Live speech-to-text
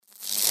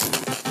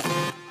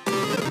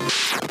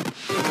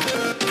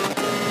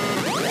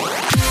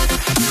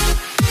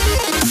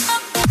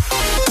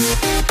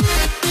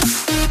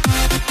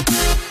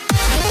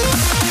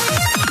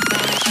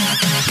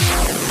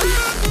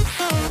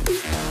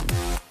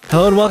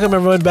Hello and welcome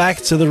everyone back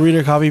to the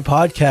Reader Copy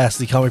Podcast,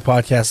 the comic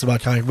podcast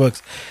about comic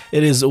books.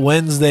 It is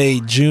Wednesday,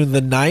 June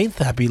the 9th.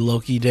 Happy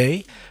Loki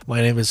Day. My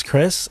name is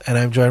Chris, and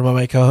I'm joined by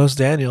my co-host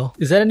Daniel.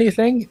 Is that a new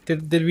thing?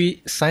 Did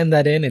we sign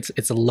that in?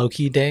 It's a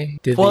Loki Day.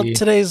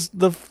 Today's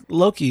the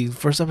Loki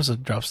first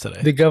episode drops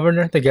today. The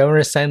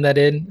governor signed that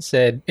in.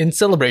 Said in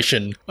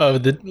celebration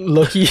of the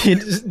Loki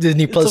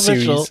Disney Plus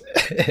series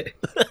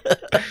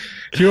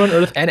here on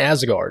Earth and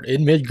Asgard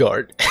in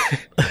Midgard.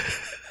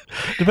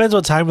 Depends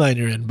what timeline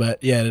you're in,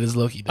 but yeah, it is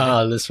Loki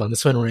Day. This one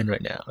we're in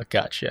right now.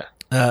 Gotcha.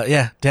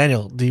 Yeah,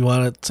 Daniel, do you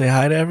want to say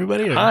hi to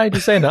everybody? Or? Hi,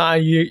 just saying hi.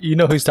 You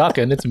know who's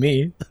talking. It's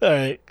me. All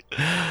right.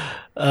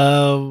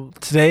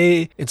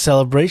 Today, in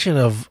celebration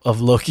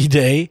of Loki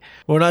Day,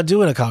 we're not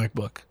doing a comic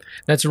book.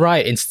 That's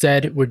right.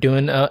 Instead, we're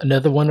doing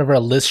another one of our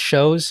list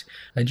shows.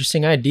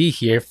 Interesting idea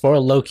here for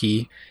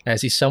Loki.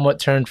 As he somewhat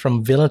turned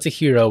from villain to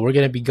hero, we're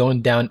going to be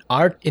going down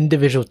our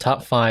individual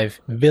top 5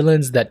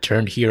 villains that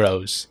turned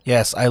heroes.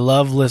 Yes, I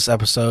love list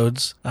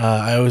episodes.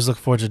 I always look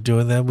forward to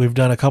doing them. We've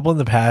done a couple in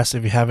the past.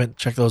 If you haven't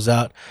checked those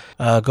out,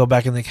 go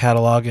back in the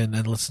catalog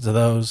and listen to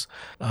those.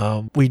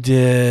 We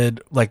did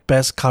like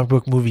best comic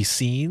book movie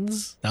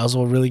scenes. That was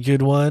a really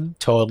good one.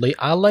 Totally.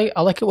 I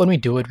like it when we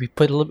do it. We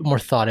put a little bit more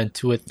thought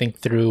into it, think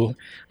through,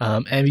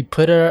 and we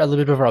put a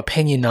little bit of our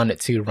opinion on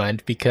it too,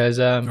 right? Because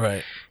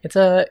it's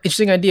a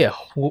interesting idea.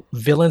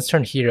 Villains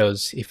turn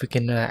heroes, if we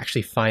can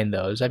actually find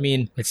those. I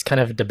mean, it's kind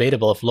of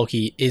debatable if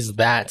Loki is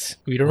that.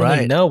 We don't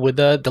really know with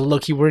the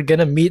Loki we're going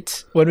to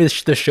meet when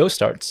the show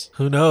starts.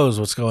 Who knows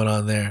what's going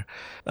on there.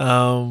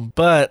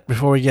 But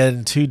before we get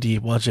in too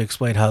deep, why don't you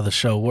explain how the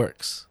show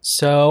works?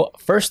 So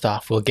first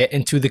off, we'll get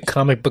into the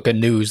comic book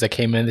news that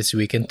came in this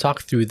week and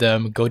talk through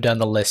them, go down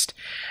the list.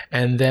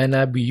 And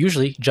then we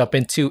usually jump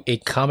into a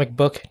comic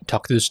book,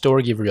 talk through the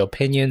story, give real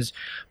opinions.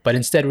 But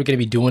instead, we're going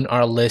to be doing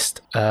our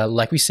list,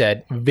 like we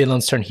said,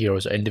 villains turn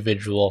heroes, our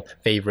individual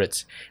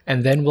favorites.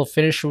 And then we'll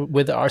finish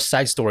with our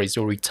side stories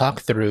where we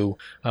talk through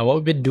what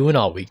we've been doing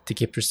all week to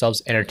keep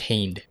yourselves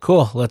entertained.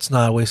 Cool. Let's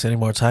not waste any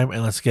more time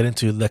and let's get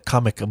into the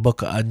comic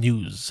book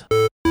news.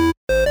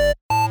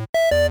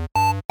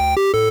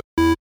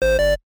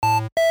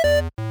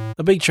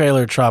 A big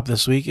trailer dropped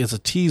this week. It's a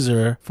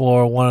teaser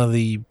for one of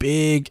the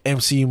big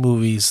MCU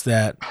movies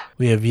that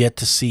we have yet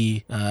to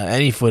see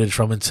any footage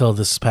from until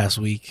this past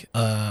week.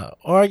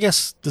 Or I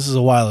guess this is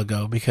a while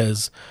ago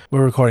because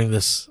we're recording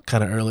this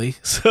kind of early.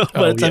 So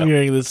by the time you're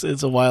hearing this,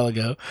 it's a while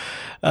ago.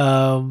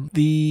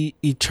 The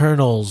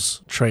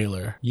Eternals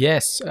trailer.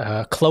 Yes,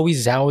 Chloe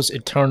Zhao's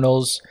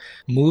Eternals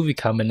movie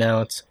coming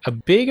out. A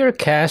bigger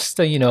cast,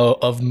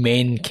 of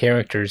main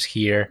characters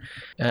here.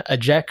 A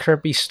Jack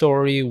Kirby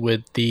story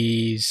with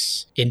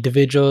these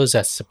individuals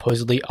that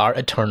supposedly are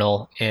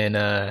eternal and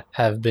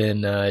have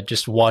been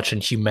just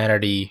watching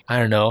humanity,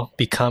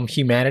 become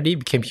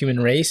human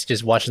race,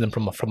 just watching them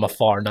from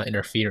afar, not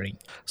interfering.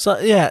 So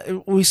yeah,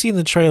 we see in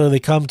the trailer they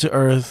come to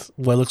Earth,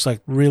 what looks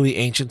like really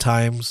ancient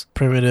times,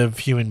 primitive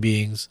human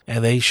beings,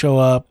 and they show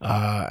up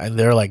and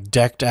they're like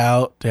decked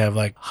out. They have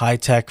like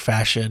high-tech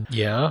fashion.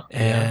 Yeah.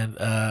 And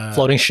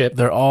floating ship.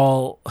 They're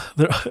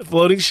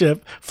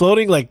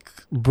floating like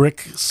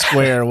brick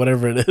square,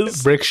 whatever it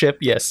is. Brick ship,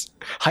 yes.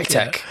 High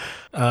tech.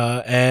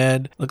 Yeah.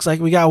 And looks like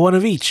we got one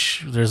of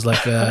each. There's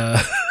like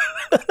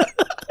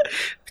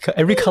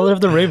every color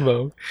of the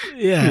rainbow.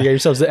 Yeah. You got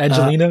yourselves an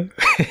Angelina.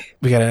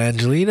 We got an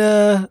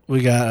Angelina.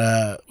 We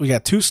got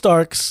 2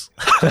 Starks.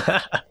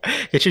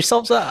 Get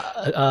yourselves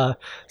a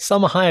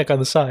Salma Hayek on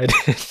the side.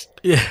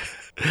 Yeah.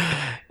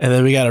 And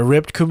then we got a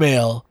ripped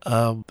Kumail.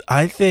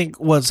 I think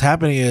what's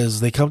happening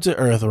is they come to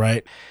Earth,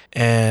 right?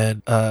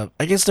 And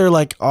I guess they're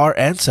like our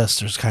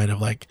ancestors, kind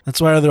of like.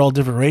 That's why they're all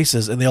different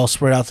races, and they all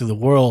spread out through the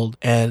world,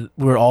 and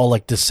we're all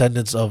like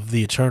descendants of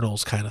the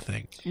Eternals, kind of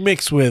thing,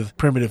 mixed with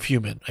primitive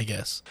human, I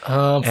guess.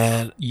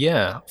 And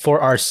yeah,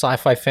 for our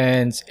sci-fi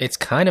fans, it's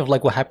kind of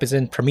like what happens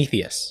in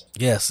Prometheus.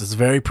 Yes, it's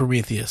very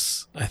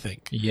Prometheus, I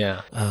think.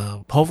 Yeah.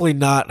 Hopefully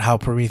not how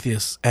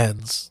Prometheus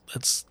ends.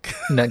 That's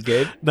not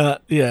good.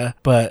 But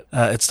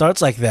it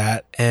starts like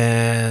that,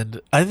 and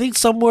I think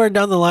somewhere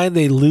down the line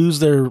they lose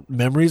their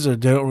memories or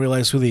don't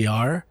realize who they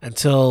are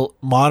until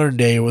modern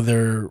day when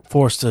they're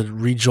forced to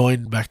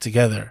rejoin back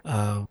together.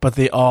 But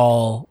they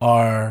all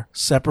are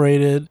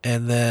separated,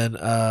 and then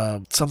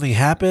something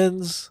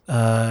happens,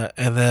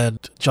 and then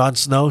Jon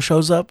Snow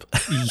shows up.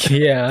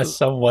 Yeah,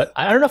 somewhat.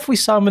 I don't know if we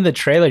saw him in the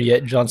trailer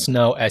yet, Jon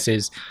Snow as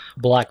his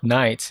Black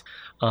Knight.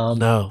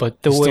 No, but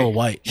he's still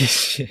white.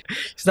 He's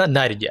not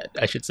knighted yet,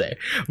 I should say.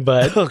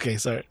 But okay,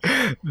 sorry.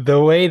 The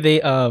way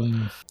they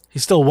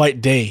he's still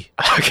White Day.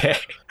 Okay.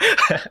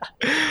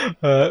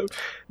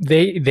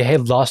 They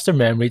had lost their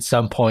memory at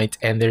some point,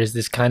 and there's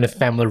this kind of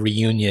family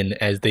reunion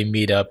as they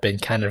meet up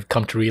and kind of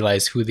come to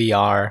realize who they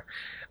are.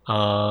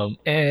 And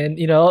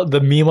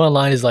the meme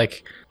online is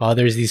like, oh,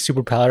 there's these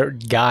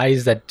superpowered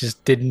guys that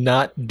just did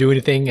not do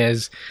anything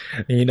as,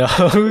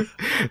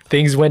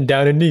 things went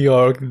down in New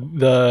York.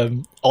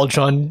 The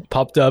Ultron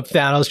popped up.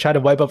 Thanos tried to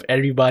wipe up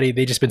everybody.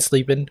 They just been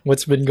sleeping.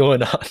 What's been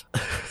going on?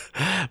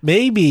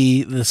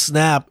 Maybe the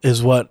snap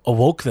is what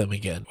awoke them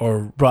again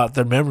or brought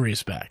their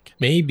memories back.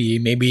 Maybe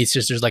it's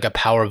just there's like a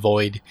power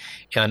void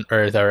on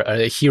Earth, or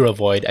a hero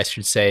void, I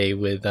should say,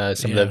 with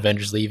some of the Yeah.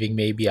 Avengers leaving.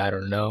 Maybe, I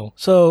don't know.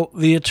 So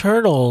the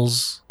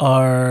Eternals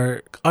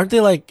aren't they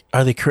like,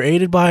 are they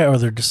created by or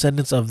they're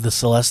descendants of the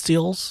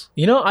Celestials?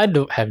 You know, I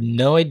don't have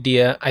no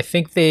idea. I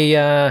think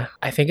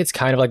I think it's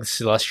kind of like the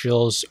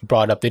Celestials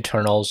brought up the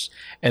Eternals,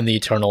 and the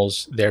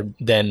Eternals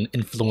then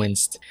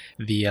influenced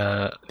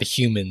the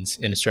humans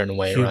in a certain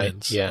way, right?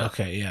 Humans. Yeah.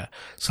 Okay, yeah.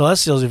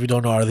 Celestials, if you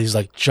don't know, are these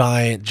like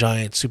giant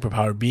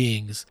superpowered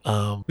beings.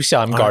 We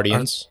saw in Aren't-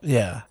 Guardians.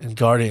 Yeah, in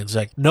Guardians,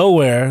 like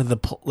nowhere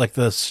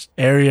this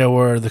area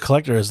where the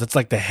Collector is, that's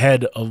like the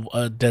head of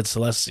a dead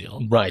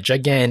Celestial. Right,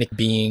 gigantic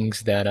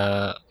beings that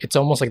it's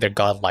almost like they're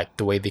godlike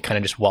the way they kind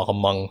of just walk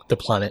among the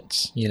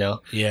planets, you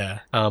know. Yeah,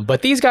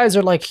 But these guys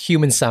are like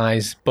human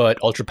size, but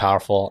ultra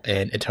powerful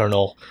and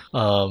eternal.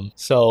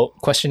 So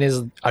question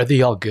is, are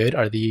they all good?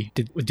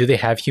 Do they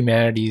have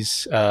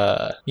humanity's?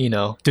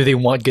 Do they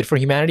want good for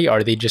humanity? Or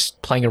are they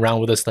just playing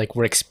around with us like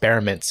we're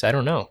experiments? I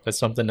don't know. That's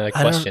something to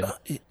question.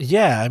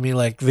 Yeah, I mean,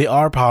 like they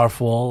are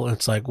powerful.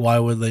 It's like, why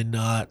would they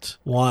not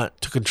want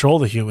to control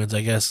the humans?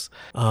 I guess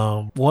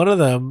one of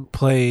them,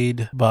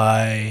 played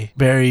by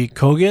Barry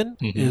Cogan,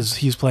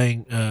 he's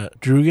playing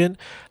Drugan.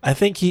 I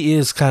think he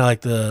is kind of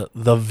like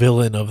the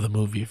villain of the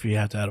movie, if you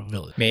have to add a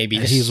villain. Maybe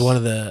And he's one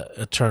of the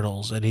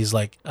Eternals, and he's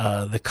like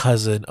the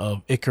cousin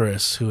of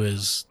Icarus, who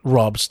is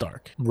Rob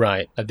Stark.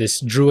 Right. This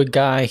Druid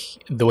guy,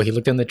 the way he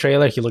looked in the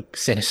trailer, he looked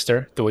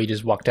sinister. The way he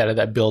just walked out of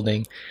that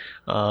building.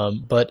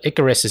 But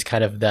Icarus is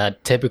kind of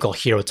that typical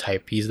hero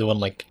type. He's the one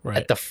like Right.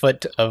 at the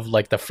foot of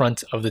like the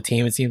front of the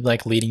team, it seems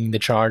like, leading the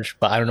charge.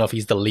 But I don't know if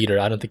he's the leader.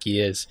 I don't think he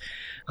is.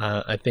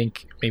 I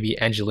think maybe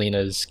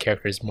Angelina's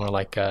character is more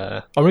like,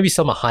 or maybe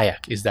Selma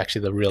Hayek is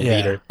actually the real Yeah.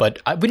 leader. But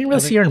we didn't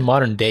really see her in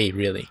modern day,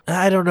 really.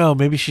 I don't know.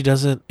 Maybe she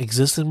doesn't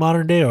exist in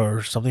modern day,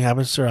 or something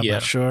happens to her. I'm Yeah.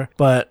 not sure.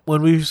 But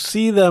when we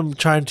see them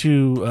trying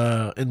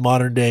to, in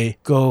modern day,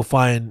 go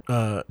find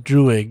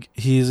Druig,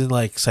 he's in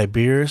like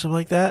Siberia or something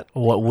like that,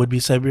 or what would be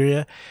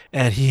Siberia,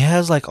 and he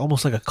has like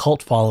almost like a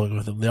cult following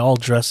with him. They all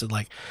dress in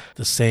like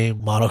the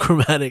same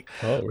monochromatic,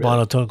 Oh, really?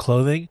 monotone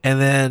clothing,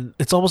 and then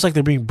it's almost like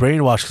they're being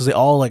brainwashed because they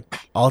all at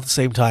the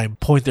same time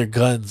point their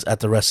guns at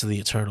the rest of the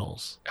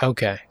Eternals.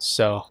 Okay,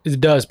 so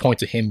it does point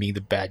to him being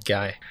the bad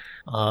guy.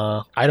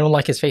 I don't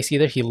like his face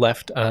either. He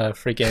left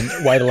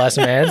freaking White Last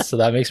Man, so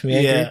that makes me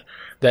angry. Yeah.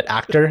 That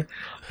actor.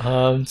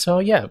 So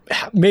yeah,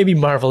 maybe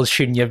Marvel is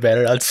shooting you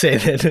better, I'd say,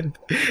 than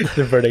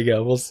the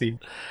Vertigo. We'll see.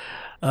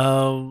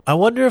 I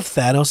wonder if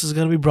Thanos is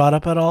going to be brought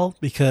up at all,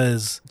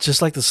 because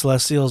just like the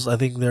Celestials, I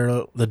think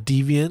they're the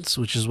Deviants,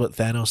 which is what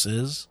Thanos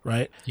is,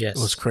 right? Yes.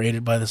 It was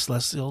created by the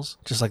Celestials,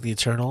 just like the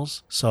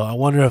Eternals. So I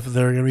wonder if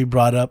they're going to be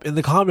brought up. In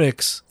the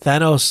comics,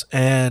 Thanos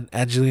and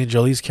Angelina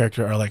Jolie's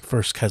character are like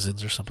first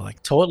cousins or something like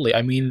that. Totally.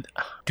 I mean,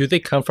 do they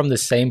come from the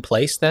same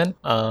place then?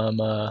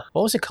 What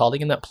was it called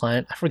again, that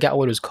planet? I forgot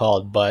what it was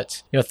called,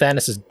 but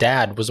Thanos'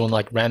 dad was the one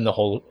like ran the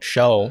whole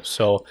show,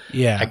 so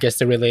Yeah. I guess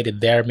they're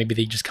related there. Maybe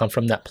they just come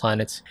from that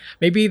planet.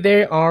 Maybe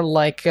they are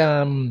like the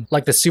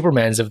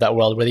Supermans of that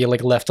world, where they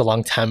like left a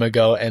long time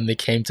ago and they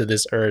came to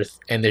this Earth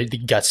and they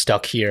got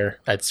stuck here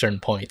at a certain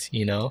point.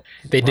 They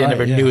Right,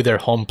 never yeah. knew their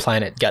home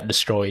planet got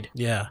destroyed.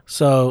 Yeah.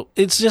 So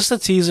it's just a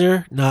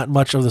teaser. Not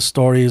much of the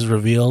story is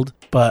revealed,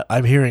 but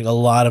I'm hearing a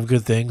lot of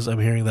good things. I'm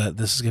hearing that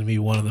this is going to be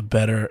one of the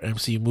better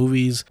MCU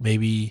movies,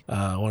 maybe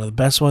one of the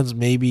best ones,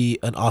 maybe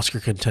an Oscar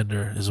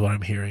contender is what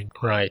I'm hearing.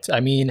 Right.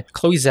 I mean,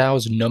 Chloe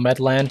Zhao's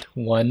Nomadland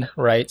won,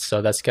 right?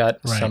 So that's got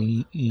Right.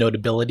 some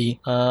notability.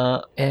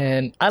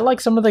 And I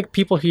like some of the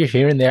people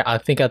here and there. I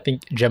think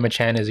Gemma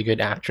Chan is a good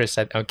actress.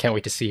 I can't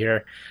wait to see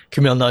her.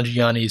 Kumail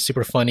Nanjiani is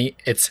super funny.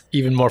 It's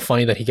even more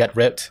funny that he got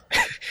ripped.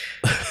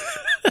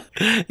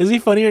 Is he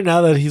funnier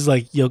now that he's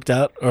like yoked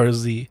out, or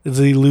does he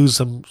lose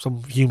some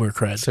humor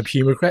cred? Some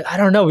humor credit. I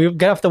don't know. We're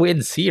gonna have to wait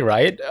and see,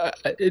 right?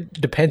 It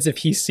depends if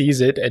he sees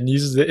it and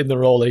uses it in the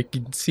role. Like,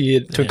 you can see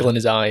it twinkle in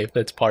his eye if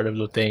that's part of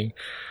the thing.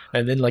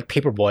 And then like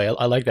Paperboy,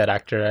 I like that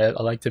actor.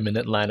 I liked him in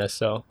Atlanta,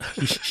 so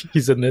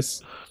he's in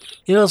this.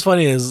 What's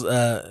funny is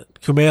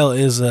Kumail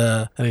is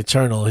an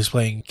Eternal. He's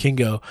playing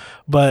Kingo,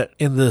 but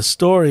in the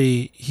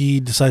story, he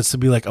decides to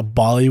be like a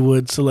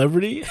Bollywood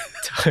celebrity.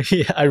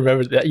 Yeah, I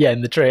remember that. Yeah,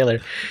 in the trailer,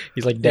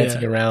 he's like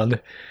dancing Yeah.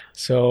 around.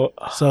 So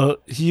So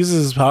he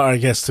uses his power, I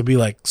guess, to be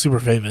like super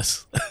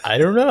famous. I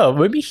don't know.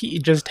 Maybe he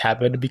just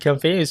happened to become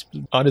famous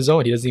on his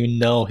own. He doesn't even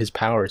know his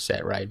power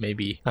set, right?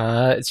 Maybe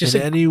it's just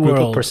In a any group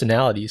world. of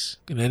personalities.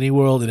 In any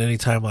world, in any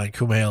timeline,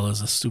 Kumail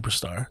is a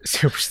superstar.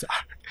 Superstar.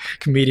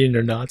 comedian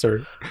or not,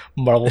 or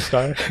Marvel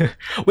star.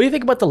 What do you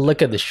think about the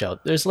look of the show?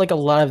 There's like a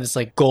lot of this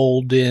like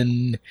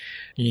golden,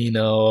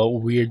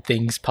 weird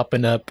things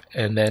popping up,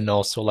 and then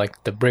also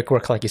like the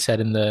brickwork, like you said,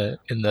 in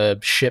the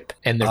ship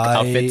and their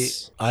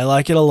outfits. I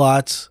like it a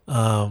lot.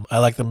 I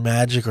like the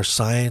magic or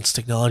science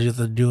technology that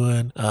they're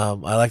doing.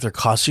 I like their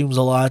costumes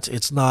a lot.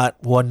 It's not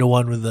one to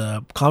one with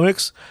the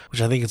comics,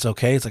 which I think it's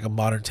okay. It's like a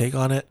modern take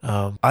on it.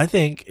 I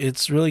think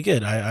it's really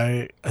good.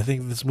 I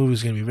think this movie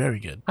is going to be very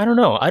good. I don't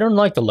know. I don't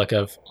like the look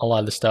of a lot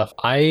of the stuff.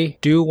 I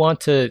do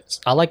want to.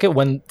 I like it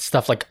when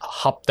stuff like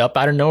hopped up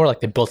out of nowhere, like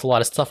they built a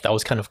lot of stuff that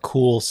was kind of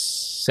cool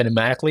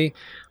cinematically.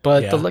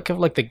 But Yeah. the look of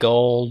like the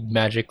gold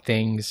magic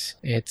things,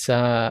 it's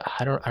I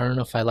don't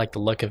know if I like the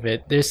look of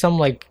it. There's some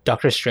like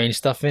Doctor Strange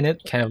stuff in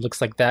it, kind of looks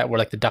like that, where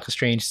like the Doctor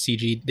Strange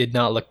CG did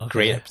not look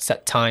great at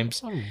set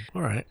times. Oh,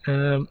 all right.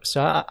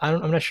 So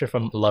I'm not sure if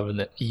I'm loving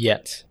it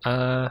yet.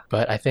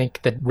 But I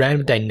think the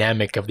random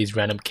dynamic of these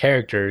random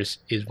characters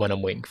is what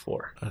I'm waiting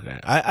for. Okay.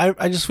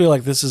 I just feel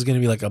like this is going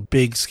to be like a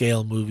big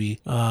scale movie,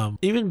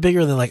 even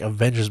bigger than like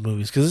Avengers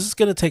movies, because this is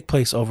going to take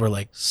place over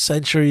like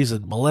centuries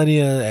and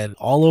millennia and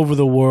all over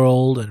the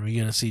world, and we're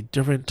going to see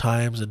different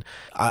times. And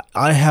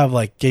I have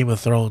like Game of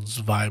Thrones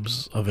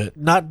vibes of it,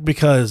 not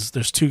because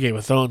there's two Game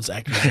of Thrones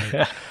actors in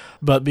it,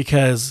 but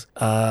because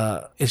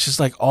it's just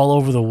like all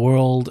over the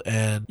world,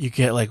 and you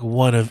get like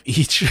one of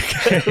each,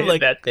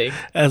 like that thing.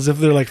 as if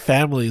they're like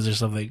families or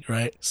something,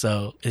 right?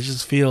 So it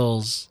just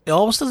feels, it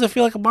almost doesn't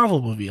feel like a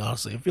Marvel movie,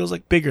 honestly. It feels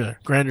like bigger,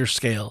 grander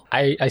scale.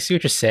 I see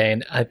what you're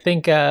saying. I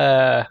think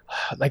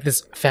like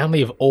this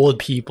family of old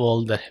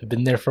people that have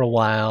been there for a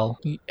while,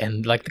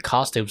 and like the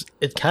costumes,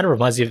 it kind of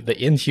reminds me of the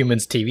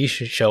Inhumans TV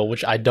show,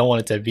 which I don't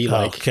want it to be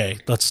like. Okay,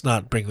 let's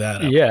not bring that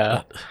up.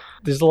 Yeah.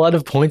 There's a lot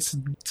of points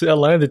to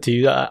align the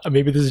two.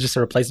 Maybe this is just a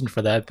replacement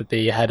for that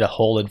they had a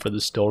hole in for the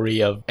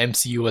story of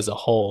MCU as a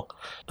whole.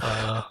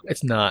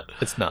 It's not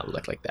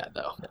look like that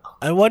though. No.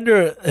 I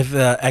wonder if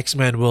the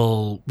X-Men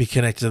will be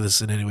connected to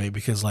this in any way,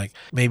 because like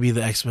maybe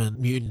the X-Men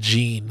mutant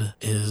gene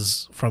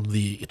is from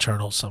the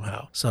Eternals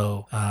somehow.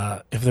 So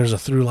if there's a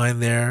through line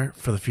there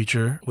for the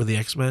future with the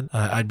X-Men,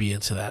 I'd be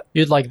into that.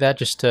 You'd like that,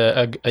 just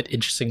an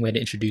interesting way to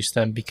introduce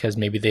them, because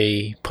maybe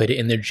they put it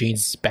in their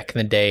genes back in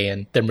the day,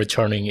 and them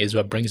returning is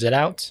what brings it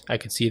out. I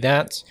could see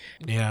that.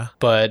 Yeah.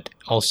 But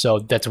also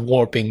that's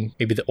warping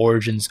maybe the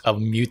origins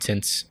of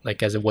mutants,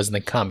 like as it was in the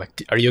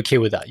comic. Are you okay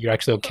with that? You're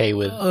actually okay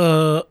with?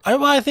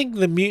 I think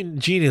the mutant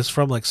gene is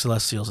from like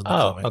Celestials in the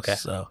comics. Okay.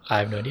 So I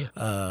have no idea.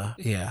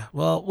 yeah.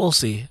 Well, we'll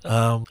see.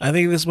 I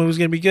think this movie's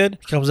gonna be good.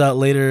 It comes out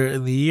later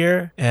in the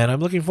year, and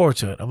I'm looking forward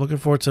to it. I'm looking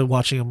forward to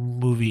watching a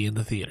movie in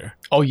the theater,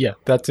 Oh yeah,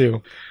 that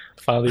too.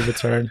 Finally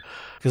return.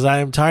 because I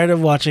am tired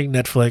of watching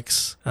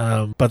Netflix.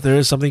 But there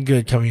is something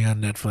good coming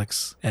on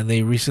Netflix, and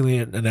they recently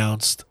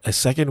announced a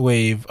second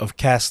wave of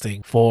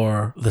casting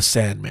for The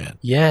Sandman.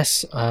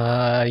 Yes.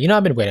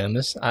 I've been waiting on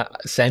this.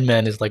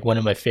 Sandman is like one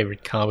of my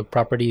favorite comic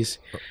properties.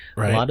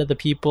 Right. A lot of the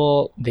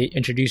people they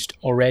introduced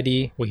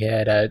already. We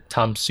had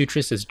Tom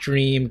Sutras as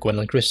Dream,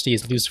 Gwendolyn Christie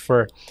as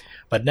Lucifer.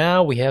 But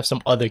now we have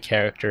some other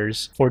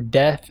characters. For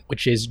Death,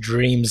 which is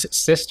Dream's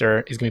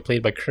sister, is going to be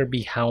played by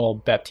Kirby Howell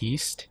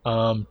Baptiste.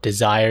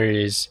 Desire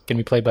is going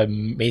to be played by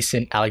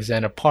Mason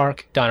Alexander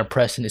Park. Donna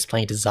Preston is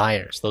playing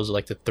Desire. So those are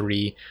like the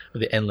three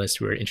of the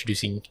endless we're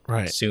introducing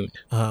soon.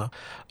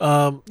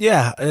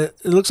 Yeah,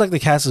 it looks like the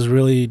cast is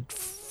really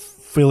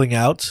filling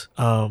out.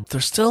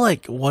 There's still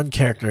like one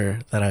character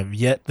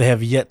that they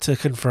have yet to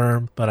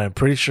confirm, but I'm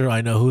pretty sure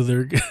I know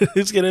who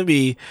it's gonna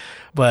be,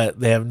 but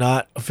they have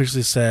not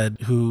officially said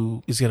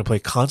who is gonna play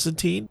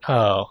Constantine.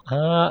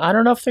 I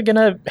don't know if they're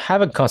gonna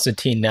have a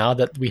Constantine now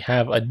that we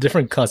have a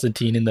different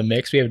Constantine in the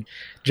mix. We have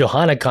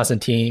Johanna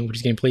Constantine, which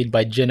is getting played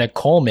by Jenna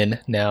Coleman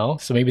now,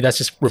 so maybe that's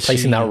just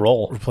replacing that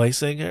role.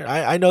 Replacing her.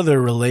 I know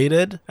they're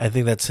related. I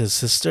think that's his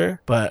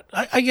sister, but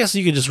I guess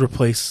you could just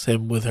replace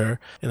him with her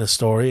in the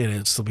story and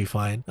it'd still be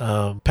fine.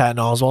 Patton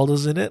Oswalt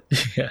is in it.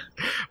 Yeah,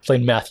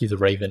 playing Matthew the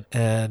Raven.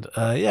 And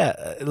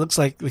yeah, it looks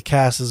like the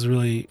cast is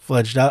really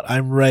fledged out.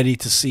 I'm ready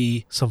to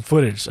see some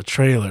footage, a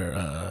trailer,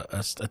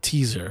 a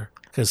teaser,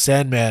 because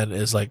Sandman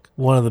is like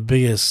one of the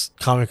biggest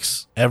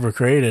comics ever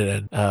created,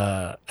 and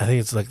I think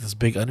it's like this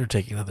big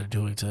undertaking that they're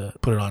doing to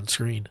put it on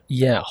screen.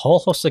 Yeah, a whole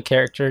host of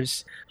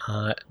characters.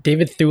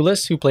 David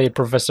Thewlis, who played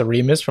Professor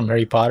Remus from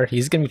Harry Potter,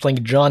 he's going to be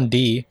playing John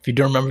Dee. If you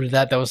don't remember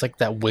that was like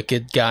that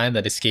wicked guy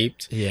that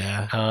escaped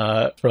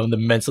from the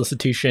mental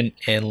institution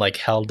and like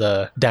held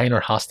Diner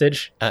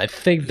hostage. I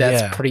think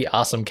that's pretty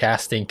awesome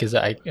casting, because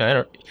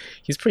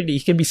he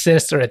can be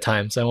sinister at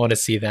times. I want to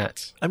see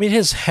that. I mean,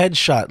 his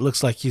headshot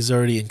looks like he's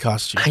already in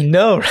costume. I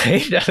know,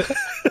 right?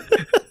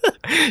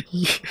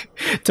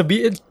 To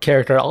be in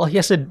character, all he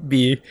has to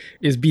be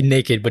is be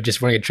naked, but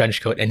just wearing a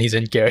trench coat, and he's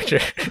in character.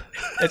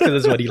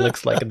 That's what he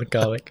looks like in the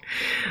comic.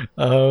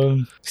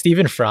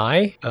 Stephen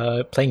Fry,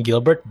 playing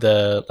Gilbert,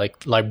 the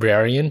like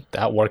librarian,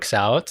 that works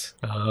out.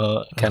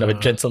 Kind of a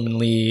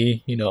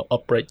gentlemanly,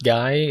 upright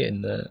guy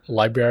in the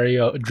library,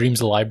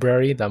 Dream's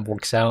library, that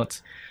works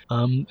out.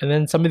 And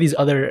then some of these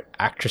other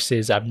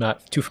actresses I'm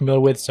not too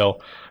familiar with, so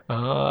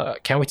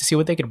Can't wait to see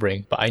what they could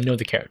bring, but I know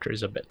the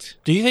characters a bit.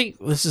 Do you think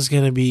this is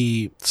going to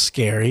be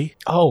scary?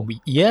 Oh,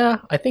 yeah,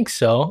 I think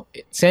so.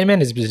 Sandman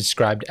has been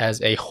described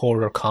as a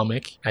horror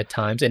comic at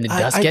times, and it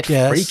does I get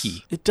guess.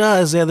 freaky. It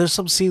does. Yeah, there's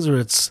some scenes where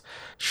it's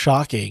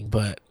shocking,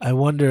 but I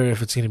wonder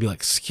if it's going to be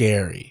like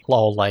scary.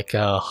 Well, like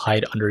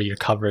hide under your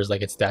covers,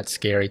 like it's that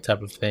scary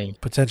type of thing.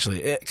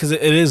 Potentially, because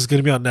it is going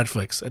to be on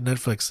Netflix, and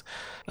Netflix,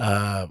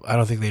 I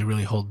don't think they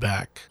really hold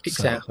back.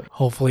 Exactly. So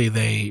hopefully,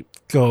 they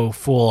go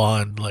full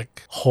on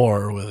like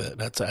horror with it.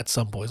 That's at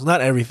some points, not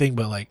everything,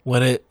 but like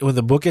when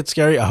the book gets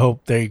scary, I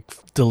hope they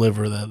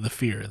deliver the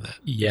fear in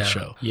that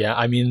show. Yeah.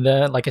 I mean,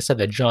 like I said,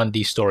 the John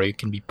Dee story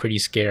can be pretty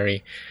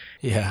scary.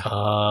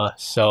 Yeah.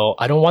 So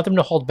I don't want them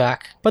to hold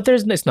back. But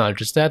it's not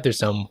just that. There's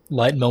some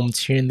light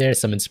moments here and there,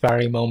 some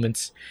inspiring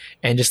moments,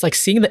 and just like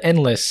seeing the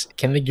Endless,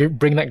 can they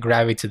bring that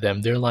gravity to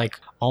them? They're like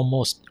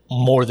almost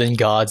more than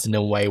gods in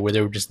a way, where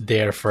they were just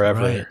there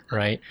forever,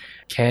 right?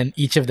 Can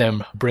each of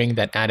them bring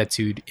that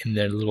attitude in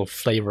their little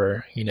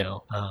flavor?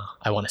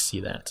 I want to see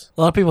that.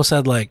 A lot of people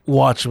said like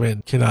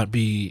Watchmen cannot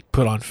be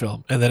put on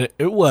film, and then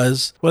it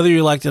was, whether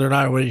you liked it or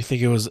not, or whether you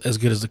think it was as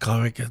good as the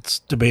comic, it's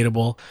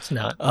debatable. It's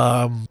not.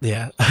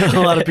 Yeah. A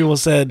lot of people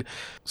said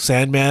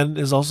Sandman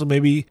is also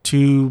maybe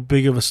too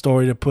big of a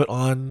story to put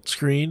on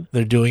screen.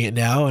 They're doing it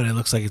now, and it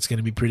looks like it's going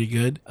to be pretty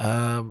good.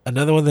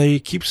 Another one they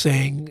keep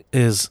saying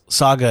is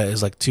Saga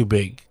is like too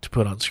big to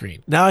put on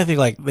screen. Now I think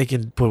like they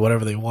can put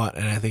whatever they want,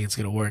 and I think it's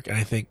going to work, and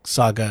I think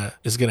Saga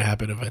is going to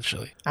happen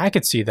eventually. I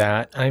could see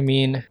that. I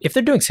mean, if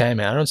they're doing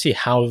Sandman, I don't see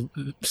how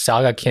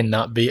Saga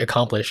cannot be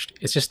accomplished.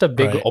 It's just a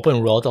big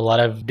open world, a lot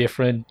of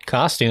different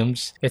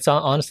costumes. It's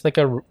honestly like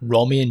a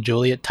Romeo and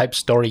Juliet type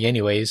story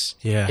anyways.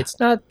 Yeah. It's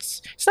not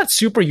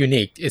super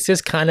unique. It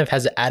just kind of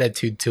has an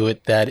attitude to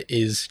it that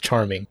is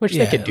charming, which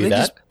they could do that.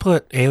 Just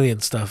put alien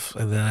stuff,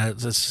 and then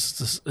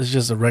it's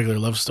just a regular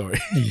love story.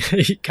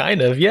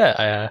 Kind of,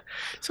 yeah.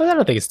 So I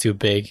don't think it's too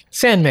big.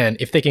 Sandman,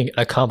 if they can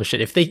accomplish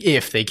it, if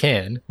they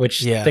can,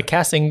 which the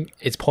casting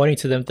is pointing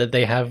to them that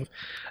they have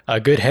a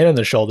good head on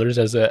their shoulders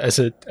as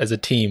a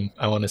team.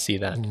 I want to see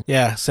that.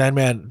 Yeah,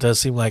 Sandman does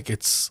seem like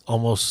it's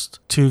almost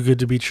too good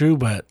to be true,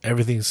 but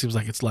everything seems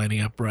like it's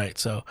lining up right.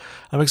 So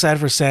I'm excited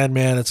for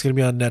Sandman. It's going to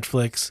be on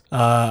Netflix.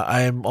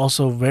 I am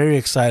also very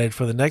excited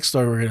for the next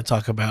story we're going to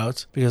talk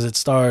about, because it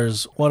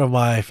stars one of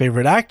my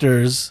favorite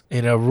actors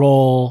in a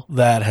role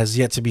that has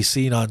yet to be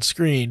seen on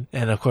screen.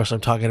 And of course,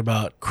 I'm talking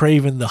about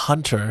Kraven the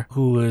Hunter,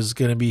 who is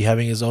going to be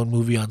having his own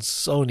movie on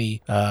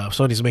Sony.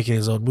 Sony's making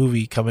his own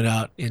movie coming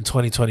out in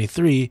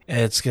 2023.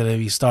 And it's going to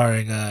be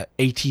starring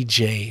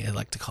ATJ, I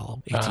like to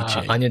call him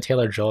ATJ. Anya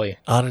Taylor-Joy.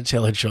 Anya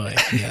Taylor-Joy,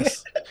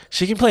 yes.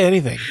 She can play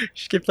anything.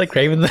 She can play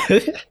Kraven.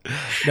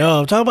 No,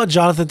 I'm talking about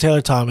Jonathan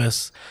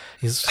Taylor-Thomas.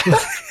 He's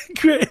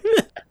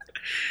Kraven.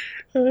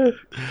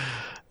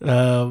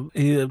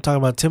 I'm talking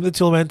about Tim the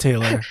Toolman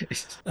Taylor.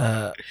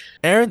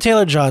 Aaron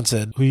Taylor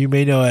Johnson, who you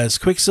may know as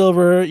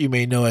Quicksilver, you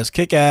may know as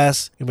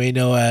Kick-Ass, you may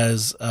know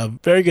as a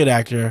very good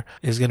actor,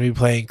 is going to be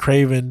playing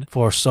Kraven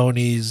for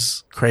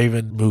Sony's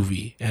Kraven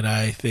movie, and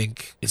I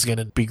think it's going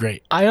to be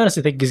great. I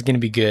honestly think he's going to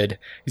be good.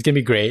 He's going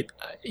to be great.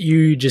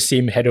 You just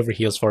seem head over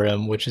heels for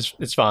him, which is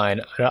it's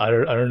fine. I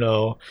don't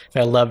know if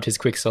I loved his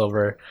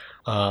Quicksilver.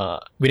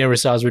 We never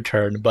saw his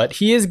return, but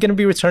he is going to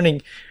be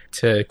returning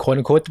to quote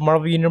unquote the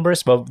Marvel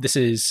universe, but this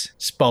is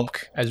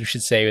Spunk, as we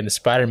should say, in the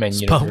Spider-Man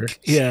universe.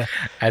 Yeah,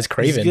 as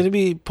Kraven. He's going to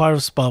be part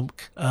of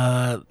Spunk.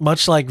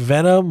 Much like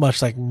Venom,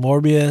 much like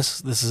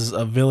Morbius, this is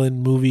a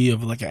villain movie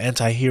of like an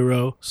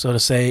anti-hero, so to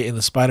say, in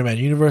the Spider-Man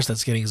universe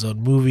that's getting his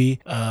own movie.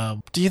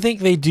 Do you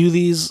think they do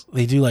these?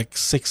 They do like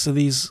 6 of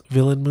these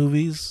villain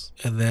movies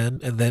and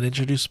then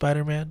introduce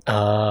Spider-Man?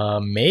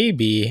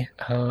 Maybe.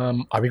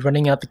 Are we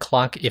running out the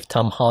clock if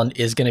Tom Holland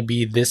is going to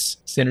be this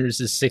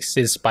Sinister's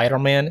 6th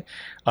Spider-Man?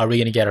 Are we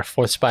going to get our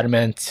 4th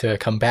Spider-Man to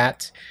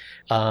combat?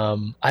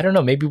 I don't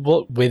know. Maybe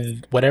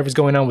with whatever's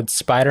going on with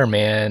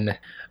Spider-Man,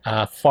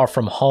 Far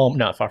From Home,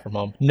 not Far From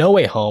Home, No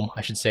Way Home,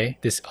 I should say,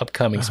 this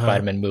upcoming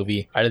Spider-Man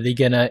movie, are they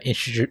going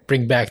to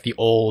bring back the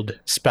old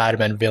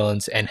Spider-Man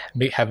villains and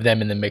have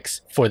them in the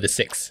mix for the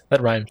 6th?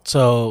 That rhymes.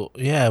 So,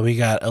 yeah, we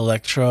got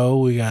Electro,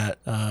 we got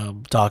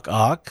Doc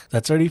Ock.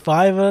 That's already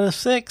 5 out of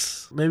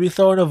 6. Maybe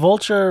throw in a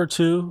Vulture or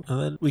 2,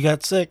 and then we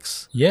got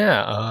 6.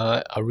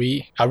 Yeah,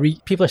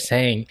 people are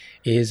saying,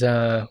 is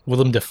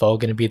Willem Dafoe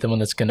going to be the one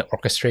that's going to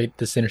orchestrate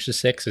the Sinister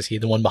Six? Is he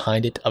the one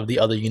behind it of the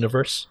other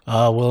universe?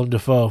 Willem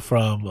Dafoe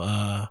from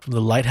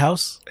The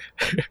Lighthouse.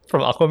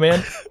 From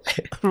Aquaman?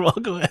 From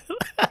Aquaman.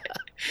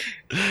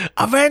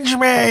 Avenge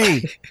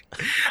me!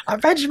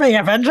 Avenge me,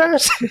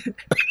 Avengers!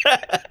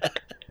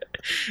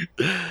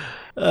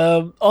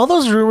 All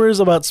those rumors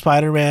about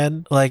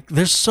Spider-Man, like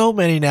there's so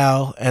many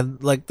now,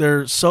 and like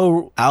they're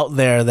so out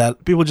there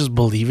that people just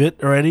believe it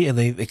already and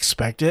they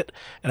expect it.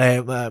 And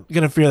I'm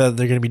gonna fear that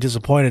they're gonna be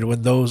disappointed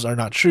when those are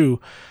not true.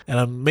 And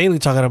I'm mainly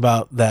talking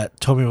about that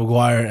Tobey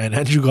Maguire and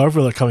Andrew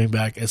Garfield are coming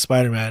back as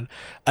Spider-Man.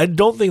 I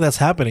don't think that's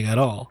happening at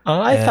all.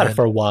 I thought it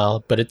for a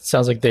while, but it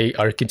sounds like they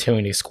are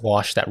continuing to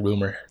squash that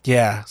rumor.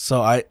 Yeah,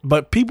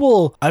 but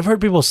I've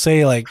heard people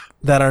say like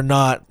that are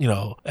not,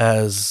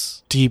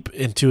 as deep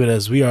into it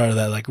as we are,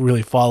 that like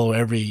really follow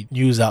every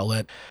news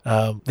outlet.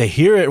 They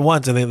hear it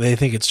once and they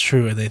think it's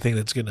true, and they think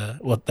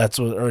that's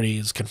what already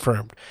is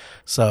confirmed.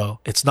 So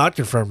it's not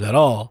confirmed at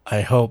all.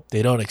 I hope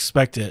they don't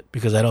expect it,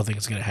 because I don't think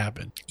it's going to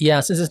happen. Yeah,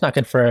 since it's not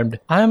confirmed,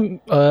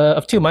 I'm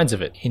of two minds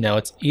of it.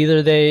 It's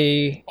either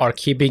they are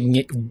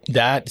keeping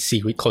that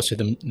secret close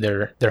to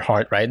their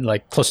heart, right?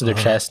 Like close to their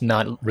chest,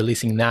 not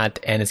releasing that,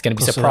 and it's going to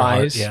be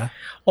surprise. Yeah.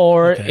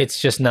 Or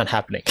it's just not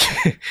happening,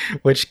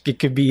 which it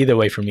could be either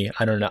way for me.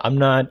 I don't know. I'm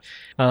not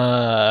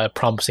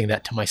promising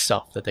that to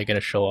myself that they're going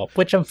to show up,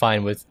 which I'm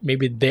fine with.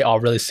 Maybe they are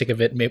really sick of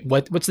it.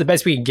 What's the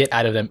best we can get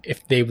out of them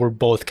if they were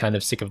both kind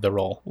of sick of the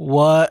role?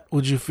 What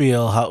would you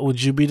feel? How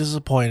would you be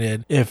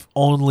disappointed if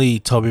only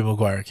Tobey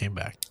Maguire came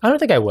back? I don't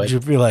think I would. Would you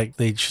feel like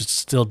they should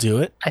still do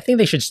it? I think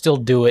they should still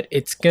do it.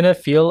 It's going to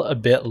feel a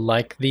bit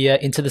like the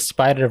Into the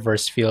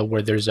Spider-Verse feel,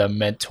 where there's a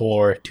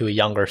mentor to a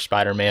younger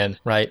Spider-Man,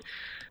 right?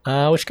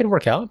 Which could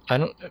work out.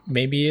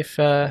 Maybe if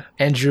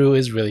Andrew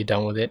is really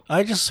done with it.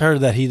 I just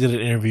heard that he did an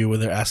interview where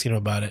they're asking him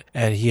about it,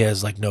 and he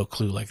has like no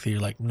clue. Like they're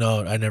like,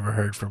 no, I never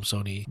heard from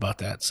Sony about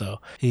that.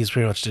 So he's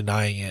pretty much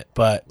denying it.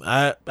 But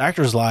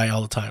actors lie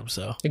all the time,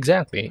 so.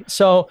 Exactly.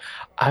 So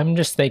I'm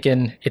just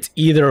thinking it's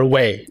either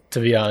way,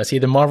 to be honest.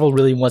 Either Marvel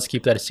really wants to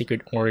keep that a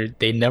secret, or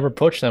they never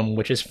approach them,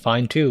 which is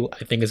fine too.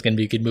 I think it's going to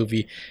be a good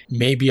movie.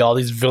 Maybe all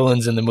these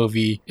villains in the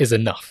movie is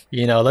enough.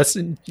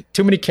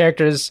 Too many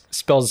characters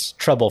spells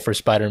trouble for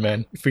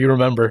Spider-Man, if you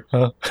remember.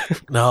 Huh?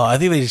 No, I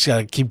think they just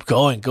gotta keep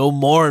going, go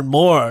more and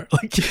more.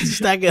 Like,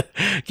 just not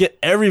get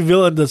every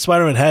villain that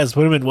Spider-Man has,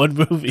 put him in one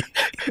movie.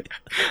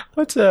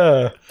 What's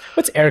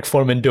Eric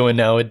Foreman doing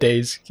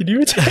nowadays? Can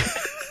you tell?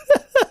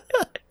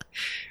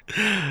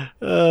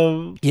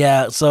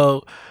 Yeah.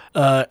 So.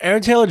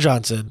 Aaron Taylor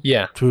Johnson.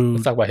 Yeah,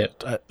 let's talk about him.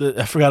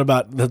 I forgot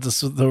about that.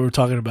 This is what we're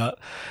talking about.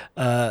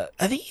 I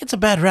think he gets a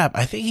bad rap.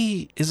 I think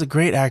he is a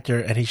great actor,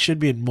 and he should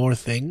be in more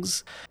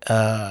things.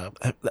 I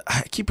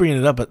keep bringing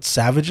it up, but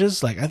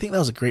Savages, I think that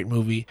was a great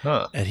movie,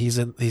 and he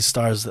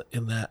stars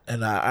in that.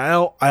 And I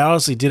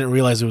honestly didn't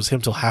realize it was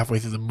him till halfway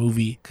through the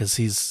movie, because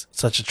he's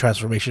such a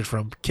transformation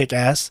from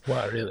Kick-Ass.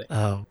 Wow, really?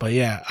 But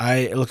yeah,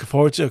 I looking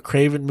forward to a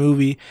Craven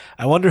movie.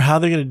 I wonder how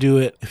they're gonna do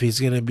it. If he's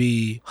gonna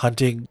be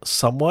hunting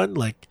someone,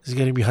 is he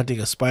going to be hunting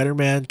a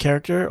Spider-Man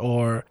character,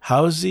 or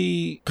how is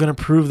he going to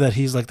prove that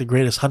he's like the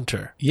greatest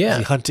hunter? Yeah. Is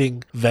he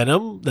hunting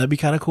Venom? That'd be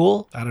kind of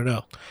cool. I don't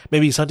know.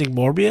 Maybe he's hunting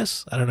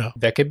Morbius? I don't know.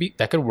 That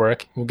could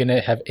work. We're going to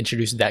have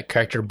introduced that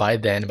character by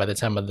the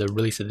time of the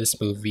release of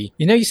this movie.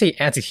 You say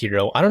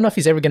anti-hero. I don't know if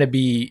he's ever going to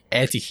be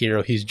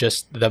anti-hero. He's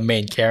just the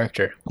main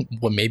character.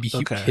 Well, maybe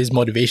his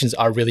motivations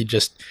are really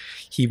just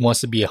he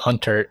wants to be a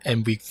hunter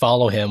and we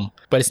follow him,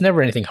 but it's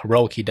never anything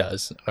heroic he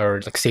does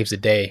or saves the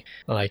day.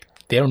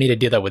 They don't need to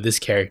do that with this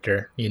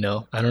character, I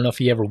don't know if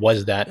he ever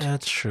was that.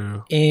 That's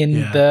true. In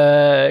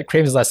the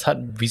Kraven's Last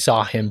Hunt, we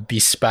saw him be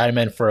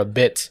Spider-Man for a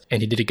bit,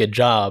 and he did a good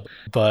job,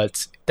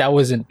 but that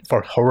wasn't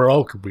for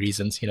heroic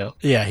reasons,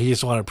 Yeah, he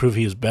just wanted to prove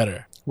he was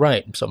better.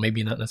 Right, so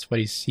maybe not. That's what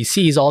he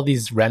sees all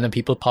these random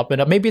people popping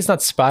up. Maybe it's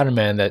not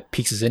Spider-Man that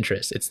piques his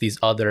interest. It's these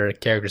other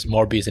characters,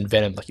 Morbius and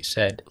Venom, like you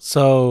said.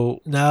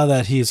 So now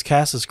that he's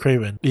cast as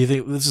Kraven, do you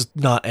think this is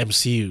not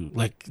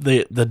MCU?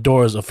 The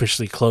door is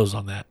officially closed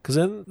on that? Because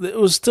then it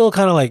was still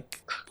kind of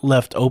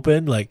left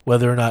open,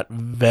 whether or not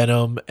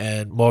Venom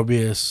and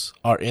Morbius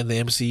are in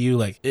the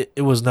MCU.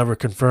 It was never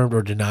confirmed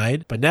or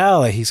denied. But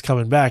now he's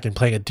coming back and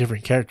playing a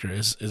different character.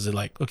 Is it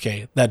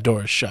okay, that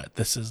door is shut?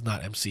 This is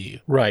not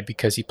MCU. Right,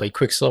 because he played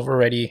Quicksilver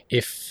already.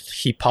 If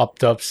he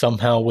popped up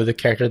somehow with a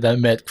character that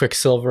met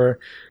Quicksilver,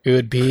 it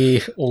would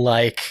be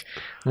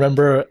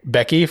remember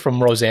Becky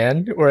from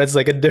Roseanne, where it's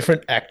a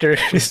different actor.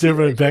 It's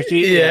different Becky?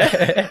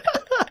 Yeah.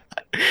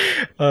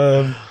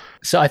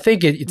 So I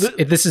think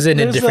this is in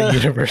a different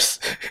universe.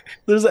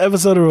 There's an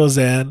episode of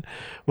Roseanne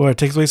where it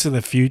takes place in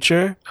the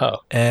future. Oh.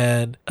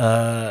 And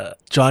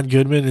John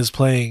Goodman is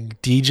playing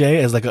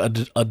DJ as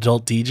an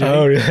adult DJ.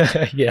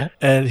 Oh, yeah.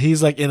 And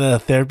he's in a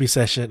therapy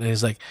session, and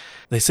he's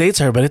they say it's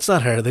her, but it's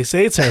not her. They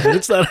say it's her, but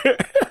it's not her.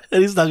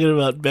 And he's talking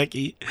about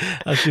Becky,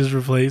 how she was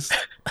replaced.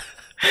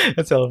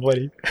 That's hella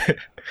funny.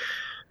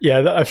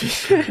 Yeah,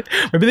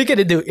 maybe they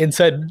could do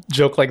inside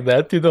joke like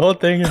that through the whole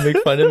thing and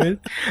make fun of it.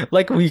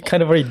 We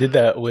kind of already did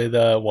that with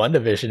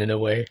WandaVision in a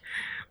way.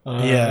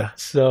 Yeah.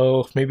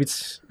 So maybe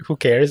it's who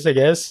cares, I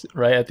guess,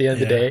 right at the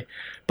end of the Yeah. day.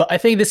 But I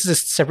think this is a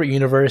separate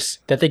universe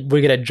that I think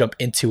we're gonna jump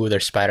into with our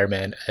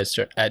Spider-Man as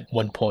at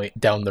one point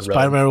down the road.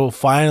 Spider-Man will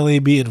finally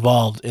be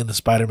involved in the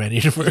Spider-Man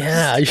universe.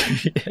 Yeah,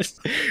 yes.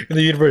 In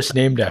the universe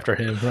named after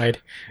him, right?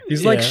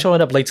 He's like Yeah.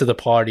 showing up late to the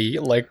party,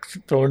 like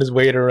throwing his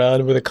weight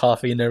around with a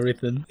coffee and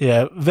everything.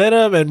 Yeah,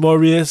 Venom and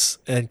Morbius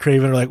and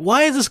Craven are like,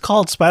 why is this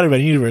called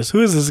Spider-Man universe?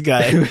 Who is this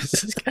guy? Who's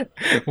this guy?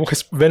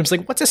 Venom's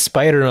like, what's a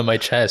spider on my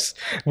chest?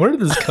 Where did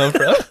this come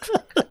from?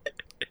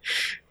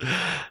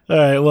 All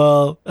right,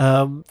 well,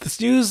 this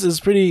news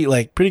is pretty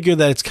good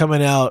that it's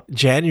coming out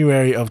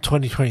January of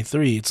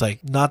 2023. It's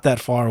like not that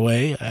far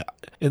away.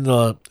 In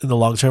the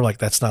long term, like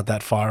that's not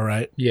that far,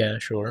 right? Yeah,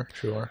 sure.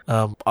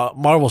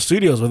 Marvel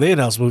Studios, when they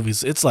announce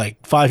movies, it's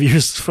like 5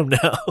 years from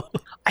now.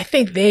 I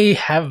think they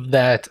have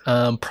that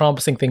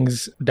promising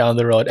things down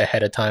the road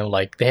ahead of time.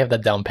 Like they have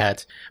that down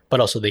pat, but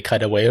also they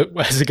cut away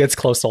as it gets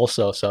close.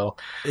 Also, so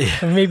Yeah.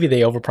 maybe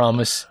they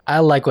overpromise. I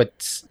like what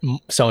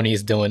Sony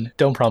is doing.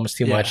 Don't promise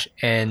too Yeah. much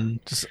and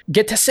just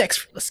get to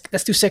six.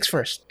 Let's do six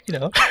first. You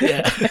know.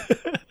 Yeah.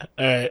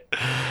 All right.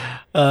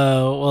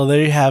 Well,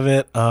 there you have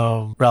it.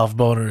 Ralph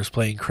Boner is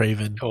playing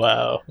Craven.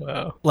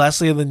 Wow.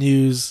 Lastly, in the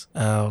news,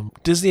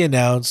 Disney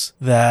announced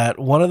that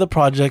one of the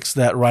projects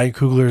that Ryan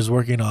Coogler is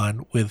working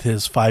on with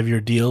his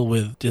 5-year deal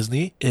with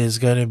Disney is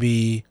going to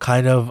be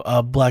kind of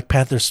a Black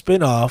Panther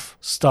spin-off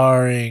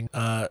starring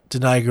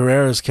Denai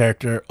Guerrero's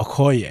character,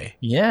 Okoye.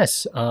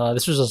 Yes,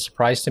 this was a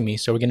surprise to me.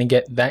 So we're gonna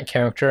get that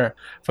character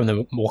from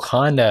the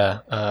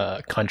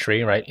Wakanda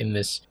country, right, in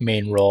this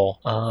main role.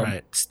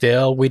 Right.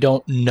 Still, we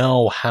don't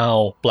know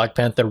how Black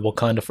Panther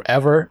Wakanda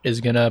Forever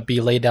is gonna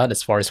be laid out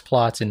as far as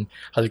plots and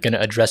how they're gonna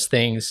address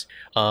things.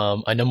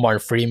 I know Martin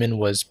Freeman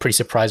was pretty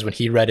surprised when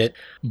he read it,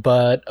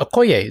 but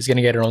Okoye is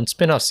gonna get her own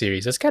spin-off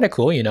series. That's kind of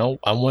cool, you know.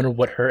 I wonder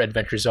what her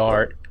adventures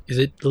are. Is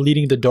it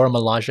leading to Dora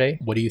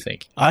Milaje? What do you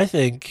think? I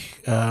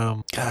think,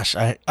 I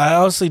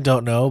honestly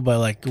don't know, but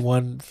like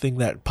one thing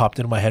that popped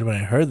into my head when I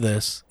heard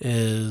this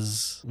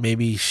is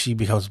maybe she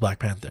becomes Black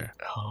Panther.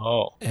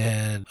 Oh,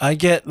 And I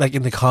get like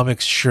in the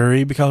comics,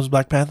 Shuri becomes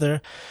Black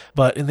Panther,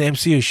 but in the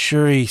MCU,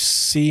 Shuri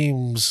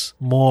seems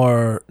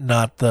more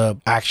not the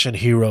action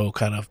hero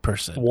kind of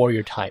person.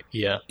 warrior type,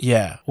 yeah.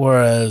 Yeah,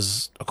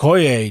 whereas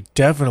Okoye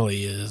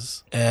definitely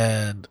is,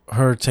 and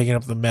her taking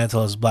up the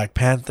mantle as Black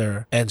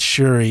Panther and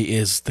Shuri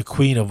is the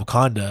queen of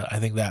Wakanda, I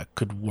think that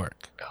could work.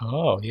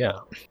 Oh, yeah.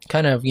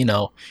 Kind of, you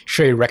know,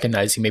 Shuri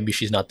recognizing maybe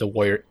she's not the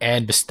warrior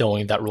and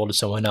bestowing that role to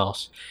someone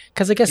else.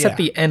 Because I guess Yeah. at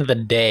the end of the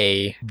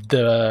day,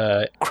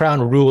 the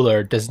crown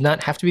ruler does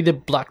not have to be the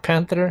Black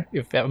Panther,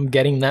 if I'm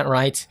getting that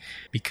right,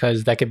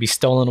 because that could be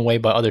stolen away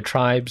by other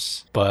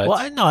tribes. But Well,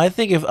 I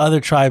think if other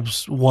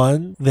tribes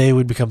won, they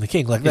would become the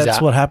king. Like that's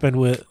that- what happened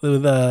with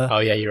oh,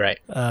 yeah, you're right.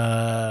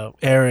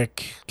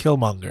 Eric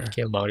Killmonger.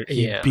 Killmonger,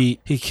 He yeah.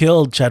 he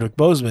killed Chadwick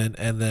Boseman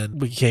and then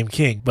became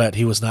king, but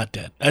he was not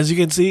dead. As you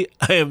can see,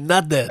 I am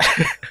not dead.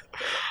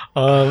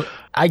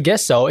 I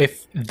guess so.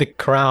 If the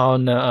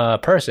crown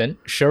person,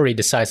 Shuri,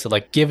 decides to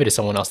like give it to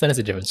someone else, then it's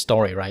a different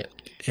story, right?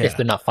 Yeah. If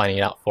they're not finding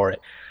out for it.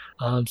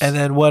 And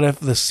then what if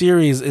the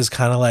series is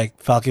kind of like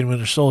Falcon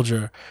Winter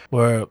Soldier,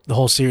 where the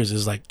whole series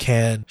is like,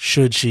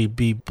 should she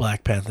be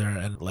Black Panther?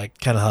 And like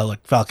kind of how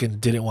like Falcon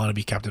didn't want to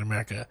be Captain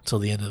America till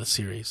the end of the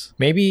series.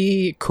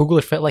 Maybe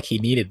Coogler felt like he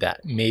needed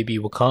that. Maybe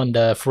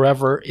Wakanda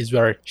Forever is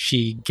where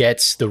she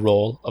gets the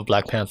role of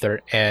Black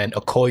Panther, and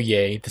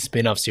Okoye, the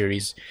spin-off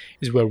series,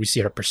 is where we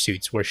see her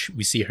pursuits, where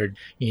we see her,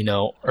 you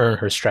know, earn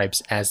her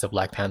stripes as the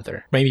Black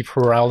Panther. Maybe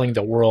prowling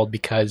the world,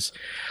 because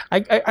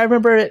I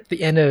remember at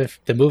the end of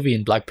the movie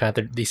in Black Panther,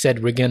 they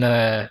said we're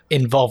gonna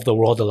involve the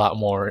world a lot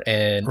more,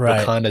 and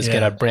Right, Wakanda's yeah.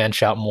 gonna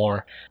branch out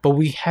more. But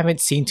we haven't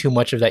seen too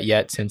much of that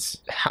yet, since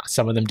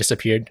some of them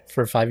disappeared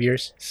for 5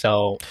 years.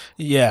 So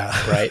Yeah.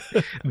 right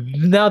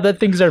now that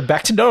things are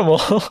back to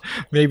normal,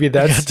 maybe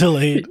Got that's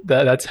delayed.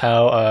 that's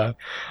how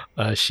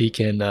she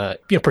can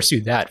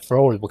pursue that for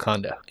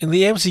Wakanda. In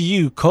the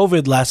MCU,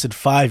 COVID lasted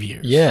 5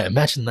 years. Yeah,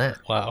 imagine that.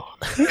 Wow.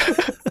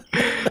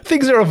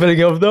 Things are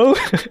opening up though.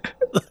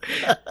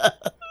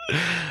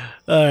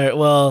 All right.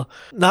 Well,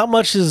 not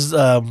much is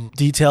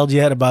detailed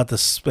yet about the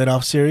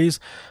spin-off series,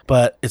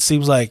 but it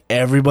seems like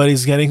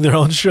everybody's getting their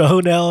own show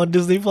now on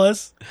Disney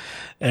Plus.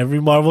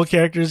 Every Marvel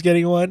character is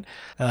getting one.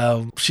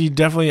 She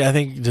definitely, I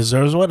think,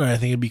 deserves one, and I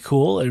think it'd be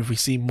cool if we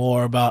see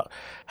more about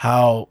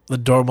how the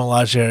Dora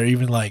Milaje are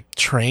even like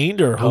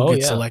trained or who Oh,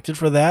 gets yeah. selected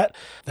for that.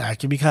 That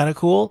could be kind of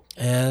cool.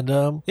 And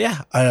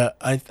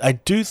I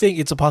do think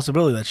it's a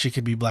possibility that she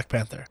could be Black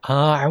Panther.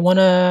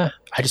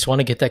 I just want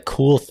to get that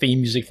cool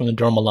theme music from the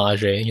Dora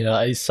Milaje. You know,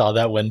 I saw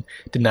that when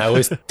Denai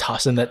was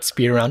tossing that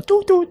spear around.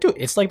 Doo, doo, doo.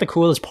 It's like the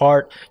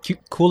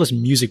coolest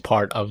music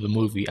part of the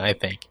movie, I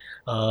think.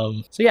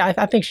 So yeah,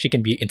 I think she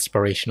can be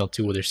inspirational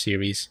too with her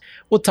series.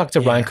 We'll talk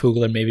to Ryan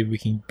Coogler. Maybe we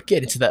can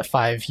get into that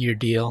 5-year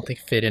deal. They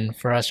fit in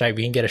for us, right?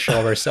 We can get a show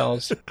of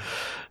ourselves.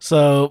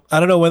 So I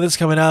don't know when it's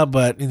coming out,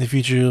 but in the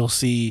future you'll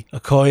see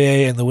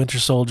Okoye and the Winter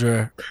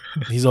Soldier.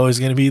 He's always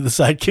going to be the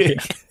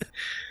sidekick.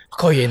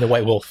 Okoye and the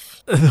White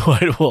Wolf. The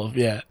White Wolf,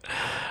 yeah.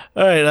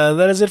 All right,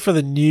 that is it for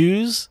the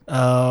news.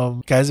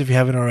 Guys, if you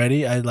haven't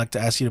already, I'd like to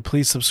ask you to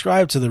please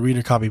subscribe to the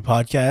Reader Copy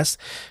Podcast.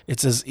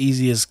 It's as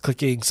easy as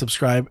clicking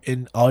subscribe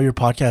in all your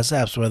podcast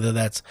apps, whether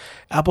that's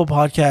Apple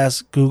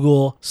Podcasts,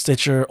 Google,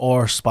 Stitcher,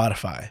 or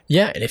Spotify.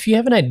 Yeah, and if you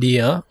have an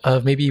idea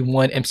of maybe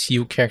one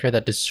MCU character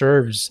that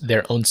deserves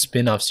their own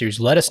spin-off series,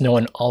 let us know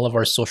on all of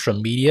our social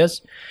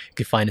medias. You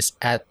can find us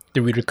at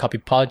the Reader Copy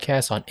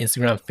Podcast on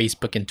Instagram,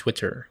 Facebook, and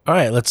Twitter. All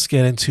right, let's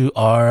get into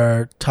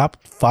our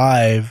top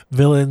 5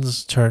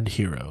 villains turned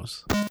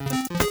heroes.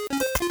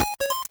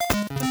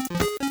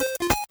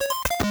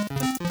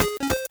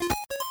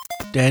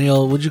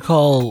 Daniel, would you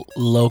call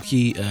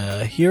Loki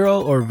a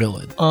hero or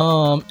villain?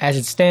 As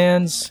it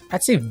stands,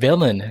 I'd say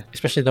villain,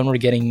 especially the one we're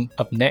getting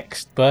up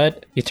next.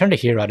 But he turned a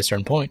hero at a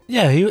certain point.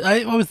 Yeah,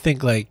 I would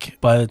think like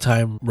by the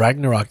time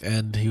Ragnarok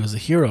ended, he was a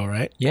hero,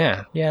 right?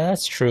 Yeah,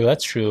 that's true.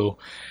 That's true.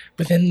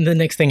 But then the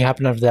next thing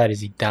happened after that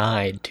is he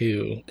died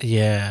too.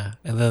 Yeah,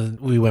 and then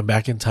we went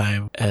back in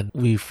time and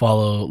we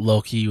follow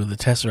Loki with the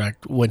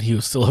Tesseract when he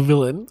was still a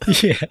villain.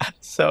 Yeah,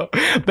 so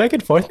back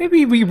and forth.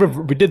 Maybe we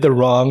did the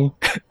wrong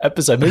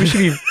episode. Maybe we should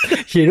be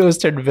heroes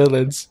turned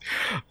villains.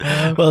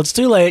 Well, it's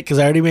too late because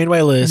I already made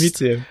my list. Me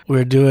too.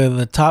 We're doing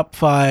the top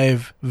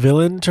 5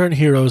 villain turned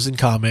heroes in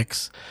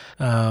comics.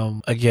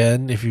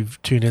 Again, if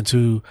you've tuned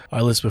into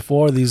our list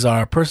before, these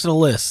are personal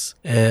lists.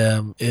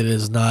 It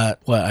is not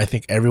what I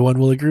think everyone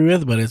will agree with,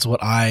 but it's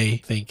what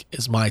I think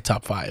is my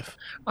top 5.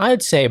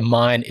 I'd say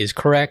mine is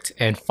correct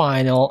and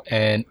final,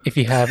 and if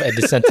you have a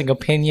dissenting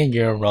opinion,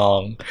 you're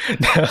wrong.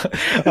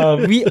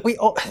 We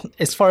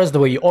as far as the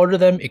way you order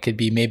them, it could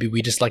be maybe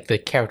we just like the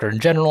character in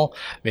general.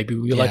 Maybe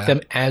we like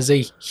them as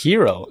a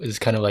hero is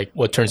kind of like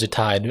what turns the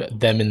tide.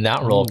 Them in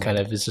that role kind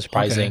of is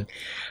surprising.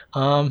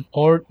 Okay.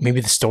 Or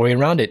maybe the story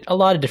around it. A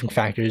lot of different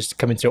factors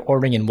come into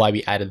ordering and why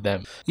we added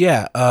them.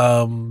 Yeah,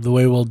 the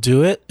way we'll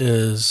do it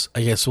is,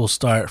 I guess we'll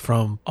start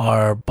from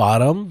our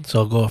bottom. So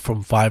I'll go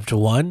from 5 to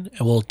 1,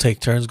 and we'll take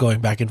turns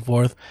going back and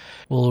forth.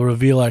 We'll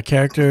reveal our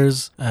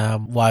characters,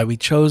 why we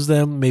chose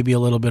them, maybe a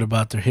little bit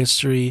about their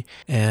history,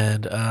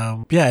 and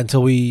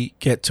until we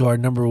get to our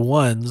number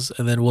ones,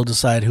 and then we'll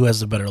decide who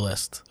has the better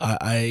list.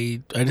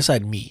 I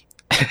decide me.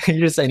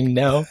 You're saying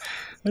no.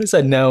 I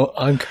decide no.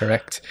 I'm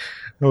correct.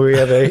 We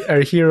have our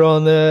hero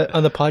on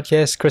the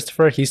podcast,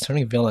 Christopher. He's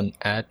turning villain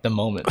at the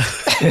moment.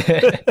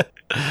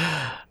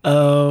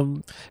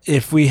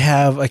 If we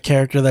have a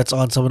character that's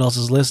on someone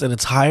else's list and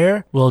it's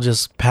higher, we'll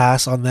just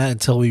pass on that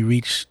until we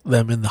reach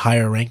them in the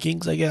higher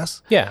rankings, I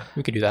guess. Yeah,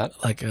 we could do that.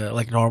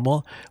 Like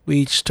normal. We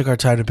each took our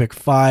time to pick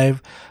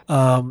 5.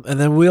 And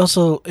then we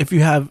also, if you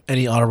have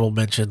any honorable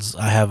mentions,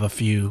 I have a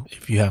few.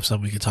 If you have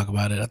some, we could talk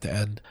about it at the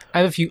end. I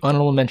have a few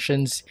honorable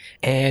mentions,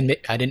 and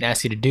I didn't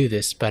ask you to do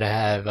this, but I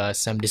have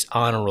some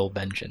dishonorable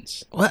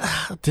mentions. What?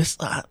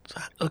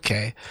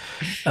 Okay.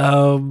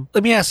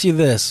 Let me ask you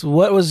this.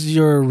 What was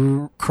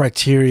your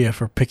criteria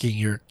for picking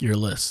your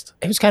list?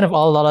 It was kind of a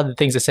lot of the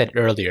things I said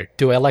earlier.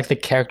 Do I like the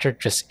character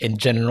just in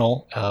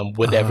general,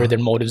 whatever their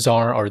motives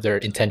are or their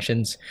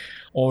intentions?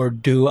 Or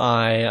do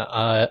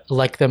I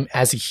like them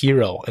as a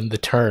hero in the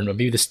turn, or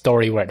maybe the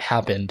story where it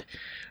happened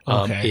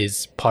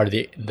is part of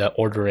the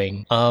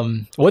ordering.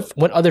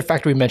 One other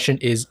factor we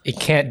mentioned is it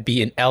can't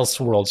be an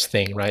Elseworlds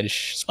thing, right?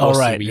 It's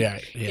supposed to be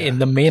in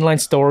the mainline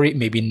story,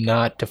 maybe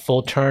not the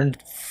full turn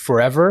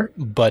forever,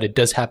 but it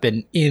does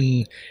happen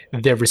in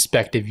their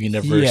respective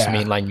universe,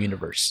 mainline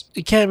universe.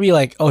 It can't be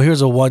like, oh,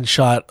 here's a one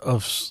shot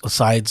of a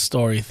side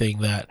story thing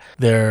that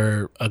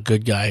they're a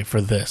good guy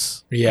for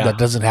this. Yeah. That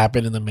doesn't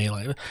happen in the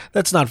mainline.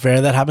 That's not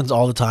fair. That happens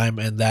all the time,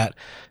 and that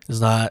is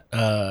not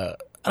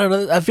I don't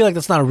know. I feel like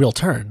that's not a real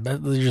turn. They're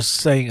just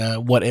saying a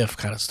what if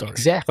kind of story.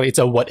 Exactly. It's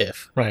a what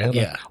if, right?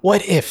 Yeah. Like,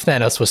 what if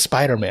Thanos was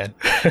Spider-Man?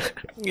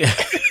 Yeah.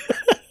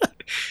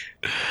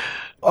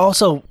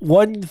 Also,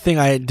 one thing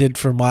I did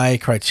for my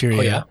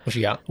criteria what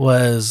you got?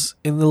 Was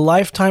in the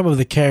lifetime of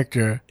the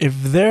character, if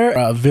they're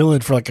a villain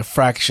for like a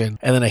fraction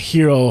and then a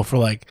hero for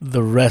like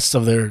the rest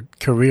of their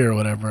career or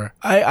whatever,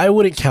 I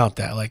wouldn't count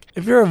that. Like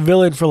if you're a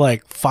villain for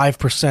like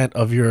 5%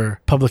 of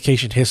your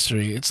publication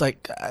history, it's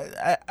like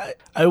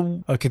I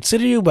would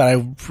consider you,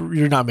 but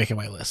you're not making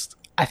my list.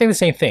 I think the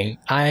same thing.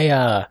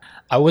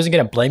 I wasn't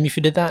going to blame you if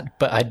you did that,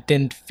 but I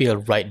didn't feel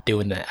right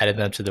doing that, adding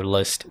them to the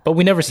list. But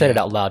we never said it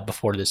out loud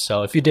before this,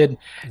 so if you did,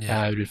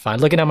 it would be fine.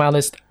 Looking at my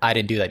list, I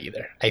didn't do that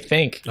either, I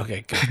think.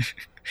 Okay, good.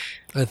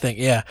 I think,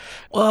 yeah.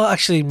 Well,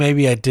 actually,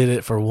 maybe I did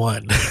it for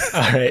one.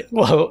 All right.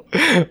 Well,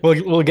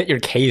 we'll get your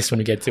case when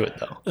we get to it,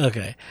 though.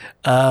 Okay.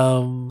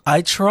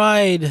 I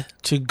tried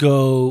to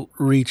go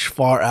reach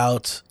far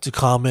out to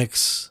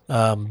comics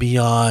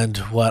beyond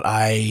what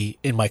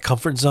in my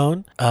comfort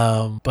zone,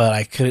 but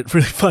I couldn't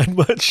really find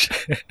much.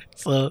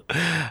 So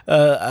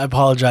I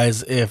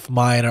apologize if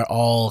mine are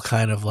all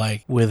kind of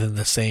like within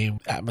the same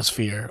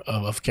atmosphere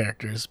of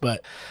characters,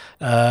 but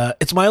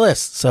it's my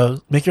list.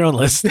 So make your own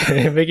list.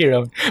 Make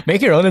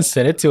your own and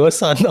send it to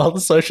us on all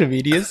the social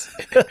medias.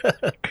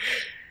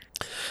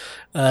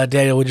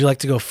 Daniel, would you like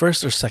to go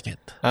first or second?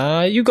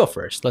 You go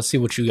first. Let's see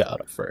what you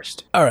got up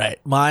first. All right,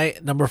 my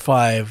number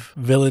 5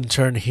 villain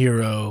turned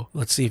hero.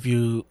 Let's see if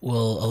you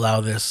will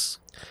allow this.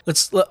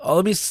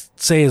 Let me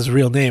say his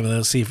real name, and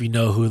let's see if you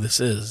know who this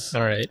is.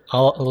 All right.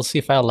 We'll see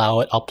if I allow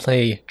it. I'll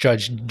play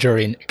judge,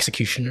 jury, and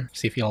executioner.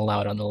 See if you'll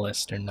allow it on the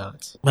list or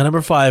not. My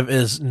number 5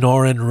 is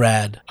Norrin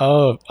Rad.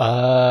 Oh,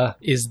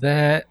 is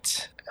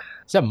that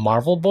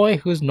Marvel Boy?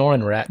 Who's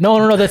Norrin Rad?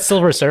 No, that's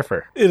Silver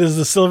Surfer. It is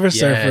the Silver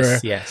Surfer.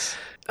 Yes.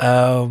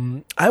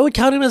 I would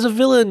count him as a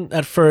villain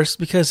at first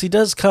because he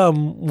does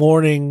come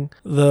warning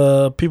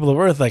the people of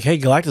Earth, like, hey,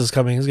 Galactus is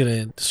coming, he's going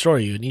to destroy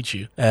you and eat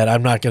you. And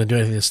I'm not going to do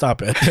anything to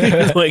stop it.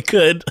 Even though I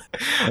could.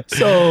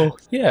 So,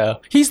 yeah.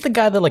 He's the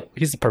guy that,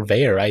 he's the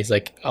purveyor, right? He's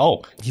like,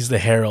 oh. He's the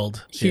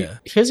herald.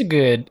 Here's a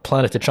good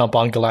planet to jump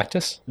on,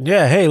 Galactus.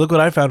 Yeah, hey, look what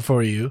I found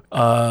for you.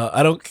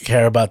 I don't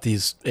care about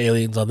these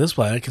aliens on this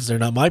planet because they're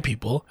not my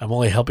people. I'm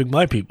only helping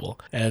my people.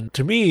 And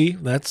to me,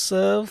 that's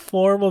a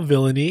form of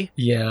villainy.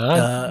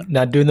 Yeah.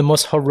 Not doing the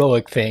most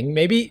heroic thing.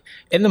 Maybe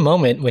in the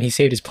moment when he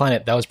saved his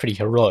planet, that was pretty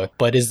heroic.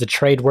 But is the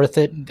trade worth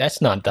it? That's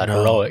not that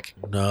heroic.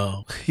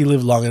 No. He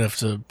lived long enough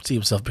to see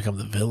himself become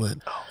the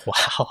villain.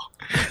 Wow.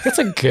 That's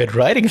a good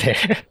writing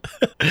there.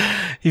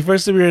 He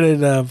first appeared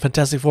in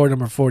Fantastic Four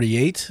number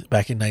 48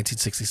 back in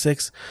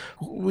 1966.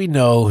 We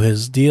know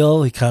his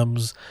deal. He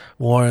comes,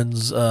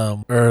 warns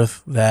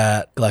Earth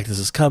that Galactus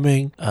is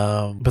coming,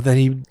 but then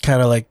he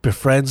kind of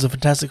befriends the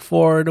Fantastic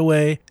Four in a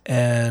way,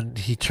 and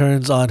he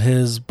turns on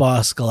his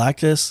boss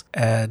Galactus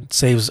and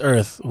saves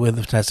Earth with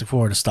the Fantastic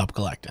Four to stop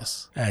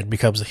Galactus and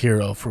becomes a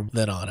hero from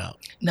then on out.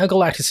 Now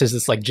Galactus is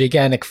this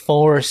gigantic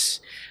force,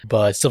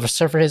 but Silver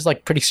Surfer is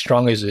pretty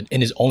strong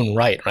in his own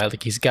right?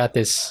 Like he's got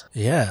this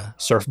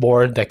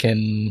surfboard that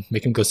can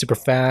make him go super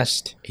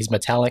fast. He's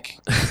metallic.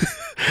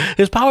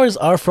 His powers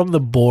are from the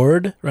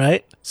board,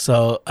 right?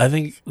 So I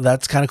think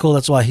that's kind of cool.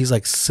 That's why he's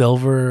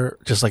silver,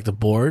 just like the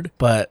board.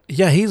 But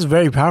yeah, he's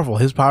very powerful.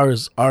 His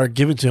powers are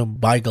given to him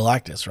by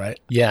Galactus, right?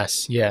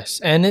 Yes.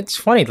 And it's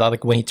funny,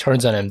 when he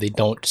turns on him, they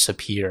don't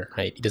disappear,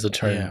 right? He doesn't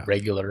turn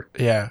regular.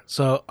 Yeah.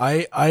 So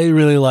I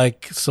really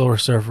like Silver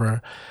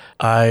Surfer.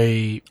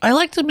 I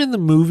liked him in the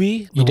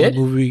movie. You did?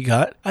 Movie we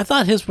got. I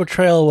thought his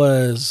portrayal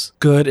was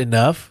good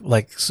enough.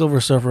 Silver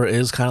Surfer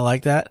is kind of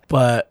like that,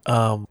 but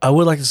I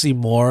would like to see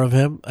more of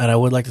him, and I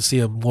would like to see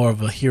him more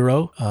of a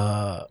hero.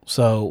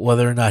 So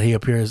whether or not he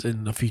appears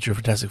in a future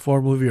Fantastic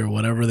Four movie or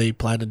whatever they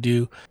plan to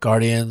do,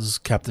 Guardians,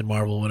 Captain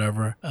Marvel,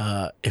 whatever,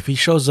 if he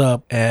shows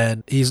up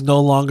and he's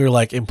no longer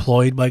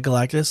employed by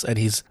Galactus and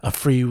he's a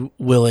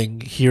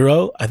free-willing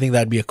hero, I think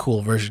that'd be a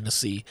cool version to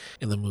see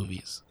in the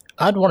movies.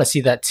 I'd want to see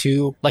that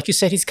too. Like you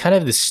said, he's kind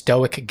of the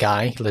stoic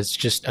guy that's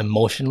just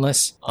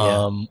emotionless.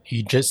 Yeah.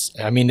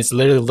 It's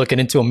literally looking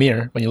into a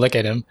mirror when you look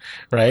at him,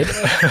 right?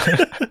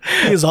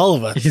 He's all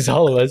of us. He's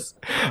all of us.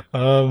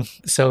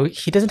 So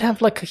he doesn't have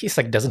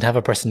doesn't have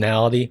a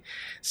personality.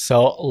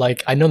 So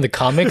I know in the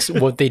comics,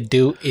 what they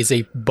do is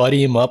they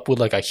buddy him up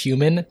with a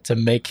human to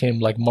make him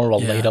more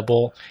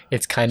relatable. Yeah.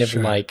 It's kind of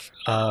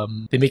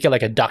they make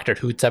it a Doctor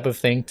Who type of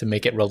thing to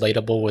make it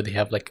relatable, where they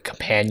have a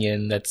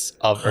companion that's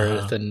of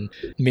Earth, and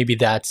maybe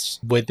that's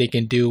what they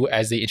can do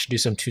as they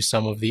introduce him to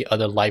some of the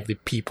other lively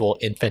people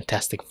in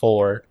Fantastic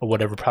Four or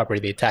whatever property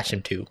they attach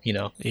him to,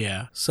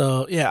 Yeah.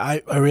 So, yeah,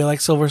 I really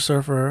like Silver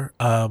Surfer.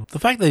 The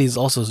fact that he's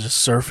also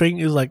just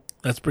surfing is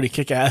that's pretty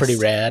kick-ass. Pretty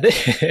rad.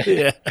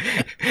 Yeah.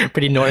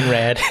 Pretty Norton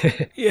rad.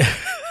 Yeah.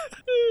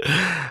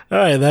 All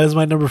right, that is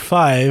my number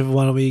 5.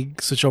 Why don't we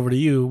switch over to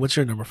you? What's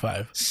your number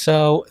 5?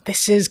 So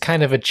this is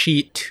kind of a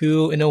cheat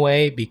too, in a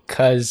way,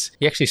 because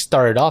he actually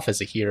started off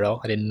as a hero.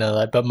 I didn't know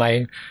that, but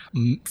my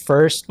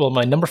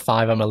number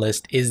 5 on my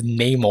list is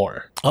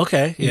Namor.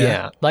 Okay,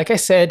 yeah. Like I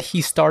said,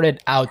 he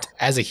started out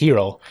as a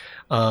hero.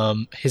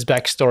 His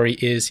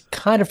backstory is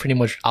kind of pretty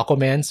much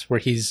Aquaman's, where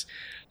he's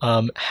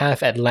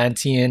half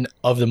Atlantean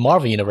of the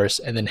Marvel Universe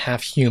and then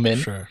half human.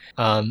 Sure.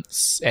 And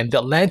the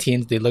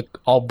Atlanteans, they look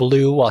all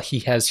blue while he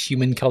has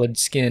human colored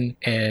skin,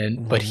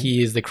 but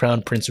he is the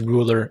crown prince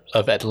ruler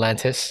of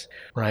Atlantis,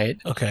 right?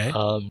 Okay.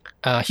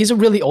 He's a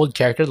really old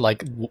character,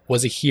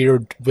 was a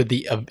hero with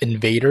the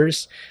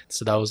invaders.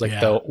 So that was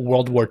the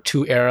World War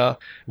II era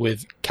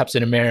with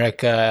Captain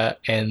America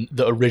and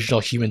the original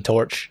Human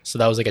Torch. So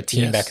that was a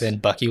team back then.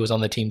 Bucky was on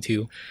the team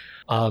too.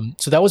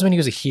 So that was when he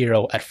was a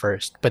hero at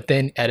first, but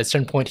then at a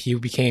certain point he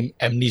became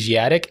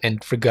amnesiac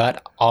and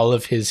forgot all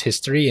of his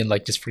history and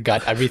just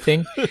forgot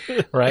everything,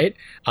 right?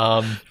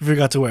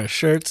 Forgot to wear a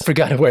shirt.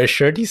 Forgot to wear a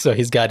shirt. So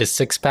he's got his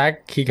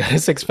 6-pack. He got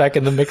his 6-pack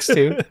in the mix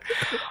too.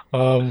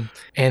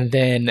 And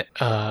then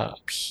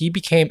he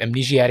became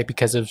amnesiac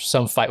because of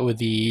some fight with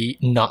the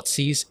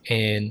Nazis,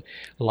 and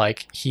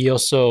he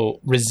also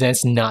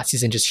resents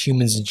Nazis and just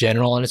humans in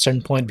general at a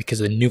certain point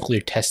because of the nuclear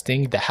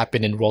testing that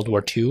happened in World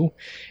War II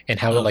and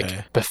how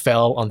it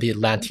befell on the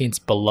Atlanteans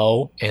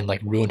below and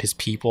ruined his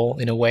people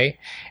in a way,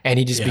 and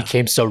he just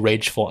became so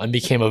rageful and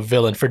became a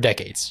villain for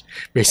decades,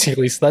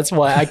 basically. So that's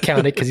why I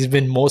count it, because he's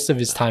been most of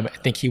his time, I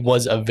think he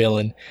was a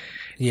villain.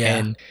 Yeah.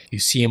 And you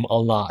see him a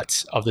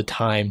lot of the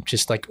time,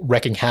 just like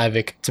wrecking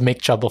havoc to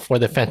make trouble for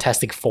the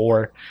Fantastic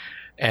Four.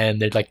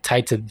 And they're like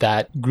tied to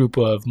that group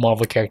of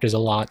Marvel characters a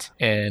lot.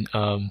 And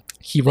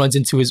he runs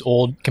into his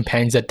old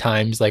companions at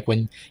times, like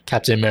when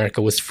Captain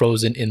America was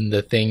frozen in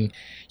the thing.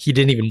 He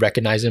didn't even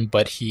recognize him,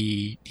 but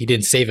he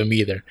didn't save him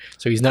either.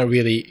 So he's not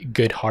really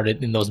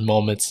good-hearted in those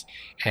moments.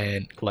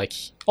 And like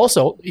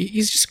also,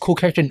 he's just a cool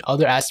character in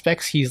other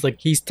aspects. He's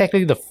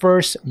technically the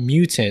first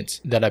mutant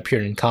that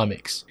appeared in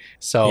comics.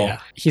 So Yeah.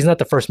 he's not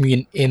the first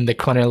mutant in the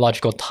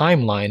chronological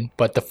timeline,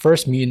 but the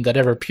first mutant that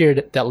ever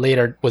appeared that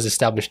later was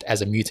established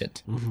as a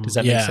mutant. Does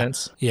that make Yeah.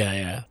 sense?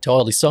 Yeah.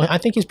 Totally. So I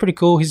think he's pretty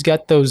cool. He's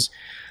got those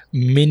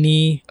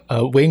mini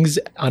wings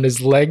on his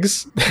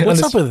legs.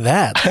 What's up with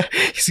that?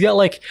 He's got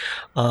like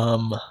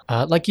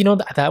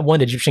that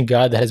one Egyptian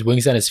god that has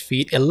wings on his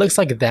feet. It looks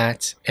like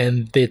that,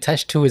 and they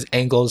attach to his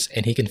ankles,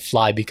 and he can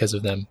fly because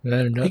of them. I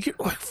don't know. He could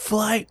like,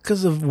 fly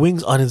because of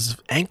wings on his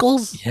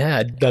ankles?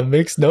 Yeah, that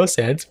makes no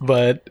sense,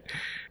 but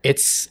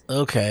it's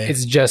Okay.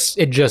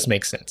 it just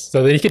makes sense.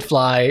 So that he could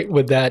fly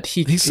with that.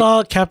 He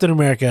saw Captain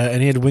America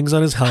and he had wings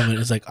on his helmet.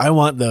 He's like, I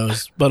want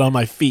those, but on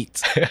my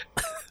feet.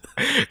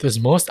 Those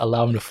most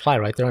allow him to fly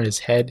right there on his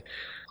head.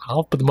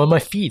 I'll put them on my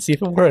feet, see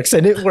if it works.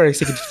 And it works.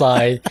 He can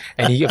fly.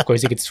 And he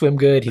can swim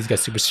good. He's got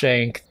super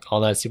strength, all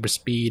that super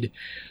speed.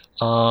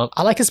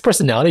 I like his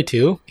personality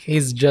too.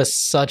 He's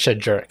just such a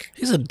jerk.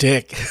 He's a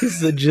dick.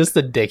 He's just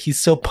a dick. He's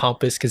so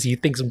pompous because he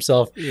thinks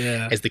himself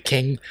Yeah. as the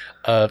king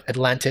of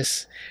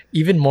Atlantis.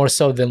 Even more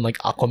so than like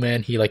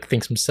Aquaman, he like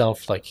thinks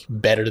himself like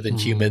better than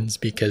humans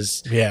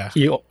because Yeah.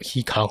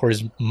 he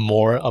conquers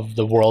more of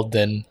the world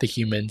than the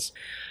humans.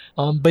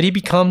 But he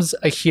becomes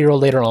a hero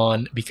later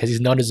on because he's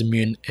not as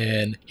immune,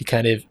 and he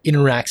kind of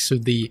interacts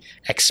with the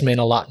X-Men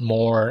a lot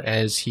more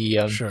as he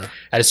Sure.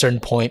 at a certain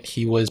point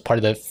he was part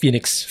of the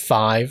Phoenix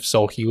Five,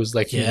 so he was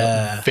like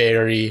Yeah.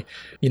 very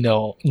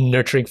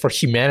nurturing for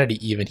humanity.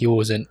 Even he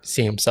wasn't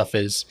seeing himself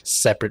as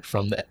separate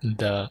from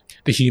the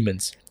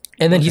humans.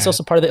 And then he's Okay.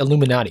 also part of the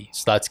Illuminati,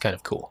 so that's kind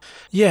of cool.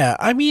 Yeah,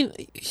 I mean,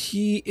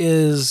 he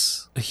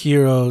is a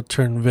hero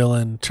turned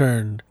villain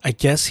turned, I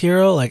guess,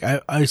 hero. Like,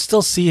 I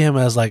still see him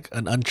as like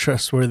an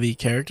untrustworthy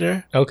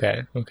character,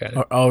 Okay.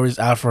 or always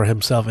out for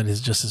himself and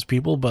his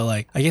people. But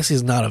like, I guess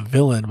he's not a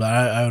villain. But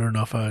I don't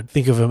know if I would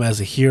think of him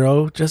as a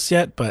hero just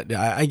yet. But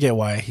I get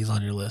why he's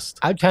on your list.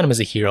 I'd count him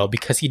as a hero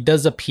because he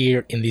does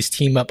appear in these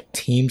team up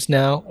teams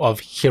now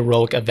of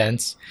heroic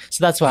events.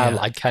 So that's why Yeah.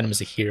 I count him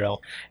as a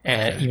hero.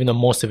 And even though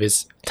most of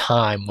his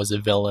time was a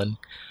villain,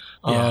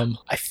 Yeah.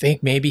 I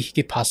think maybe he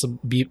could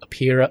possibly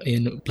appear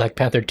in Black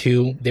Panther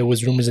 2. There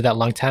was rumors of that a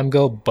long time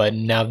ago, but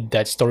now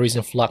that story's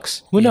in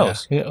flux. Who Yeah.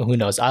 knows? Who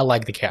knows? I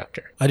like the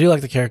character. I do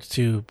like the character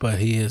too, but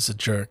he is a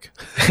jerk.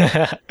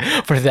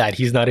 For that,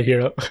 he's not a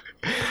hero.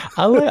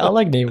 I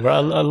like Namor.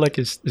 I like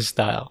his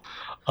style.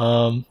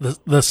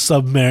 The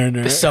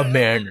Submariner. The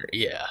Submariner,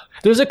 yeah.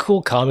 There's a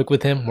cool comic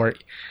with him where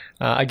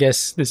I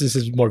guess this is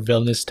his more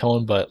villainous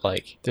tone, but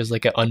like there's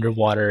like an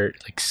underwater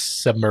like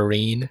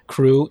submarine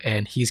crew,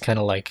 and he's kind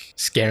of like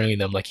scaring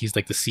them, like he's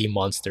like the sea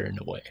monster in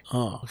a way.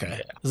 Oh,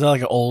 okay. Is that like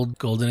an old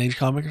Golden Age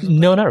comic or something?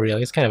 No, not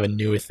really. It's kind of a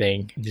newer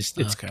thing. It's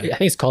Okay. I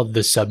think it's called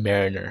the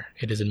Submariner.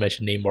 It doesn't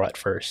mention Namor at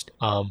first.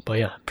 But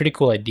yeah, pretty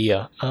cool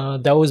idea.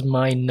 That was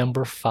my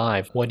number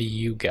 5. What do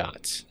you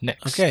got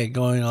next? Okay,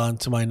 going on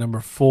to my number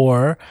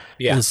 4.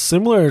 Yeah. Is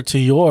similar to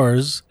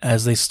yours,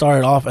 as they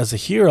started off as a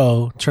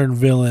hero turned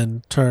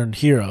villain turned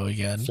hero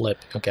again. Flip.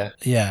 Okay.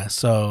 Yeah,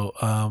 so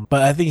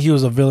but I think he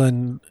was a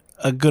villain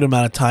a good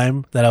amount of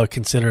time that I would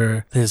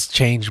consider his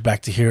change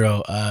back to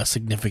hero a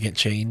significant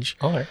change.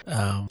 All right.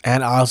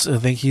 And I also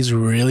think he's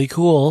really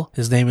cool.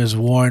 His name is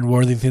Warren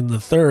Worthington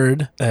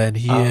III, and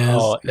he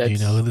is. Do you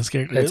know who this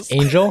character That's is?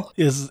 Angel.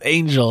 Is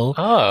Angel.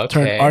 Oh, okay.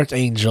 Turned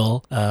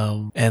Archangel,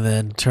 and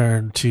then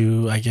turned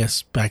to, I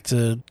guess, back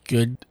to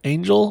good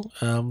angel.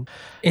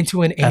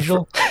 Into an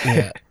angel.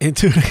 Yeah,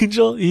 into an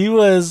angel. He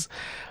was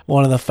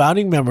one of the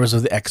founding members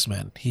of the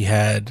X-Men. He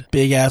had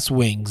big ass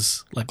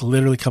wings, like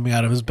literally coming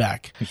out of his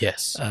back.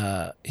 Yes.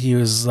 He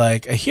was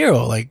like a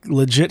hero, like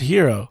legit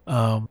hero.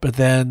 But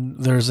then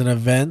there's an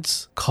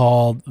event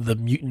called the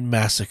Mutant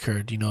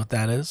Massacre. Do you know what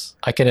that is?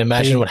 I can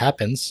imagine what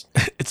happens.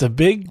 It's a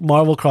big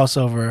Marvel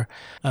crossover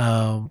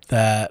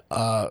that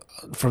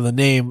from the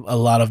name, a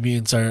lot of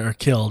mutants are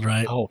killed,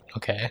 right? Oh,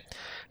 okay.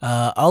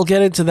 I'll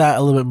get into that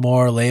a little bit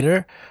more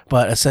later,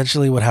 but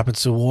essentially what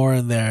happens to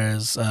Warren there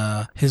is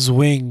his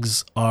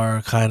wings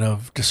are kind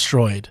of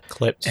destroyed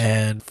Clipped.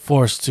 and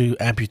forced to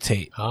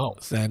amputate. Oh.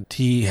 And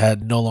he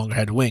no longer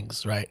had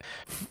wings, right,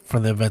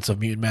 from the events of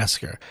Mutant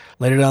Massacre.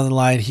 Later down the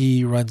line,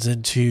 he runs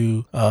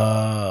into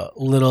a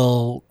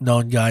little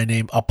known guy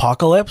named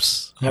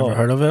Apocalypse. Ever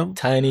heard of him?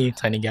 Tiny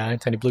guy,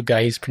 tiny blue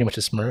guy. He's pretty much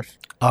a Smurf.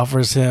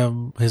 Offers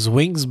him his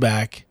wings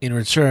back. In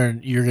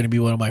return, you're going to be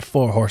one of my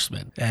 4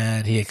 horsemen.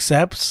 And he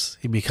accepts.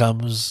 He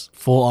becomes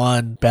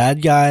full-on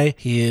bad guy guy.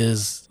 He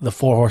is the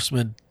Four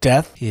Horsemen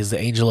Death. He is the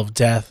Angel of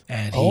Death,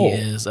 and he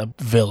is a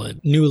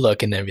villain. New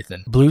look and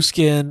everything. Blue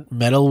skin,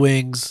 metal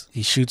wings.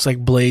 He shoots like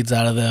blades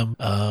out of them.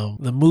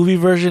 The movie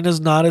version is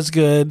not as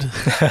good.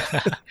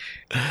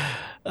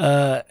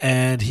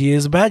 And he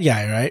is a bad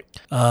guy, right?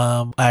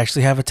 I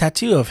actually have a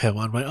tattoo of him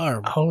on my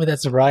arm. Oh,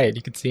 that's right.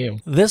 You can see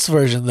him. This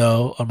version,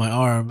 though, on my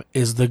arm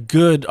is the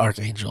good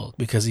Archangel,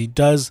 because he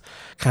does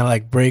kind of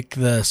like break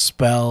the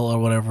spell or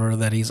whatever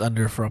that he's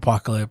under for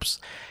Apocalypse,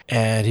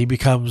 and he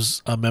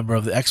becomes a member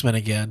of the X-Men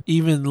again.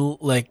 Even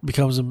like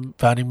becomes a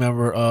founding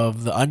member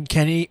of the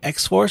Uncanny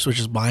X-Force, which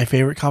is my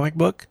favorite comic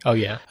book. Oh,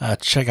 yeah.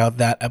 Check out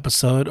that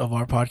episode of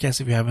our podcast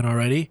if you haven't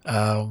already.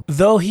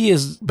 Though he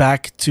is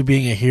back to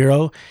being a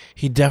hero,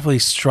 he definitely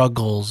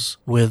struggles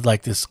with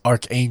like this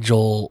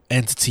Archangel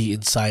entity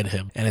inside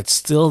him, and it's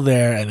still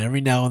there, and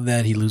every now and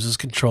then he loses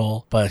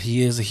control, but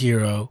he is a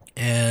hero,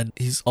 and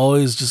he's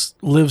always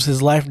just lives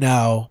his life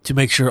now to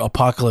make sure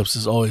Apocalypse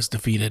is always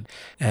defeated,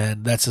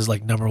 and that's his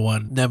like number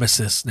one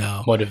nemesis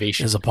now.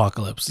 Motivation. Is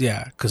Apocalypse,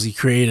 yeah, because he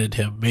created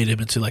him, made him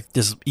into like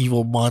this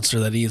evil monster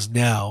that he is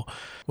now,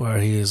 where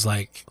he is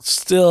like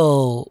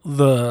still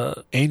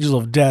the Angel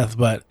of Death,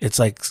 but it's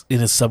like in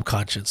his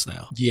subconscious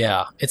now.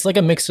 Yeah, it's like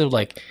a mix of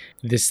like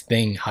this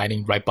thing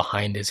hiding right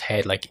behind his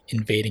head, like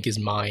invading his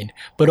mind,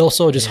 but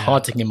also just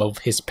haunting him of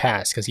his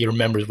past, because he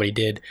remembers what he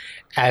did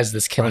as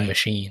this killing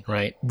machine,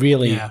 right?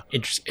 Really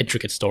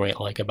intricate story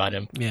I like about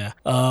him. Yeah.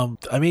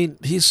 I mean,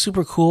 he's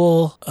super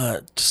cool.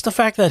 Just the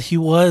fact that he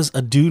was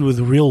a dude with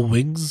real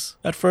wings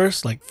at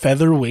first, like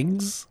feather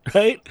wings,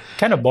 right?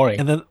 Kind of boring.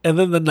 And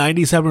then the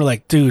 90s have were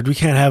like, dude, we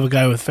can't have a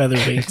guy with feather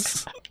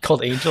wings.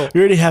 Called Angel. We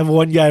already have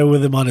one guy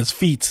with him on his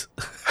feet.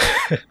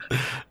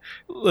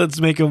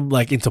 Let's make him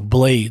like into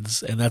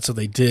blades, and that's what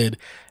they did,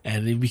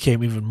 and he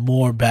became even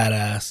more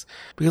badass.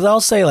 Because I'll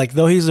say, like,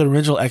 though he's the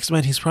original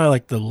X-Men, he's probably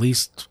like the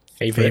least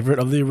favorite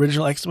of the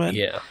original X-Men.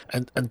 Yeah.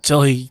 And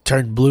until he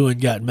turned blue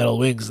and got metal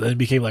wings, then he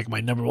became like my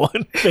number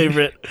one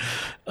favorite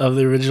of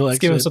the original Let's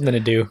X-Men. give him something to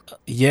do.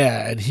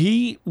 Yeah,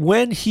 and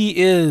when he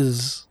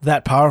is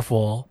that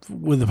powerful,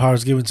 with the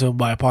powers given to him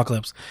by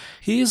Apocalypse,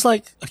 he's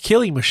like a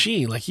killing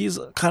machine. Like, he's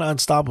kind of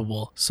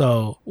unstoppable.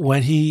 So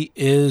when he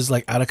is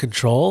like out of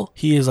control,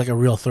 he is like a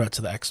real threat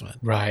to the X-Men.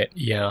 Right,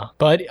 yeah.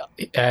 But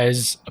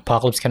as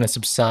Apocalypse kind of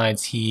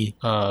subsides, he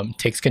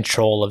takes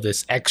control of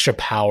this extra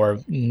power,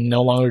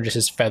 no longer just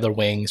his feather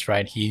wings,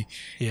 right?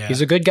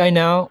 He's a good guy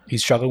now.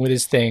 He's struggling with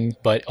his thing,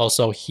 but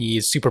also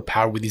he's super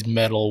powered with these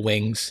metal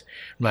wings,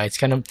 right? It's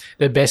kind of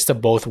the best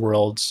of both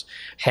worlds.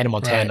 Hannah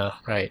Montana,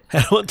 right?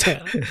 Hannah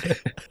Montana.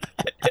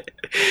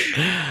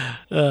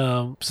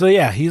 So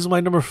yeah, he's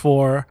my number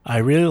 4. I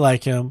really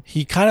like him.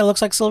 He kind of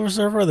looks like Silver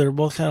Surfer. They're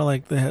both kind of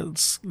like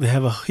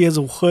he has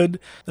a hood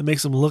that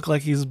makes him look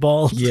like he's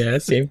bald. Yeah,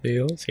 same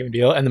deal,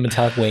 and the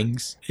metallic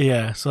wings.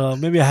 Yeah, so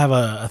maybe I have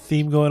a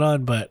theme going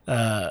on, but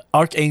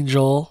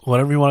Archangel,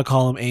 whatever you want to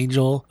call him,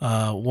 Angel,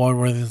 Warren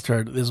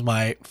Worthington is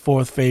my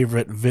 4th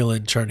favorite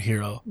villain turned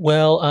hero.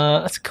 Well,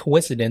 that's a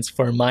coincidence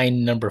for my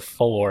number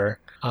 4.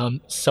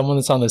 Someone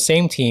that's on the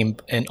same team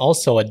and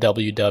also a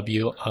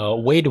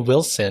WW, Wade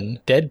Wilson,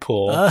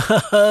 Deadpool.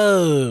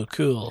 Oh,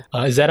 cool.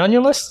 Is that on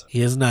your list?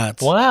 He is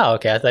not. Wow,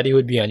 okay, I thought he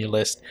would be on your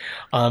list.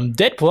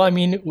 Deadpool, I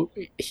mean,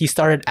 he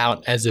started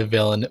out as a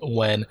villain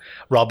when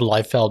Rob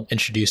Liefeld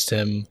introduced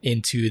him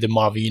into the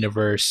Marvel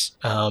Universe.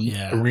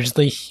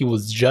 Originally, he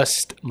was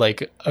just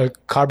like a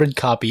carbon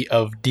copy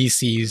of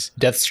DC's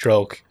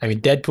Deathstroke. I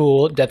mean,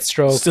 Deadpool,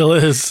 Deathstroke. Still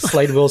is.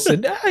 Slade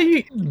Wilson.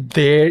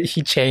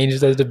 He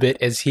changed a bit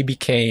as he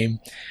became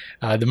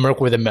the Merc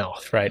with a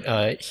Mouth,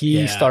 right?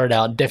 He started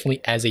out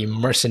definitely as a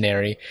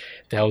mercenary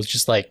that was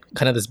just like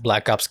kind of this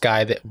Black Ops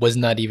guy that was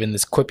not even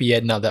this quippy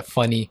yet, not that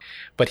funny,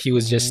 but he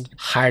was just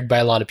hired by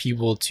a lot of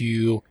people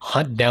to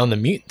hunt down the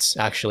mutants,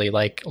 actually,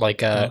 like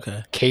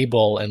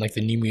Cable and like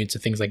the New Mutants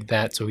and things like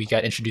that. So he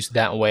got introduced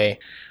that way.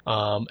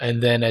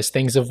 And then as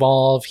things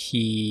evolve,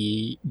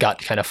 he got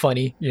kind of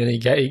funny.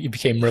 He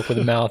became Merc with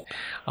a Mouth.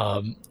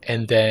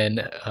 And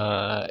then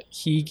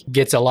he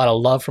gets a lot of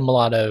love from a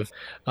lot of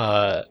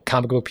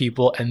comic book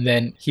people, and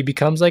then he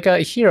becomes like a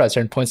hero at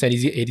certain points, and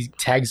he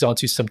tags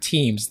onto some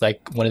teams, like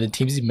one of the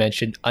teams he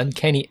mentioned,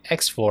 Uncanny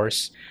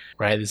X-Force,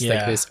 right? It's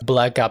like this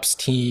Black Ops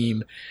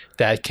team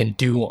that can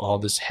do all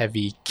this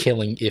heavy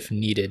killing if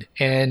needed.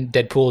 And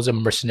Deadpool is a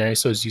mercenary,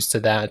 so he's used to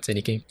that, and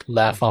he can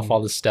laugh off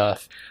all the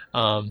stuff.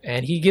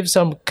 And he gives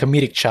some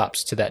comedic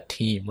chops to that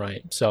team,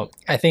 right? So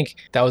I think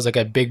that was like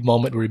a big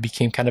moment where he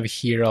became kind of a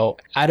hero.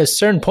 At a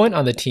certain point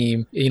on the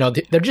team,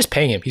 they're just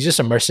paying him. He's just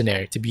a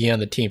mercenary to be on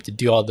the team, to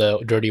do all the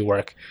dirty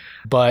work.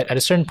 But at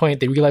a certain point,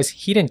 they realized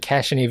he didn't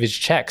cash any of his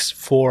checks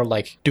for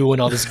like doing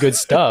all this good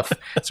stuff.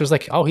 So it's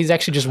like, oh, he's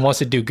actually just wants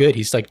to do good.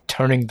 He's like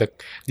turning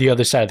the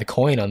other side of the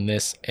coin on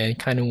this and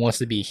kind of wants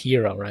to be a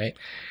hero, right?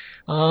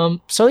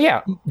 So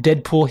yeah,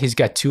 Deadpool, he's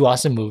got 2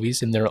 awesome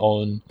movies in their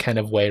own kind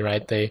of way,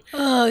 right? He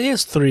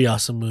has 3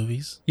 awesome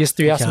movies. He has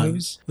 3 awesome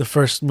movies? The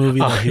first movie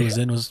that he was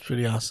in was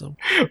pretty awesome.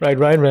 Right,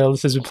 Ryan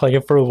Reynolds has been playing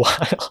it for a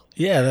while.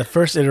 Yeah, the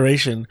first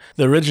iteration,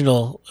 the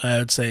original, I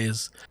would say,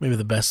 is maybe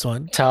the best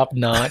one. Top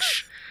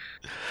notch.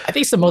 I think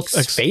he's the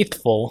most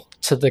faithful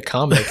to the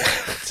comic.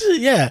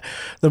 Yeah,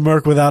 the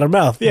merc without a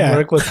mouth. Yeah,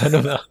 Work with none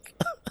of that.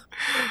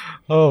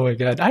 Oh my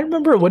god! I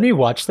remember when we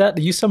watched that,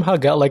 you somehow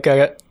got like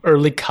a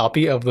early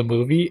copy of the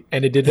movie,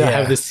 and it did not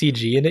have the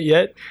CG in it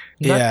yet.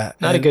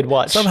 Not a good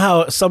watch.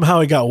 Somehow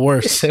it got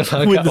worse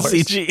Somehow it with got the worse.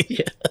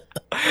 CG.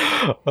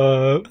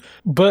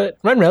 But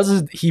Ryan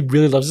Reynolds, he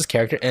really loves his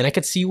character, and I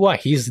could see why.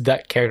 He's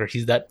that character.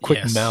 He's that quick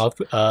Yes. mouth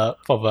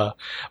of a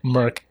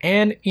merc,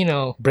 and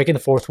breaking the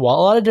fourth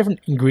wall. A lot of different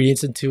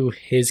ingredients into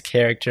his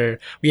character.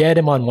 We had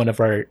him on one of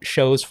our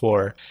shows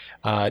for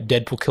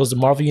Deadpool kills the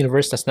Marvel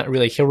Universe. That's not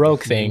really a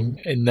heroic thing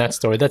in that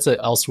story. That's an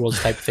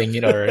Elseworlds type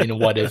thing, or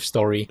what if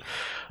story.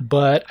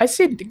 But I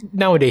say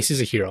nowadays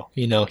he's a hero.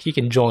 He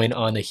can join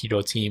on the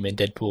hero team in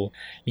Deadpool.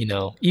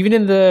 Even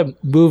in the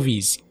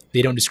movies,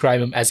 they don't describe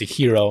him as a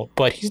hero,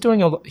 but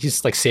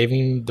he's like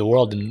saving the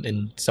world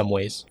in some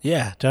ways.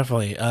 Yeah,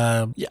 definitely.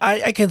 Yeah,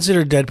 I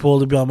consider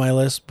Deadpool to be on my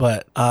list,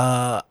 but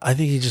I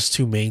think he's just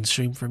too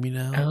mainstream for me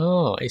now.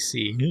 Oh, I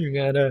see. You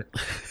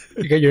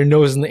got your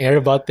nose in the air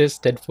about this.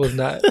 Deadpool's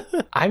not.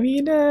 I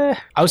mean, I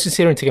was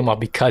considering taking him off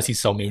because he's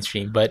so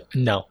mainstream, but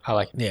no, I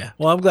like him. Yeah.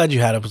 Well, I'm glad you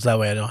had him, because that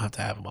way I don't have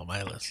to have him on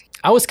my list.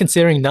 I was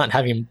considering not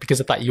having him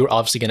because I thought you were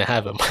obviously going to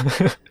have him.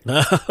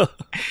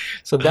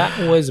 So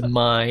that was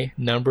my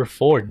number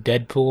 4,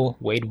 Deadpool,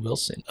 Wade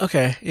Wilson.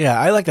 Okay. Yeah,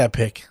 I like that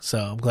pick, so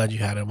I'm glad you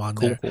had him on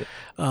there.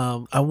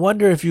 Cool. I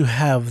wonder if you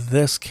have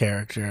this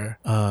character.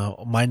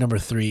 My number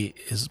 3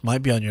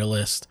 might be on your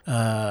list.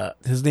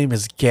 His name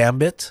is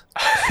Gambit.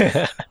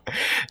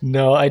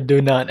 No, I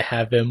do not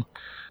have him.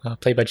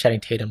 Played by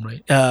Channing Tatum,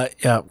 right?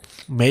 Yeah,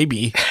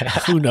 maybe.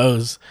 Who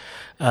knows?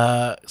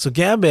 So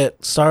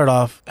Gambit started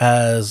off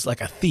as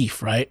like a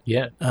thief, right?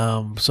 Yeah.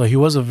 So he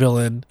was a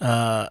villain.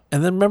 And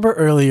then remember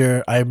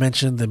earlier I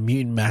mentioned the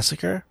Mutant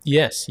Massacre?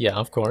 Yes. Yeah,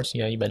 of course.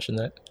 Yeah, you mentioned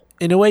that.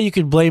 In a way, you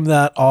could blame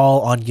that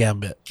all on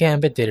Gambit.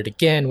 Gambit did it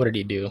again. What did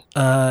he do?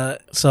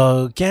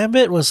 So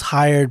Gambit was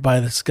hired by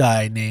this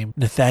guy named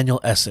Nathaniel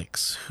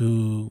Essex,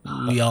 who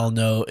we all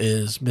know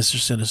is Mr.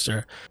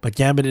 Sinister, but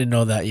Gambit didn't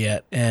know that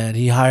yet. And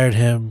he hired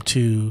him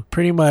to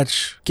pretty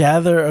much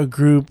gather a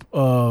group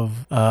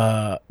of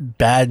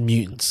bad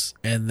mutants.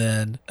 And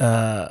then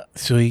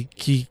so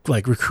he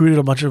like recruited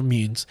a bunch of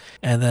mutants,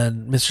 and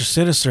then Mr.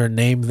 Sinister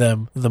named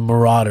them the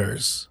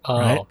Marauders. Oh,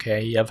 right?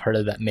 okay. Yeah, I've heard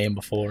of that name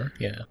before.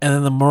 Yeah. And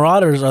then the Marauders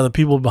are the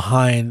people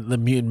behind the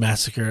Mutant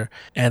Massacre,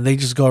 and they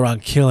just go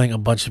around killing a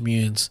bunch of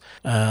mutants.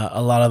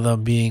 A lot of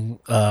them being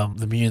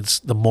the mutants,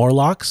 the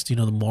Morlocks. Do you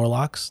know the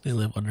Morlocks? They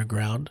live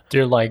underground.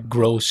 They're like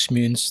gross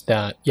mutants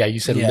that, you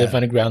said live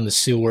underground, the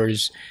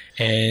sewers,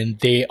 and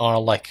they are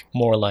like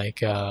more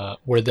like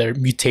where their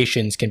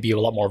mutations can be a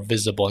lot more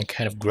visible and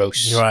kind of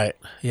gross. Right.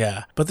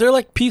 Yeah. But they're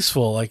like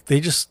peaceful. Like they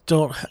just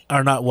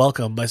are not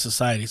welcome by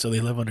society, so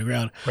they live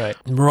underground. Right.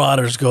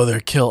 Marauders go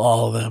there, kill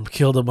all of them,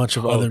 killed a bunch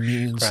of other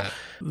mutants. Crap.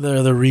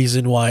 They're the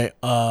reason why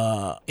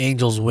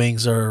Angel's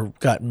wings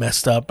got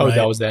messed up. Oh, right?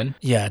 that was then?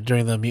 Yeah,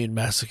 during the Mutant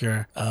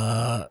Massacre.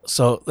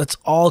 So that's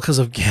all because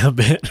of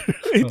Gambit.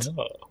 Right?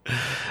 Oh.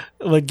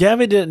 But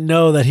Gambit didn't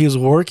know that he was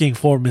working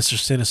for Mr.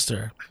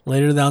 Sinister.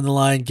 Later down the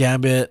line,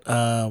 Gambit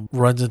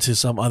runs into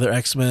some other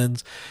X-Men.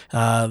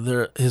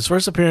 His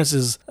first appearance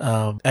is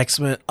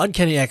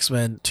Uncanny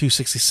X-Men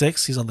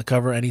 266. He's on the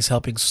cover, and he's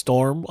helping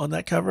Storm on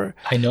that cover.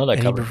 I know that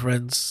And cover.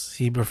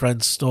 he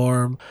befriends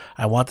Storm.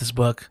 I want this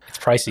book. It's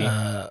pricey.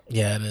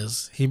 Yeah, it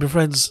is. He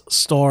befriends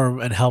Storm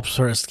and helps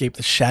her escape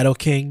the Shadow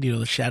King. Do you know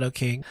the Shadow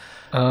King?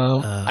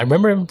 I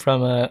remember him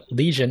from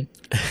Legion.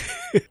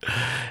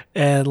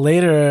 And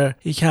later,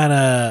 he kind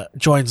of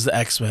joins the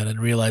X-Men and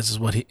realizes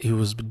what he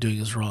was doing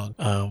is wrong.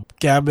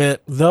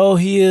 Gambit, though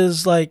he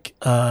is like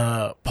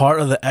part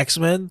of the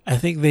X-Men, I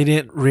think they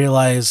didn't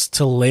realize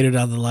till later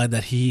down the line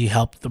that he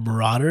helped the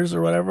Marauders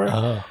or whatever.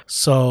 Oh.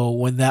 So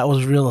when that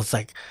was real, it's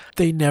like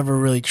they never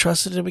really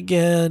trusted him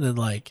again, and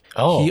like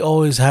Oh. he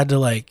always had to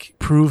like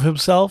prove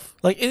himself.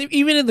 Like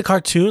even in the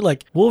cartoon,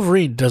 like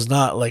Wolverine does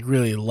not like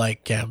really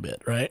like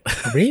Gambit, right?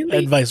 Really?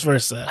 And vice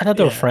versa. I thought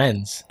they were Yeah.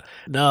 friends.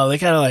 No, they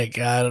kind of like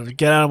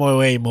get out of my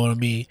way, mon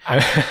ami,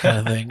 kind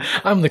of thing.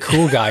 I'm the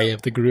cool guy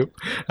of the group.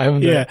 I'm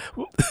the, Yeah,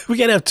 we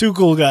can't have two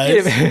cool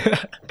guys.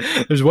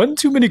 There's one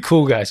too many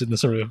cool guys in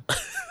this room.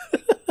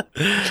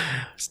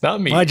 It's not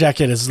me. My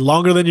jacket is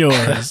longer than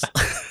yours.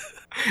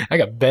 I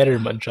got better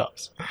mutton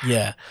chops.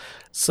 Yeah.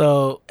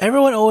 So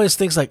everyone always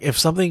thinks like if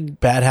something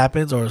bad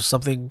happens or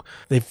something,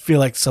 they feel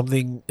like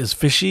something is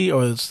fishy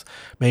or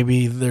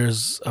maybe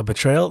there's a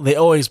betrayal, they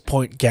always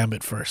point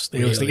Gambit first.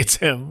 They always think Really? it's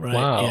him, right?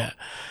 Wow. Yeah.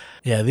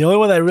 Yeah, the only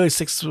one that really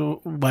sticks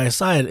by his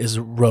side is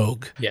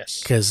Rogue.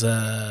 Yes. Because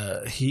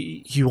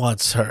he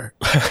wants her.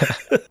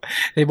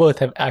 They both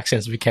have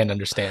accents we can't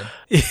understand.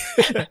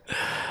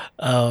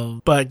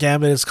 But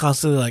Gambit is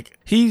constantly like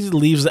he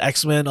leaves the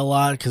X-Men a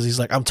lot because he's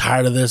like, I'm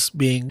tired of this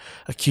being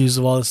accused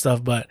of all this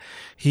stuff, but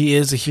he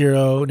is a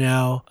hero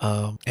now.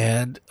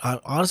 And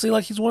honestly,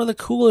 like, he's one of the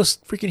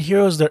coolest freaking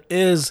heroes there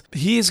is.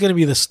 He is going to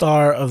be the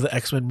star of the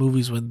X-Men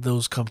movies when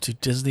those come to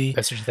Disney.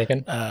 That's what you're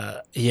thinking?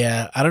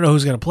 Yeah, I don't know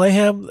who's going to play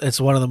him. It's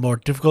one of the more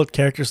difficult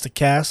characters to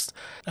cast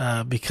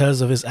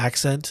because of his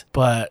accent,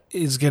 but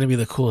he's going to be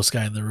the coolest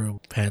guy in the room,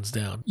 hands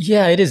down.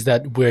 Yeah, it is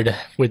that weird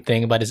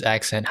thing about his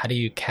accent. How do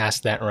you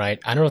cast that right?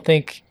 I don't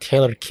think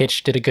Taylor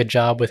Kitsch did a good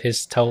job with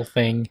his whole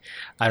thing.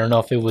 I don't know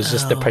if it was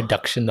just the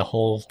production, the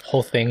whole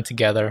thing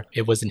together.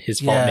 It wasn't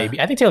his fault, maybe.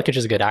 I think Taylor Kitsch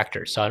is a good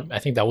actor, so I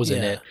think that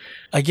wasn't it.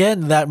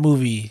 Again, that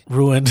movie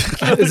ruined.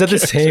 Is that the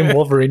same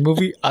Wolverine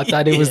movie? I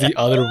thought it was the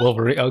other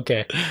Wolverine.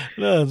 Okay.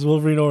 No, it's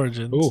Wolverine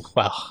Origins. Ooh,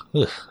 wow.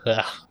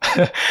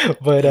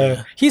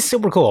 But he's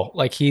super cool.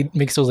 Like, he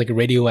makes those like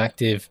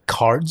radioactive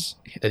cards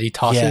that he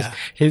tosses. Yeah.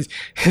 His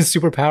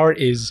superpower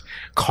is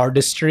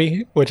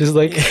cardistry, which is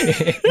like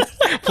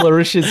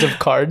flourishes of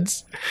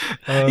cards.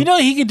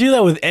 He can do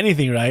that with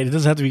anything, right? It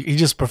doesn't have to be. He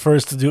just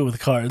prefers to do it with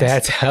cards.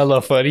 That's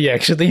hella funny,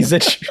 actually. He's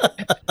a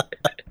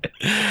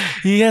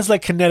He has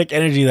like kinetic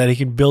energy that he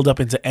can build up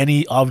into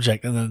any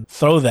object and then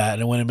throw that,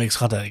 and when it makes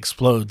contact, it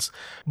explodes.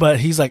 But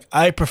he's like,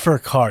 I prefer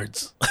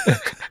cards.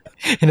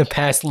 In a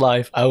past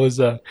life, I was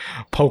a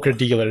poker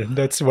dealer.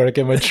 That's where I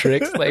get my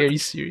tricks. Like, are you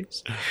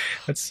serious?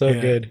 That's so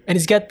good. And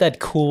he's got that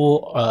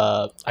cool,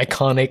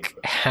 iconic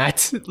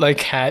hat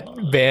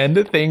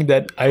band thing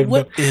that I.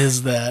 What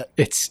is that?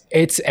 It's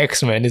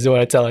X-Men, is what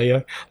I tell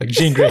you. Like,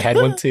 Jean Grey had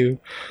one too,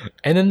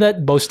 and then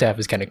that bow staff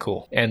is kind of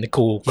cool, and the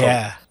cool.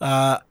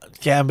 Yeah.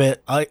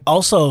 Gambit. I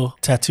also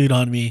tattooed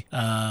on me.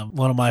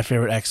 One of my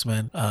favorite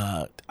X-Men.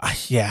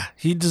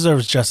 He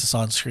deserves justice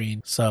on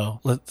screen.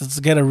 So let's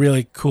get a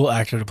really cool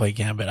actor to play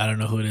Gambit. I don't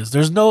know who it is.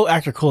 There's no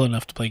actor cool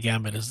enough to play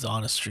Gambit, is the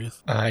honest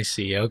truth. I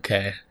see.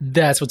 Okay.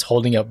 That's what's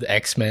holding up the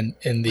X-Men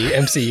in the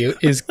MCU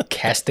is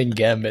casting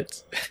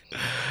Gambit.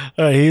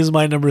 All right, he's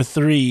my number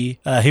 3.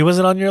 He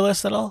wasn't on your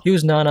list at all? He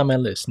was not on my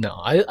list.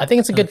 No, I think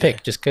it's a good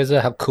pick just because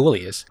of how cool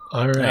he is.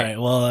 All right.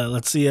 Well,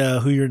 let's see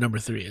who your number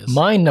 3 is.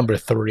 My number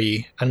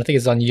 3, I don't think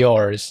it's on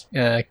yours.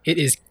 It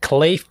is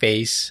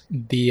Clayface,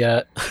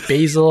 the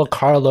Basil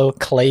Carlo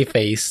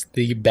Clayface,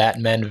 the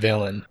Batman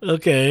villain.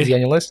 Okay. Is he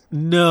on your list?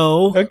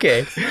 No.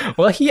 Okay.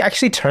 Well, he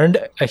actually turned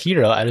a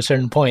hero at a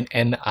certain point,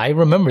 and I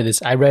remember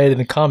this. I read it in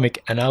the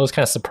comic, and I was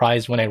kind of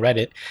surprised when I read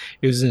it.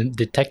 It was in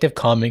Detective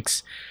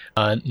Comics,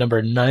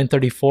 number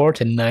 934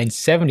 to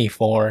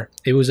 974.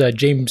 It was a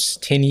James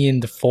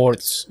Tynion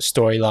IV's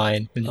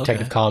storyline in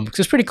Detective Comics.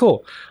 It was pretty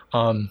cool.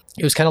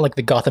 It was kind of like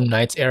the Gotham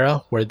Knights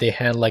era, where they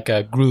had like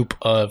a group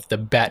of the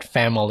Bat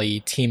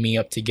family teaming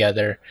up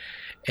together.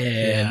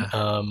 And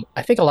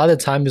I think a lot of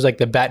the time it was like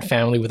the Bat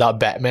family without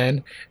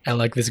Batman, and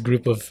like this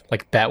group of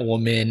like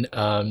Batwoman,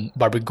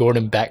 Barbara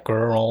Gordon,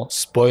 Batgirl,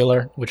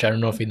 Spoiler, which I don't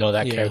know if you know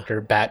that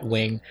character,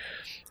 Batwing.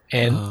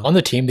 And on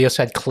the team, they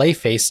also had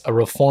Clayface, a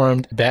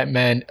reformed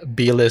Batman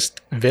B-list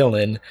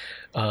villain.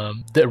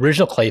 The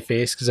original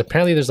Clayface, because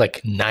apparently there's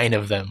like 9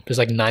 of them. There's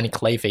like 9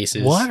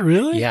 Clayfaces. What,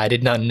 really? Yeah, I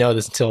did not know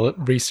this until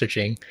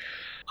researching.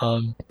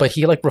 But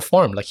he like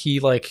reformed, like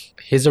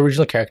his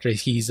original character,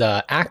 he's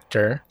a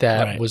actor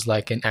that was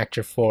like an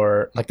actor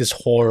for like this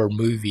horror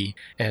movie,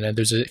 and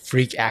there's a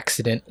freak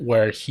accident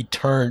where he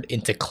turned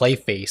into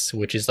Clayface,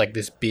 which is like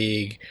this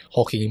big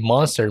hulking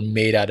monster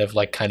made out of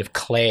like kind of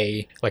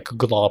clay, like a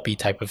gloppy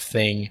type of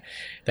thing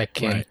that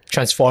can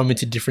transform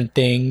into different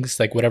things,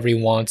 like whatever he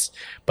wants,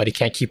 but he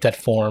can't keep that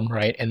form,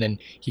 right? And then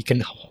he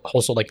can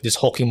also like this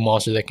hulking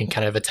monster that can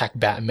kind of attack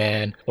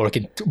Batman, or it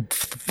can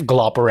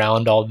glop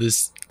around all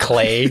this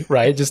clay,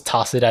 right? Just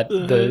toss it at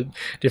the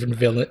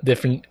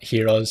different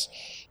heroes.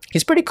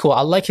 He's pretty cool.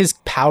 I like his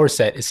power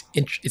set.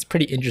 It's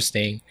pretty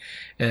interesting,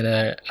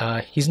 and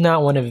he's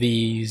not one of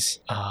these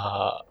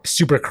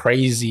super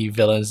crazy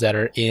villains that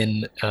are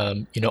in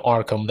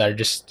Arkham that are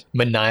just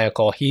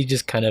maniacal.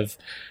 It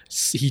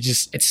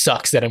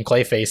sucks that I'm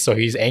Clayface, so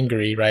he's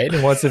angry, right?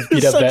 And wants to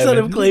beat up Batman. Sucks that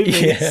I'm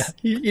Clayface.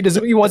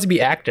 Yeah, he wants to be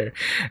actor,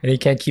 and he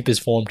can't keep his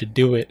form to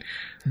do it.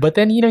 But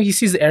then, he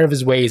sees the error of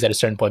his ways at a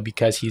certain point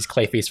because he's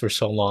Clayface for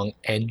so long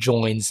and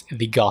joins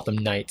the Gotham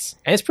Knights.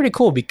 And it's pretty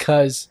cool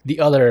because the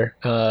other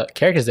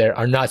characters there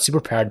are not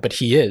superpowered, but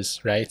he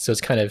is, right? So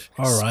it's kind of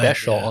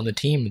special on the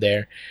team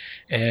there.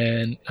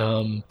 And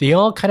they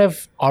all kind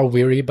of are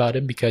weary about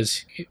him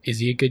because is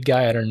he a good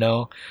guy? I don't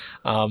know.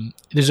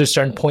 There's a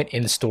certain point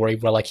in the story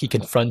where like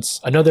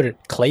another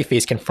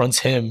Clayface confronts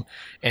him,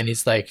 and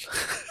he's like...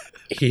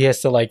 he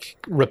has to like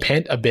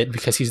repent a bit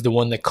because he's the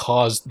one that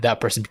caused that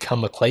person to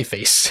become a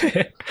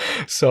Clayface.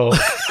 So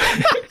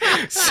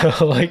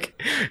So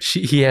like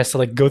he has to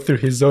like go through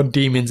his own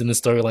demons in the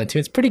storyline too.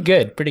 It's pretty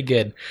good, pretty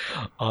good.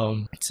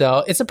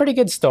 So it's a pretty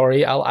good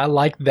story. I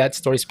like that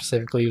story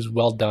specifically. It was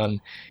well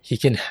done. He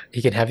can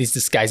have these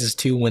disguises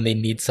too when they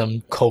need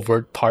some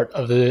covert part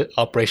of the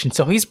operation.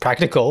 So he's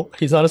practical.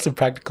 He's honestly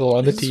practical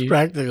on the team.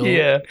 Practical.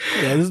 Yeah.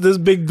 Yeah, this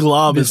big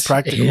glob is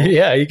practical.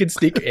 Yeah, he can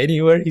sneak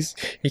anywhere.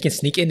 He can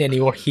sneak in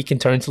anywhere. He can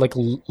turn into like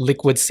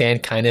liquid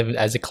sand kind of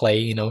as a clay,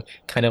 you know,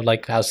 kind of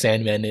like how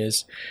Sandman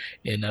is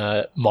in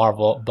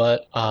Marvel.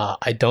 But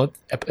I don't,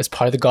 as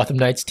part of the Gotham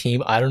Knights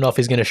team, I don't know if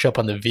he's going to show up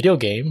on the video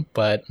game,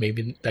 but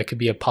maybe that could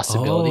be a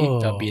possibility.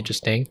 That'd be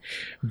interesting.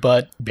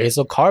 But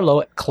Basil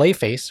Carlo,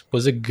 Clayface,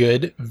 was a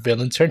good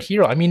villain turned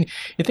hero. I mean,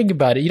 you think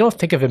about it, you don't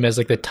think of him as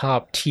like the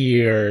top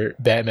tier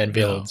Batman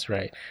villains,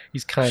 right?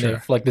 He's kind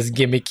of like this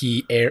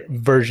gimmicky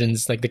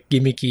versions, like the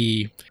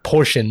gimmicky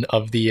portion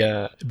of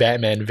the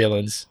Batman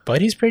villains.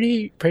 But he's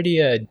pretty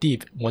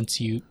deep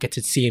once you get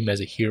to see him as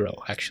a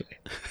hero, actually.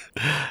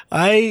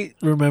 I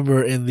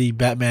remember in the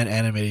Batman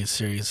animated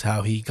series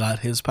how he got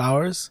his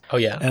powers. Oh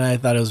yeah. And I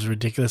thought it was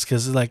ridiculous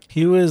because like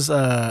he was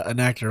an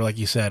actor, like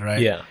you said,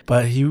 right? Yeah.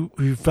 But he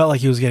felt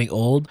like he was getting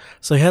old,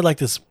 so he had like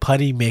this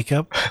putty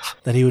makeup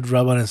that he would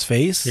rub on his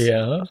face.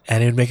 Yeah.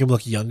 And it would make him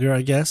look younger,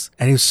 I guess.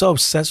 And he was so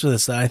obsessed with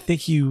this that I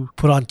think he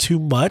put on too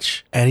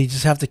much, and he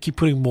just have to keep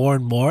putting more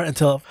and more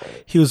until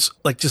he was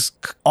like just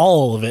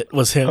all of it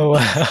was him. Oh,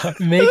 wow.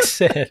 Makes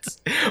sense.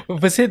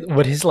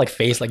 Would his like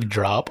face like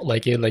drop,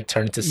 like it like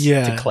turn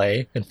to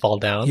clay and fall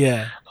down?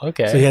 Yeah.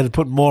 Okay. So he had to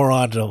put more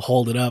on to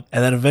hold it up,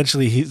 and then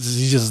eventually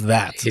he's just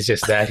that. He's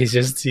just that. He's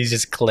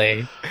just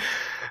clay.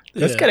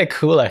 That's kind of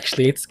cool,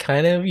 actually. It's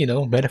kind of, you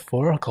know,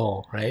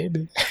 metaphorical, right?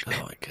 Oh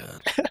my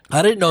god!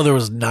 I didn't know there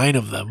was 9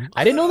 of them.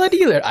 I didn't know that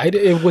either.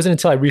 It wasn't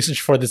until I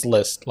researched for this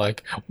list.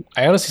 Like,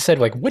 I honestly said,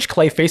 like, which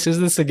Clayface is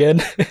this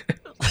again?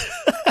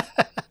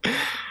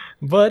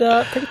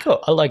 But pretty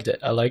cool. I liked it.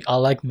 I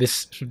like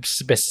this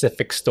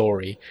specific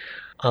story.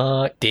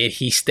 Did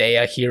he stay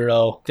a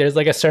hero? There's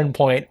like a certain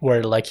point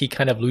where like he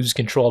kind of loses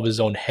control of his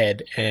own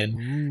head,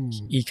 and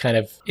he kind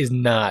of is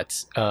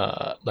not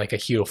like a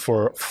hero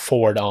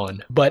forward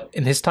on. But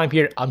in his time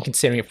here, I'm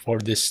considering it for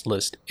this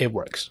list. It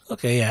works.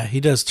 Okay, yeah,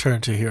 he does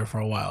turn to a hero for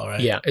a while, right?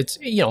 Yeah, it's,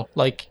 you know,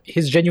 like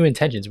his genuine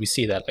intentions. We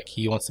see that like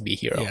he wants to be a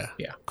hero.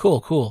 Yeah.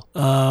 Cool.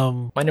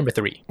 My number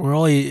 3. We're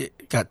only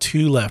got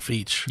 2 left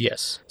each.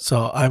 Yes.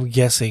 So I'm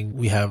guessing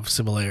we have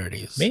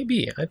similarities.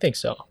 Maybe. I think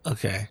so.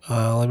 Okay.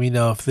 Let me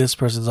know if this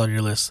person's on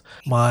your list.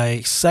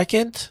 My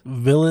second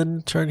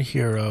villain turned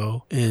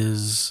hero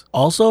is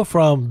also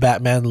from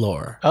Batman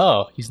lore.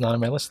 Oh, he's not on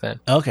my list then.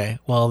 Okay.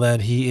 Well,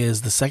 then he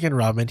is the second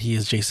Robin. He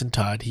is Jason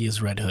Todd. He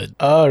is Red Hood.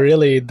 Oh,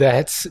 really?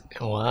 That's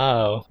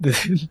wow.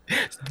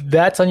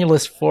 That's on your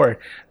list for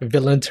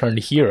villain turned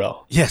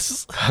hero.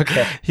 Yes.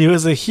 Okay. He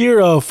was a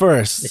hero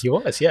first. He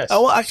was, yes.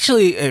 Oh, well,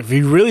 actually, if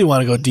you really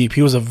want to go deep,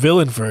 he was a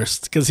villain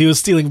first because he was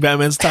stealing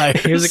Batman's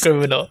tires. He was a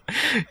criminal.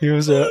 He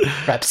was a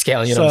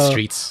rapscallion on the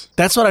streets.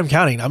 That's what I'm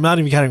counting. I'm not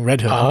even counting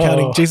Red Hood. I'm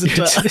counting Jason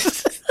Todd.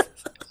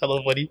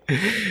 Hello, buddy.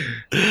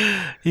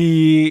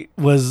 He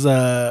was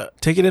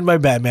taken in by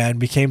Batman,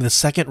 became the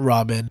second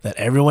Robin that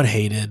everyone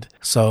hated.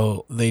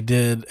 So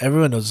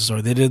everyone knows the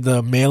story. They did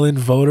the mail-in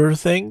voter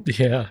thing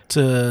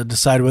to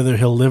decide whether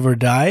he'll live or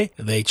die.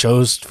 They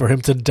chose for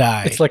him to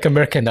die. It's like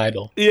American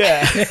Idol.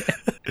 Yeah.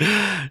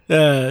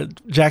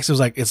 Jackson was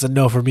like, it's a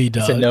no for me,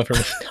 dog. It's a no for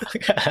me,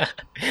 dog.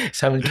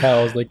 Simon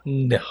Cowell was like,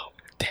 no.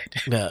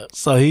 No.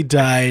 So he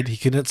died. He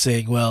couldn't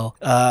sing. Well,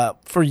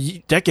 for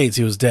decades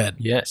he was dead.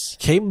 Yes.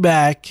 Came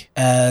back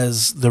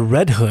as the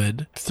Red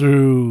Hood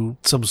through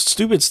some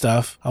stupid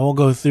stuff. I won't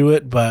go through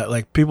it, but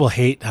like people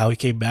hate how he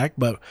came back.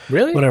 But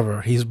really,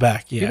 whatever. He's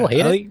back. Yeah. People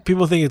hate it.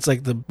 People think it's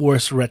like the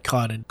worst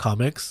retcon in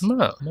comics.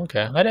 Oh,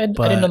 okay. I didn't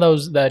know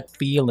that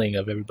feeling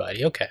of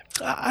everybody. Okay.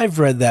 I've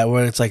read that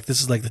where it's like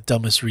this is like the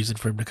dumbest reason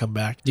for him to come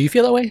back. Do you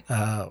feel that way?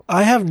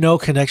 I have no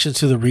connection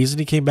to the reason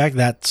he came back,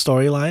 that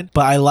storyline,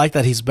 but I like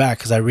that he's back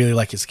because I really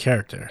like his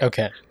character.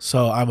 Okay.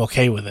 So I'm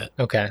okay with it.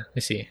 Okay, I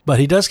see. But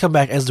he does come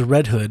back as the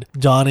Red Hood,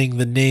 donning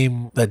the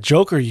name that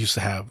Joker used to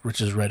have,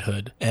 which is Red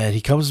Hood. And he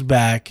comes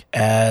back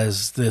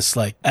as this,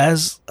 like,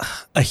 as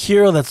a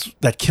hero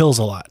that kills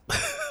a lot.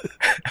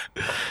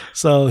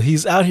 So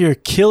he's out here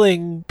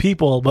killing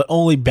people, but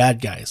only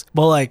bad guys.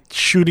 But like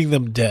shooting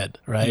them dead,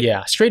 right?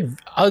 Yeah, straight.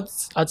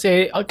 I'd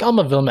say I'd call him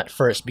a villain at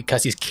first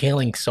because he's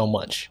killing so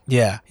much.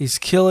 Yeah, he's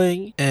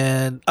killing,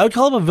 and I would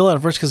call him a villain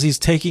at first because he's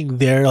taking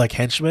their like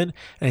henchmen,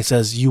 and he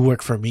says, "You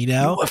work for me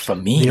now." You work for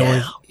me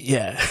now.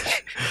 Yeah,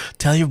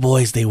 tell your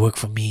boys they work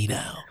for me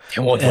now.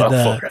 They won't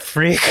work for a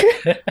freak.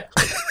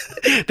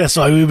 That's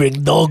why we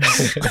bring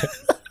dogs.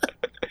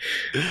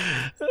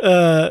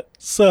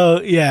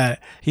 So yeah,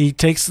 he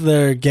takes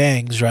their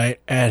gangs, right?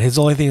 And his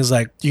only thing is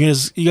like, you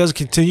guys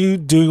continue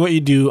doing what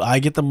you do. I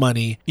get the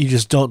money. You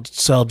just don't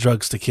sell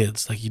drugs to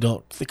kids. Like you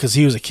don't, because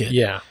he was a kid.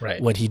 Yeah, right.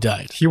 When he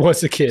died, he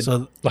was a kid,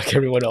 so like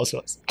everyone else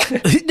was.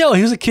 No,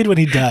 he was a kid when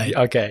he died.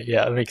 Okay,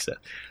 yeah, that makes sense.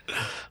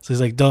 So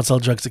he's like, don't sell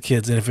drugs to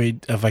kids, and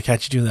if I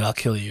catch you doing that, I'll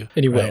kill you.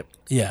 And he will.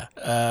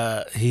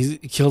 Yeah. He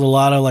killed a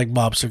lot of like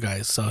mobster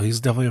guys, so he's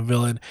definitely a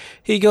villain.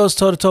 He goes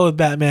toe to toe with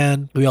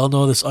Batman. We all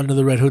know this Under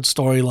the Red Hood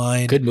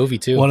storyline. Good movie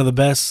too. One of the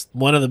best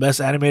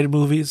animated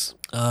movies.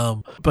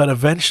 But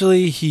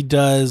eventually he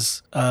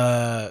does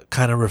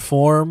kind of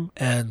reform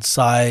and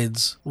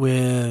sides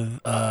with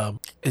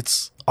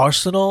it's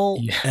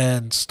Arsenal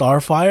and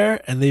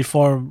Starfire, and they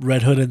form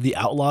Red Hood and the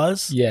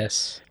Outlaws.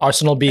 Yes.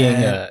 Arsenal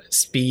being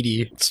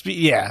Speedy.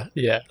 Yeah.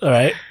 Yeah. All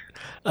right.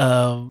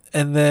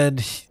 And then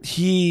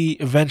he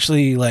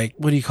eventually, like,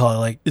 what do you call it?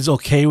 Like, is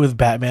okay with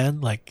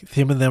Batman. Like,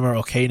 him and them are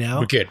okay now.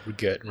 We're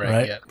good.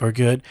 Right. Yeah. We're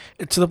good.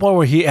 To the point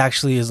where he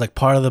actually is like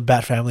part of the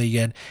Bat family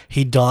again.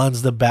 He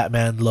dons the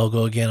Batman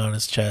logo again on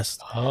his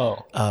chest.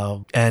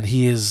 Oh. And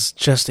he is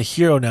just a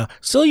hero now.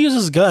 Still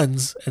uses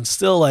guns and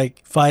still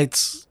like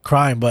fights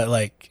crime, but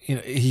like, you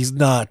know, he's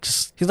not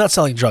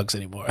selling drugs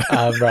anymore.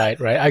 Right.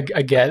 I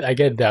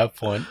get that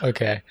point.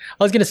 Okay.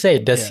 I was gonna say,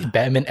 does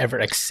Batman ever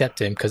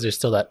accept him? Because there's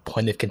still that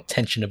point of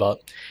contention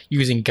about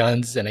using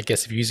guns, and I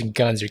guess if you're using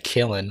guns, you're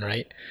killing,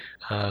 right?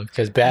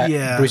 Because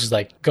Bruce is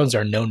like, guns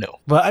are no.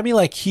 But I mean,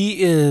 like,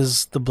 he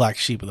is the black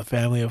sheep of the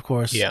family, of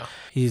course. Yeah.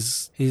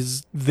 He's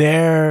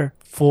there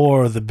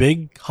for the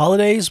big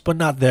holidays, but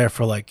not there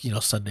for, like, you know,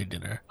 Sunday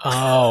dinner.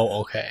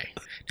 Oh, okay.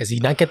 Does he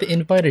not get the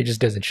invite, or he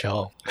just doesn't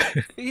show?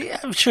 Yeah,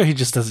 I'm sure he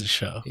just doesn't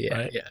show. Yeah,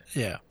 right? yeah.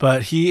 Yeah.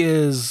 But he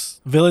is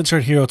villain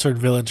turned hero turned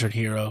villain turned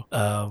hero.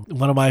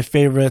 One of my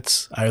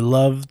favorites. I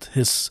loved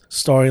his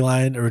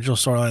original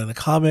storyline in the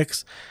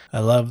comics. I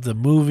love the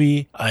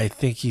movie. I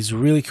think he's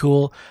really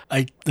cool.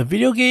 The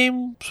video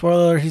game,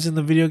 spoiler, he's in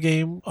the video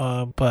game.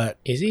 But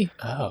is he?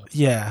 Oh,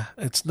 yeah,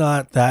 it's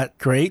not that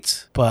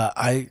great, but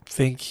I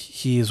think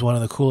he is one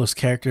of the coolest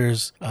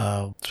characters.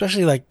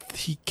 Especially like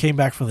he came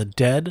back from the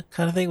dead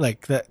kind of thing.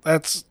 Like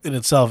that's in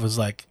itself is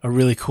like a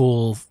really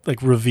cool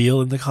like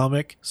reveal in the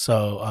comic.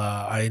 So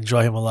I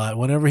enjoy him a lot.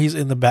 Whenever he's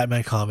in the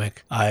Batman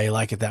comic, I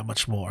like it that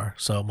much more.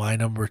 So my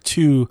number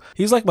 2,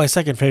 he's like my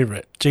second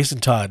favorite, Jason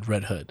Todd,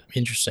 Red Hood.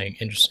 Interesting.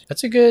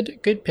 That's a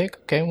good pick.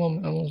 Okay, well,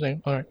 I'm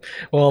saying, all right.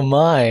 Well,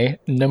 my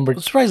number. I'm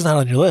surprised he's not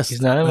on your list.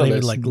 He's not on my even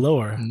list. Like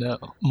lower. No,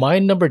 my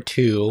number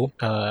 2,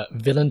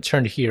 villain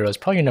turned hero, is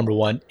probably your number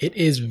 1. It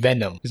is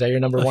Venom. Is that your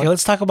number 1? Okay,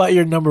 let's talk about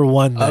your number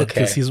 1 then, Okay.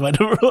 because he's my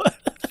number 1.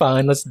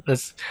 Fine,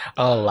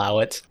 I'll allow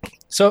it.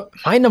 So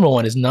my number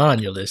 1 is not on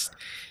your list.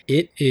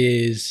 It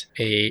is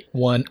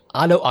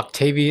Otto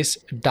Octavius,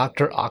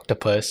 Dr.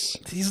 Octopus.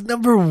 He's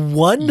number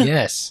 1?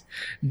 Yes.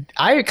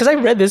 Because I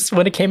read this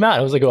when it came out.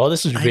 I was like, oh,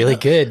 this is really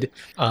good.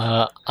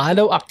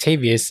 Otto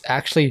Octavius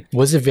actually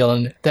was a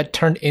villain that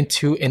turned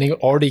into an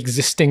already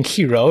existing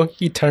hero.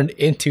 He turned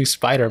into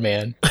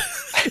Spider-Man.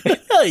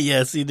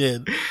 Yes, he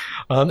did.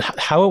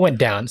 How it went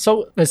down.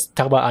 So let's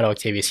talk about Otto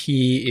Octavius.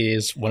 He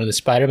is one of the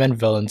Spider-Man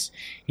villains.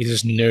 He's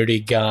this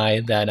nerdy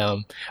guy that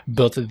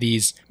built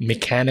these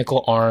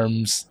mechanical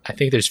arms. I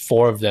think there's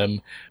 4 of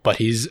them, but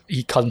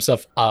he calls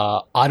himself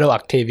Otto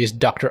Octavius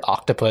Dr.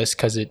 Octopus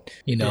because it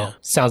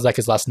sounds like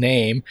his last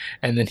name.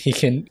 And then he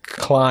can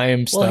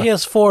climb stuff. Well, he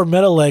has 4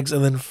 metal legs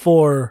and then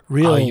 4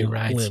 real you're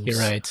right. limbs. You're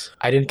right.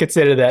 I didn't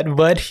consider that,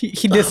 but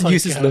he does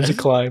use his limbs to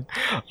climb.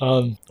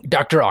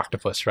 Dr.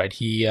 Octopus, right?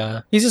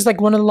 He's just like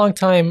one of the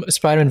longtime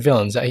Spider-Man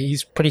villains.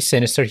 He's pretty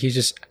sinister. He's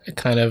just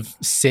kind of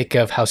sick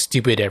of how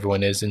stupid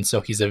everyone is, and so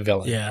he's a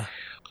villain. Yeah.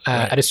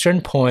 Right. At a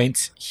certain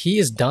point, he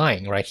is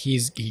dying, right?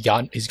 He's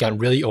gotten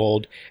really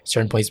old. At a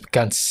certain point, he's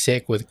gotten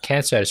sick with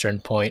cancer at a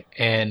certain point,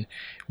 and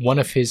one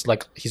of his,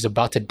 like, he's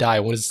about to die.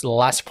 One of his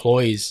last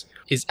ploys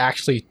is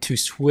actually to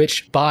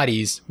switch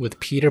bodies with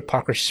Peter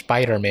Parker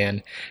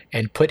Spider-Man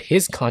and put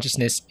his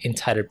consciousness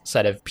inside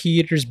of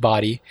Peter's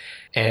body,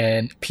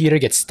 and Peter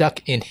gets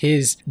stuck in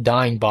his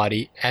dying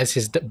body. As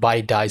his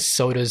body dies,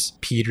 so does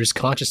Peter's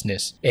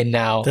consciousness. And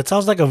now that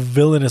sounds like a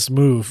villainous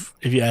move,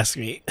 if you ask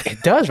me.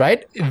 It does,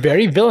 right?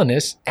 Very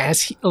villainous.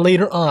 As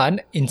later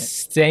on, in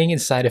staying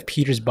inside of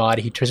Peter's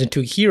body, he turns into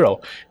a hero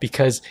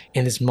because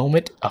in this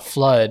moment, a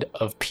flood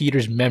of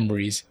Peter's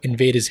memories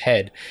invade his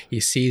head. He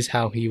sees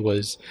how he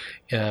was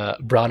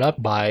brought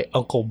up by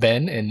Uncle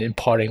Ben and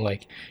imparting,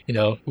 like,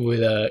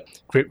 with a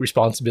great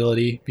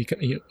responsibility, because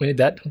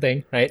that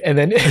thing, right? And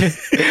then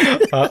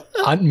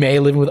Aunt May,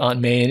 living with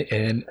Aunt May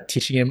and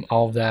teaching him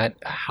all of that,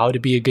 how to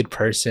be a good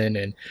person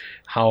and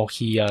how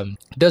he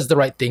does the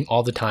right thing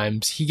all the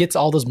times. He gets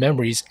all those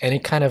memories, and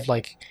it kind of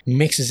like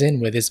mixes in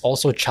with his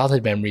also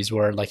childhood memories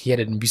where, like, he had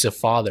an abusive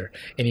father,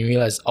 and he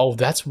realized, oh,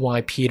 that's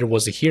why Peter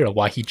was a hero,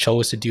 why he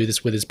chose to do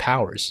this with his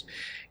powers.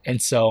 And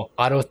so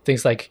Otto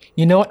thinks, like,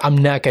 you know what? I'm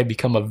not going to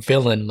become a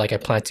villain like I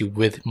plan to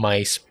with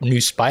my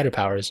new spider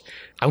powers.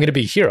 I'm gonna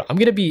be a hero. I'm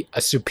gonna be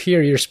a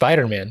superior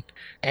Spider-Man.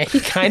 And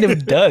he kind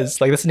of does.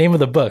 Like, that's the name of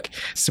the book,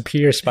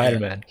 Superior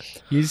Spider-Man.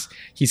 He's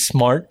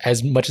smart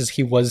as much as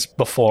he was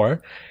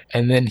before,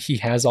 and then he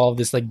has all of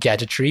this like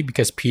gadgetry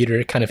because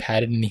Peter kind of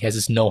had it, and he has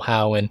this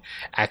know-how and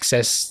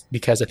access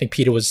because I think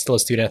Peter was still a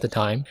student at the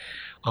time.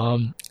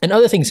 And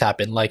other things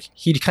happen. Like,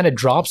 he kind of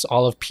drops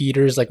all of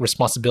Peter's like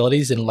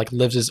responsibilities and like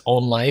lives his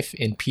own life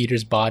in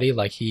Peter's body.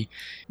 Like, he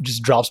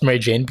just drops Mary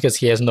Jane because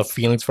he has no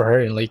feelings for her,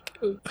 and like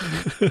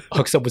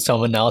hooks up with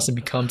someone else and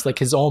becomes like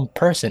his own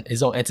person,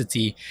 his own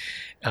entity.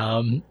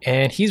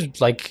 And he's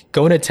like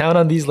going to town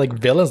on these like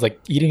villains, like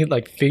eating it,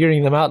 like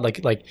figuring them out,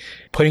 like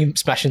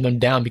smashing them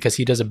down because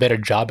he does a better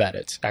job at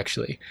it,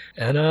 actually.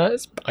 And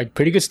it's a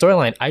pretty good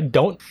storyline. I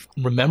don't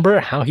remember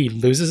how he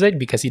loses it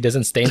because he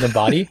doesn't stay in the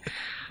body.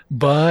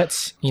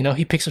 But, you know,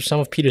 he picks up some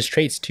of Peter's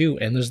traits too.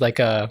 And there's like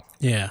a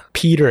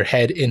Peter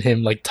head in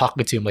him, like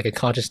talking to him, like a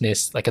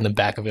consciousness, like in the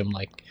back of him,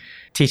 like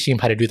teaching him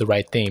how to do the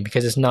right thing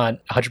because it's not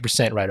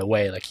 100% right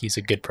away. Like, he's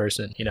a good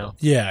person, you know?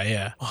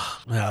 Yeah.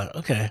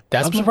 Okay.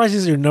 I'm surprised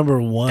he's your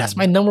number one. That's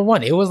my number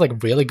one. It was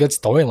like really good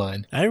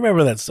storyline. I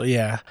remember that. So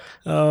yeah.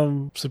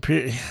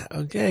 Superior.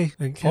 Okay.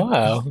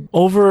 Wow.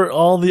 Over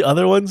all the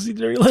other ones in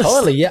your list?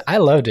 Totally. Yeah. I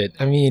loved it.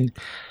 I mean,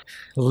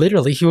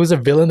 literally, he was a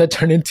villain that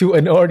turned into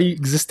an already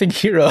existing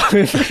hero.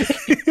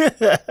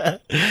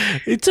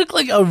 It took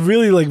like a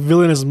really like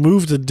villainous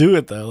move to do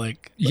it though.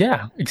 Like,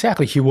 yeah,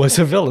 exactly. He was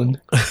a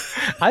villain.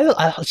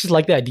 I just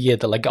like the idea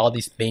that like all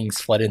these things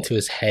flood into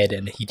his head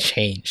and he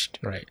changed.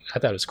 Right. I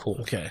thought it was cool.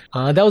 Okay.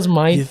 That was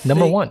my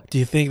number one. Do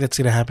you think that's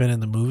gonna happen in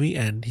the movie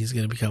and he's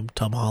gonna become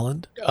Tom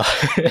Holland?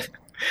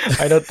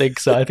 I don't think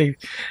so. I think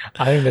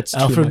that's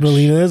Alfred too much.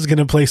 Molina is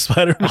gonna play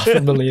Spider-Man.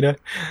 Alfred Molina.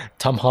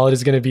 Tom Holland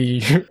is gonna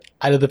be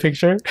out of the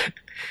picture.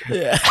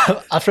 Yeah.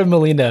 Alfred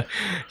Molina,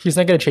 he's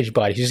not gonna change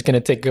body. He's just gonna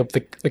take up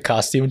the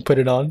costume and put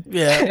it on.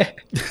 Yeah.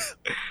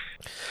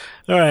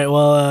 All right.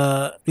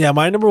 Well, yeah,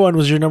 my number one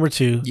was your number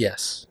two.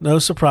 Yes. No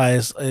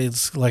surprise.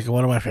 It's like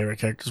one of my favorite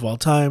characters of all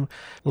time.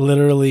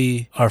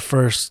 Literally, our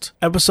first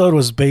episode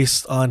was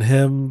based on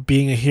him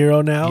being a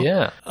hero now.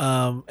 Yeah.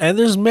 And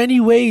there's many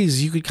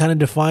ways you could kind of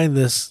define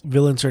this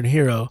villain turned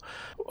hero.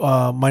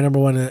 My number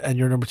one and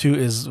your number two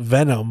is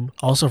Venom,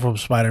 also from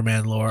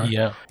Spider-Man lore.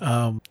 Yeah.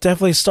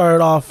 Definitely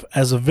started off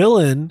as a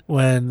villain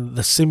when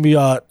the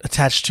symbiote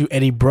attached to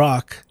Eddie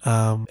Brock,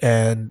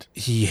 and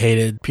he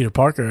hated Peter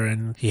Parker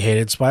and he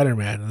hated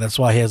Spider-Man. And that's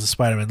why he has the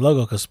Spider-Man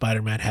logo, because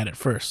Spider-Man had it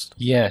first.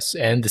 Yes,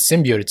 and the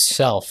symbiote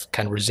itself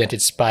kind of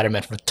resented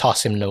Spider-Man for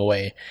tossing him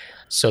away.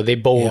 So they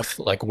both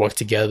like worked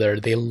together.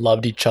 They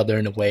loved each other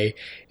in a way,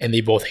 and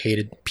they both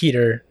hated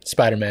Peter,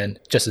 Spider-Man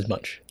just as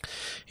much.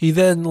 He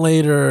then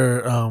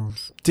later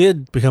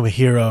did become a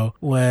hero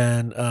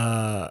when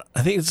I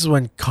think this is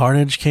when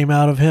Carnage came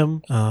out of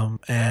him,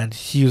 and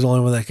he was the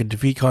only one that could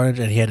defeat Carnage,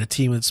 and he had a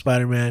team with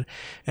Spider-Man,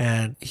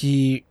 and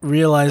he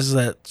realizes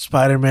that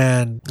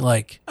Spider-Man,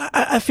 like,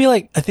 I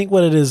think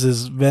what it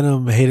is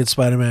Venom hated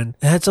Spider-Man.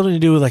 It had something to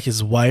do with like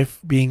his wife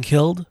being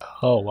killed.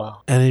 Oh,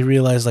 wow. And he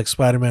realized like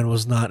Spider-Man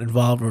was not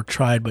involved or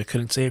tried but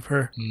couldn't save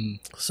her.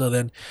 So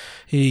then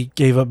he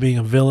gave up being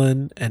a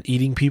villain and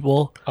eating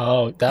people.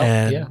 Oh,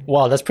 yeah.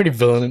 Wow, that's pretty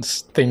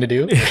villainous thing to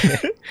do.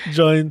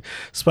 Joined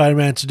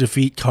Spider-Man to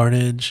defeat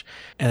Carnage,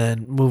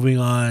 and moving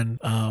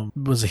on,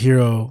 was a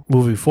hero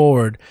moving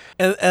forward.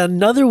 And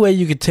another way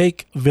you could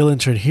take villain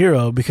turned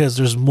hero, because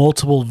there's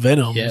multiple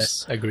Venoms.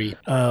 Yes, agreed.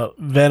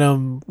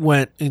 Venom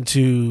went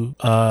into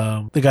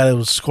the guy that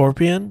was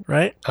Scorpion,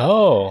 right?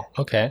 Oh,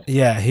 okay.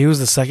 Yeah, he was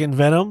the second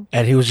Venom,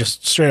 and he was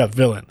just straight up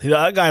villain.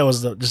 That guy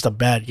was just a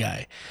bad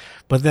guy.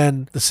 But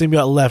then the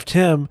symbiote left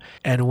him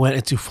and went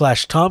into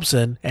Flash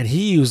Thompson, and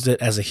he used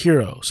it as a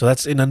hero. So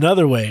that's in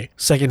another way,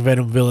 second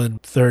Venom villain,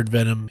 third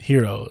Venom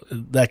hero.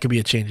 That could be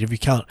a change if you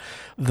count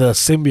the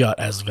symbiote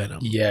as Venom.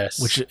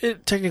 Yes. Which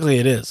technically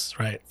it is,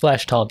 right?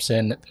 Flash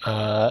Thompson,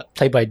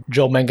 played by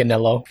Joe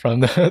Manganiello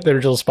from the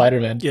original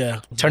Spider-Man. Yeah.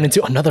 Turned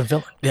into another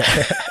villain.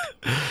 Yeah.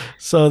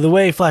 So the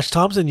way Flash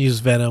Thompson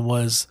used Venom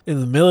was in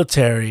the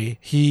military,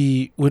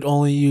 he would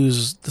only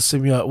use the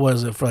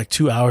symbiote for like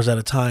 2 hours at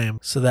a time.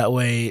 So that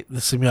way the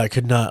symbiote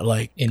could not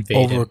like invade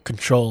over him.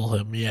 Control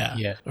him.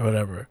 Yeah. Or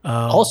whatever.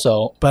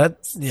 Also,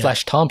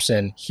 Flash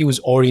Thompson, he was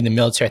already in the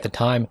military at the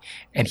time,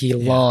 and he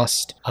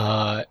lost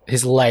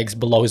his legs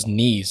below his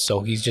knees. So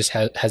he just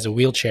has a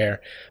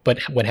wheelchair.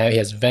 But when he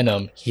has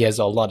Venom, he has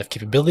a lot of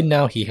capability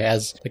now. He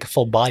has like a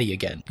full body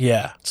again.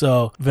 Yeah.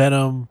 So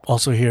Venom,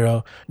 also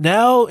hero.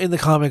 Now in the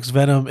comics,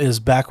 Venom is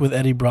back with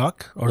Eddie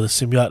Brock, or the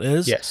symbiote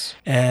is. Yes.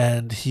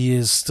 And he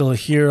is still a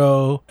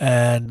hero,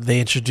 and they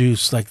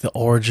introduce like the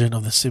origin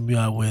of the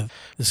symbiote with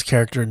this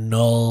character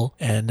Null,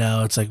 and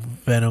now it's like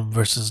Venom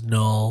versus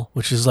Null,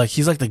 which is like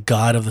he's like the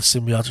god of the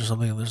symbiotes or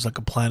something, and there's like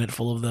a planet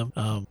full of them.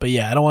 But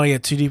yeah, I don't want to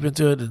get too deep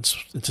into it. It's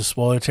into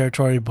spoiler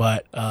territory,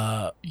 but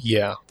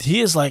Yeah.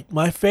 he is like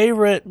my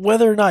favorite.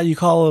 Whether or not you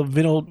call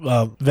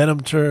him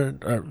Venom turn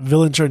or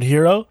villain turn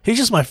hero, he's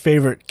just my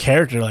favorite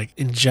character, like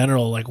in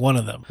general, like one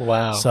of them.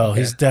 Wow. So okay.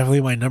 he's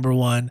definitely my number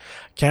one.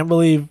 Can't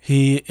believe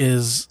he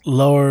is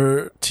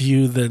lower to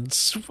you than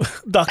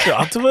Dr.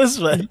 Octopus,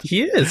 but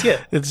He is,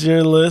 yeah. it's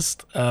your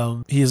list.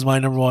 He is my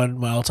number one,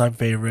 my all-time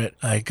favorite.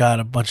 I got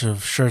a bunch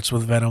of shirts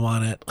with Venom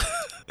on it.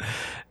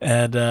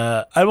 And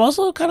I'm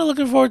also kind of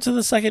looking forward to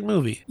the second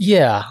movie.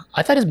 Yeah,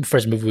 I thought his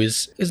first movie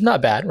is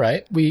not bad,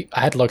 right?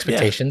 I had low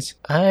expectations.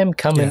 I'm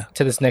coming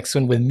to this next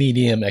one with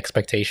medium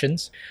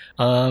expectations.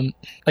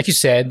 Like you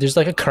said, there's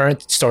like a current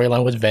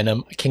storyline with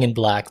Venom, King in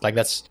Black. Like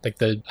that's like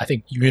the I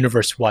think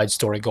universe-wide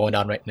story going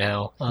on right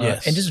now.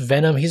 Yes. And just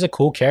Venom, he's a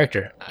cool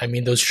character. I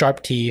mean, those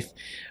sharp teeth.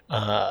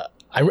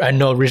 I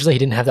know originally he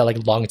didn't have that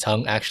like long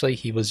tongue. Actually,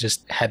 he was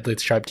just had the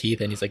sharp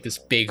teeth, and he's like this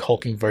big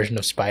hulking version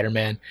of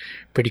Spider-Man.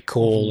 Pretty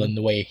cool, and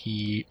the way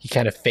he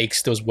kind of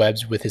fakes those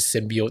webs with his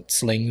symbiote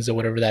slings or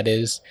whatever that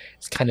is.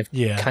 It's kind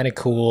of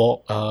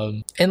cool.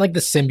 And like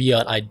the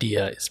symbiote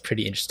idea is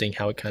pretty interesting.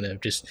 How it kind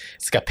of just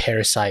it's like a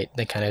parasite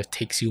that kind of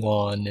takes you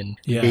on and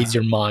invades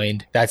your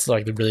mind. That's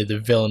like really the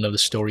villain of the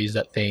story is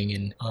that thing.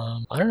 And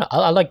I don't know.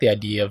 I like the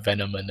idea of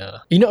Venom. And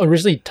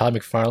originally Todd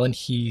McFarlane,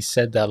 he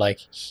said that like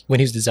when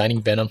he was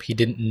designing Venom, he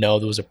didn't know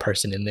there was a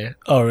person in there.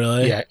 Oh,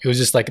 really? Yeah, it was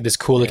just like this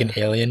cool looking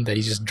alien that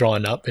he's just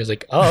drawn up. It was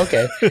like, oh,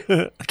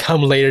 okay.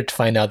 Come later to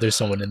find out there's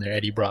someone in there,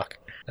 Eddie Brock.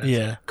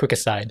 Quick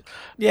aside.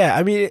 Yeah,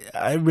 I mean,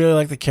 I really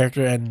like the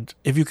character, and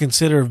if you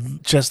consider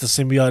just the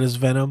symbiote as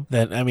Venom,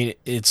 then, I mean,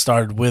 it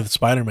started with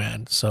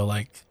Spider-Man. So,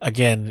 like,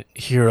 again,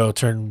 hero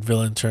turned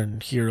villain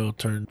turned hero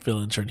turned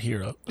villain turned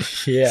hero.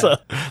 Yeah. So,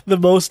 the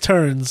most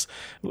turns,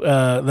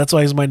 that's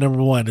why he's my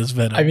number one, is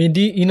Venom. I mean,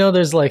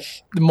 there's like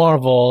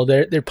Marvel,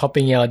 they're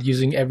pumping out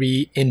using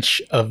every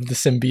inch of the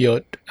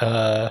symbiote,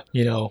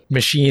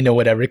 machine or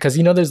whatever. Because,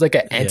 there's like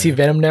an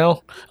anti-Venom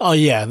now. Oh,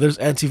 yeah, there's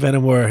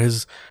anti-Venom where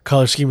his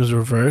color scheme is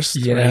reversed.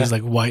 Yeah. Right? He's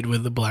like white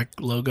with the black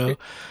logo.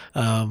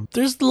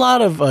 There's a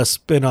lot of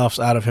spin-offs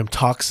out of him.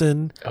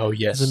 Toxin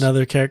is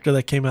another character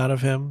that came out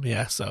of him.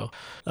 Yeah, so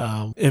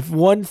if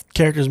one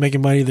character is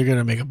making money, they're going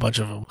to make a bunch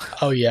of them.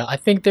 Oh, yeah. I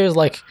think there's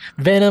like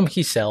Venom,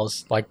 he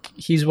sells. Like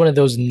he's one of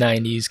those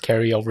 90s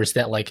carryovers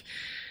that like,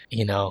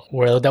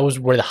 where that was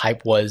where the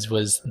hype was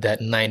that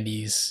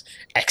 90s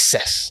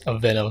excess of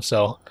Venom.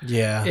 So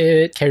yeah,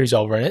 it carries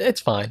over and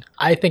it's fine.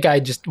 I think I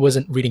just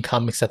wasn't reading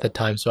comics at the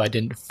time, so I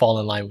didn't fall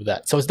in line with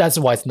that. So that's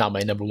why it's not my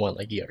number one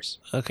like yours.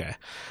 Okay.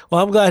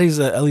 Well, I'm glad he's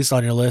at least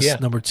on your list. Yeah.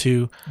 Number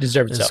two.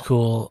 Deserved It's so.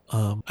 Cool.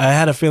 I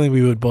had a feeling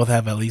we would both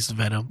have at least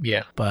Venom.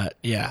 Yeah. But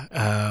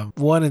yeah,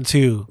 1 and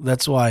 2,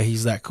 that's why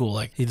he's that cool.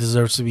 Like, he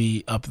deserves to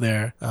be up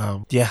there.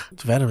 Yeah,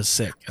 Venom is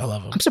sick. I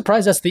love him. I'm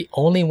surprised that's the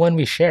only one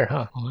we share,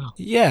 huh? Oh, wow.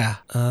 Yeah.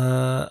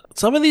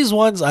 Some of these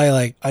ones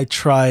I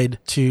tried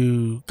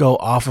to go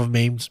off of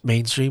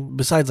mainstream,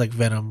 besides like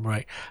Venom,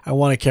 right? I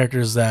wanted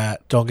characters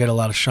that don't get a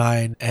lot of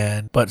shine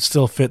but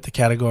still fit the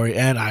category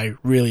and I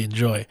really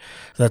enjoy.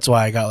 That's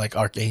why I got like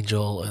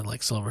Archangel and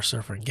like Silver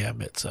Surfer and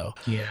Gambit. So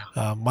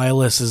yeah, my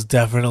list is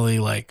definitely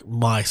like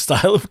my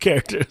style of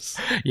characters.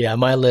 Yeah,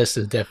 my list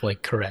is definitely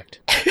correct.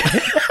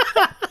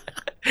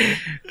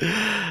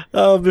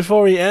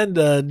 Before we end,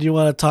 do you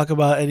want to talk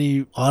about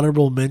any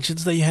honorable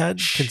mentions that you had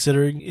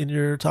considering in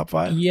your top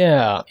 5?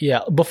 Yeah.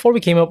 Before we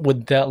came up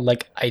with that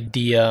like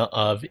idea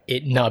of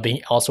it not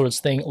being Elseworlds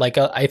thing, like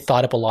I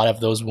thought up a lot of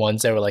those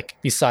ones that were like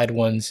beside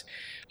ones.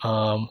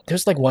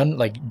 There's like one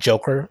like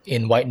Joker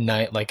in White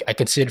Knight, like I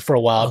considered for a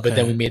while, but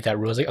then we made that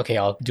rule. I was like, okay,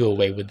 I'll do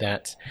away with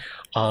that.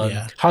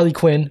 Harley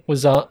Quinn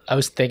was I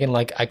was thinking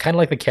like I kind of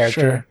like the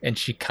character and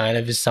she kind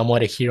of is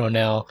somewhat a hero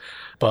now,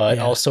 but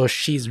also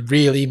she's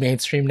really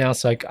mainstream now,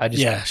 so like I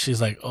just she's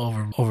like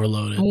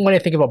overloaded. When I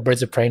think about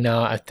Birds of Prey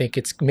now, I think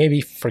it's maybe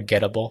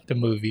forgettable, the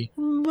movie.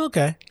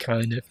 Okay,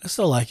 kind of. I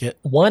still like it.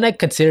 One I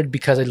considered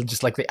because I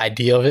just like the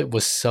idea of it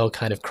was so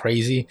kind of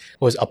crazy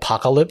was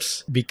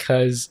Apocalypse,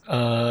 because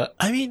I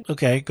mean,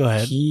 okay, go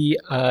ahead. He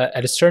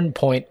at a certain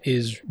point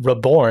is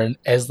reborn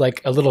as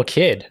like a little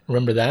kid.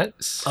 Remember that?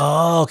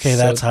 Oh, okay, so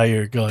that's how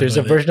you're going. There's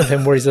a version of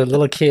him where he's a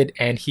little kid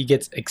and he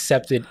gets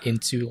accepted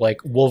into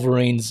like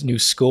Wolverine's new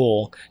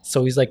school,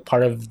 so he's like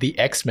part of the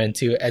X-Men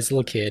too as a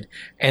little kid.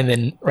 And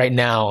then right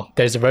now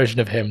there's a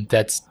version of him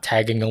that's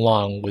tagging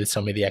along with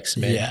some of the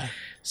X-Men. Yeah.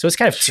 So it's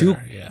kind of two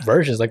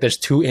versions. Like there's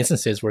two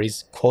instances where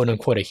he's quote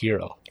unquote a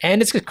hero.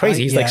 And it's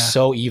crazy. He's like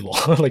so evil,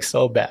 like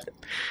so bad.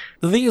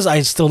 The thing is,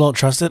 I still don't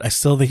trust it. I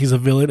still think he's a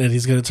villain and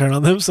he's going to turn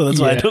on them. So that's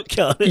why I don't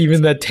count it.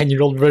 Even that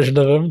 10-year-old version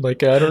of him,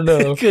 like, I don't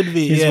know. Could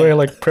be, He's wearing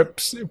like prep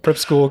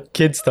school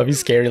kid stuff. He's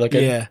scary. Like,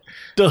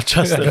 don't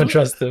trust him. I don't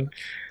trust him.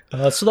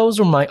 So those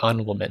were my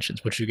honorable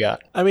mentions. What you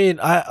got? I mean,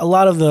 a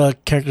lot of the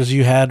characters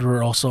you had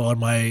were also on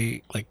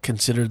my like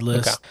considered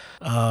list.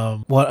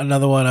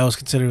 Another one I was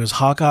considering was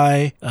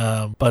Hawkeye,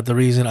 but the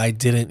reason I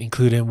didn't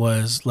include him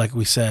was, like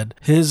we said,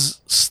 his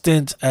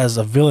stint as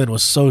a villain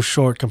was so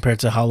short compared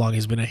to how long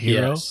he's been a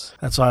hero. Yes.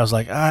 That's why I was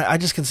like, I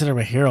just consider him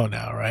a hero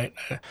now, right?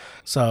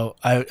 So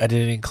I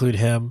didn't include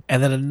him.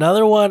 And then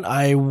another one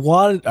I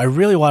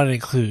really wanted to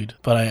include,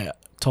 but I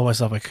told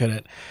myself I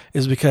couldn't,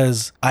 is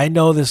because I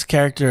know this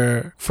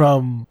character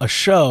from a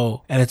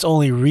show, and it's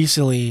only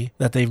recently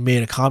that they've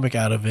made a comic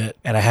out of it,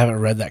 and I haven't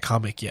read that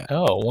comic yet.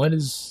 Oh, what are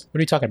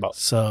you talking about?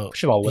 So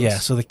What's- yeah,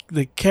 so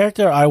the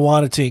character I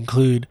wanted to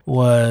include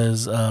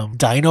was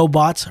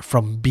Dinobot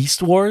from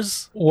Beast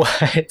Wars.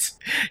 What?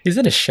 He's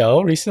in a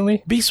show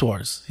recently? Beast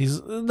Wars. He's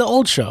in the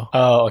old show.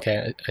 Oh,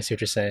 okay. I see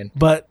what you're saying.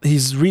 But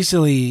he's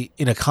recently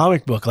in a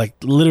comic book, like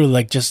literally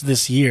like just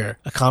this year,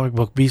 a comic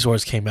book Beast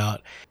Wars came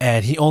out,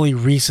 and he only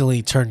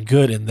recently turned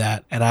good in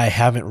that, and I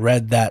haven't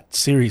read that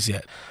series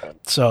yet.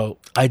 So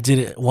I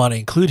didn't want to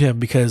include him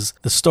because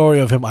the story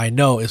of him I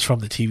know is from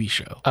the TV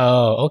show.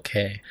 Oh,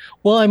 okay.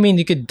 Well, I mean,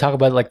 you could talk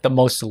about like the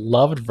most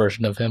loved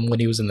version of him when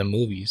he was in the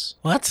movies.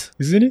 What?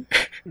 Isn't he?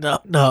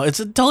 No, it's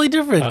totally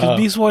different because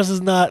Beast Wars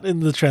is not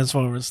in the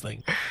Transformers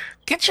thing.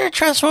 Get your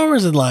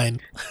Transformers in line.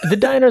 The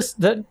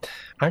dinos,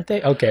 aren't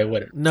they? Okay,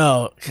 whatever.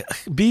 No,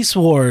 Beast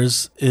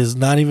Wars is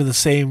not even the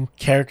same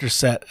character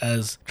set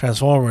as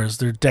Transformers.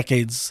 They're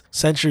decades,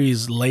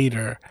 centuries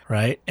later,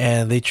 right?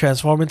 And they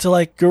transform into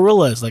like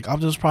gorillas. Like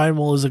Optimus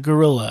Primal is a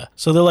gorilla.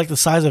 So they're like the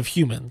size of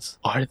humans.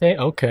 Are they?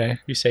 Okay,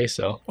 you say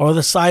so. Or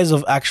the size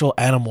of actual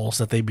animals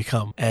that they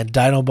become. And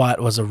Dinobot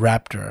was a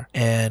raptor.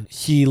 And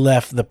he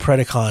left the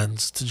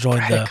Predacons to join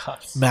the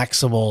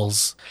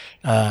Maximals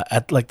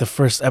at like the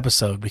first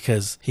episode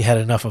because he had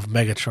enough of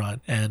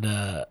Megatron.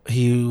 And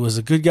he was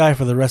a good guy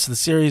for the rest of the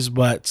series,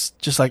 but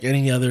just like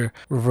any other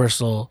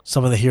reversal,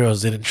 some of the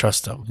heroes didn't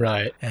trust him.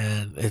 Right.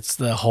 And it's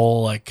the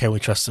whole like, can we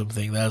trust him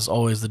thing. That was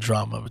always the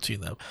drama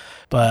between them.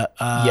 But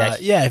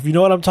Yes. yeah, if you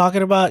know what I'm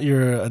talking about,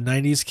 you're a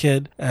 90s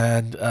kid,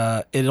 and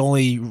it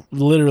only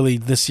literally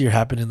this year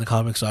happened in the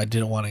comics, so I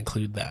didn't want to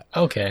include that.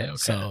 Okay.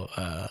 So,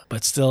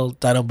 but still,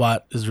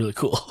 Dinobot is really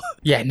cool.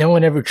 Yeah, no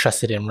one ever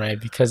trusted him, right?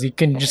 Because you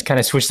can just kind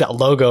of switch that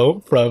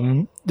logo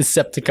from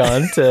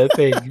Decepticon to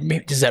thing.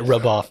 Maybe does that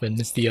rub off and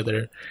it's the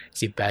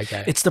bad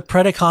guy? It's the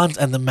Predacons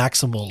and the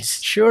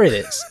Maximals. Sure it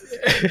is.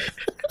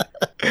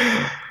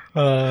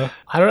 I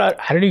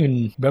don't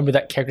even remember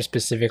that character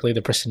specifically,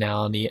 the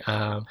personality.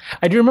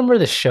 I do remember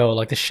the show.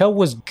 Like the show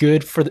was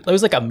good it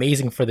was like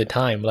amazing for the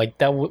time. Like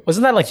that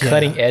wasn't that like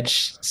cutting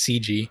edge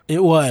CG.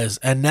 It was,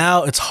 and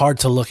now it's hard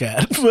to look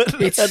at.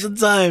 But at the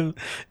time,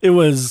 it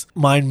was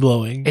mind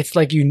blowing. It's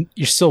like you're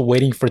still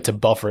waiting for it to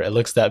buffer. It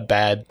looks that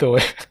bad the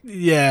way.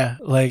 Yeah,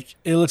 like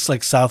it looks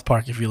like South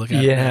Park if you look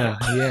at it.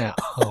 Yeah.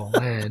 Oh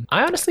man,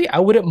 I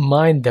wouldn't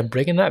mind them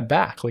bringing that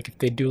back. Like if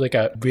they do like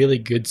a really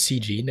good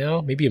CG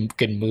now, maybe a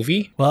good movie.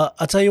 Well,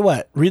 I'll tell you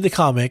what, read the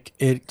comic.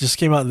 It just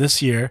came out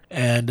this year,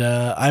 and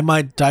I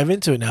might dive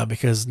into it now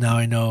because now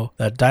I know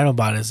that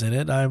Dinobot is in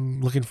it. I'm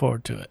looking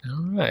forward to it.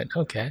 All right,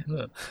 okay.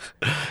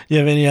 You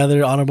have any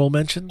other honorable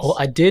mentions? Well,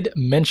 I did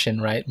mention,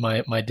 right,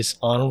 my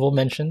dishonorable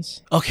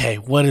mentions. Okay,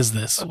 what is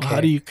this? Okay.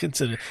 How do you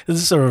consider?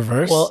 Is this a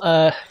reverse?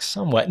 Well,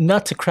 somewhat.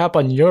 Not to crap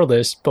on your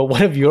list, but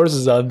one of yours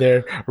is on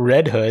there,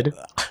 Red Hood.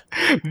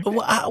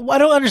 I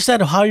don't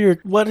understand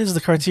what is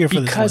the criteria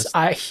for this list?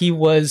 Because he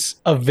was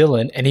a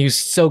villain and he was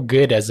so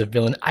good as a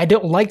villain. I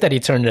don't like that he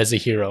turned as a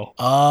hero.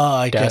 Oh,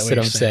 I get That's what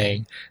I'm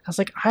saying. I was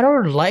like, I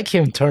don't like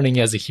him turning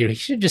as a hero. He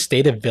should just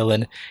stay the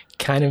villain.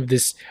 Kind of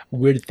this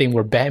weird thing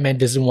where Batman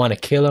doesn't want to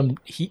kill him.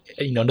 He,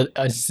 the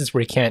instance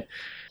where he can't.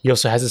 He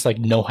also has this like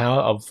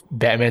know-how of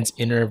Batman's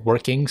inner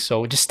working.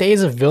 So just stay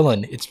as a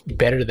villain. It's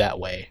better that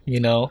way,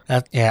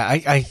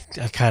 I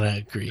kind of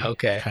agree.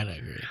 Okay. Kind of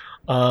agree.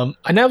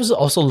 And I was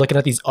also looking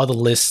at these other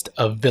lists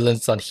of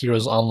villains on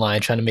Heroes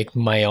Online, trying to make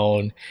my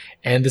own.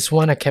 And this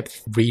one I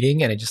kept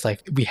reading, and it just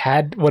like, we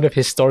had one of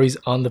his stories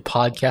on the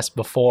podcast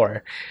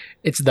before.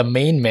 It's the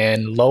main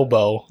man,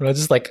 Lobo. And I was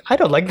just like, I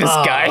don't like this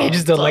guy. I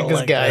just don't like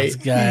this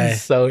guy.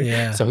 So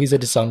he's a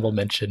dishonorable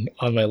mention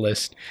on my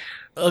list.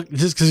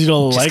 Just because you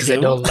don't like him?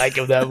 I don't like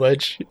him that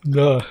much.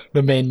 No,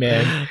 the main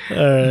man.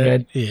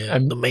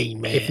 The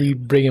main man. If we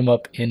bring him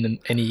up in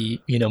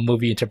any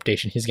movie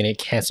interpretation, he's gonna get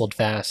canceled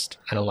fast.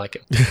 I don't like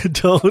him.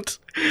 Don't.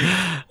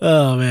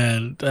 Oh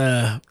man,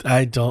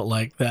 I don't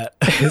like that.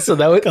 So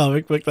that was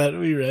comic book that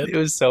we read. It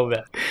was so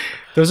bad.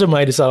 Those are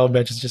my dishonorable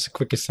mentions. Just a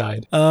quick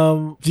aside.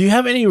 Do you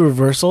have any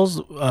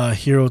reversals,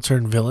 hero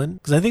turned villain?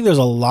 Because I think there's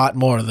a lot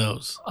more of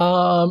those.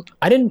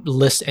 I didn't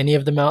list any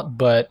of them out,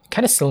 but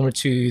kind of similar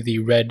to the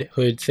Red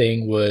Hood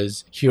thing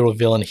was hero,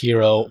 villain,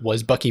 hero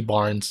was Bucky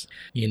Barnes.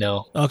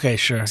 Okay,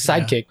 sure.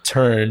 Sidekick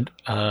turned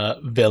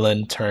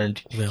villain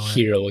turned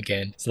hero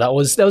again. So that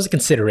was a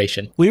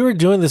consideration. We were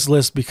doing this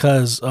list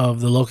because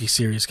of the Loki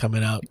series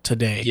coming out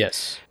today.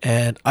 Yes.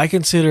 And I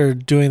consider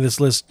doing this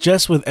list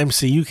just with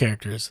MCU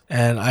characters.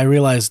 And I realized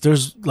realized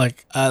there's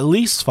like at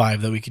least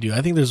 5 that we could do.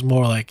 I think there's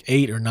more like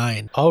 8 or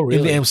 9. Oh,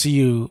 really? In the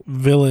MCU,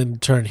 villain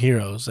turned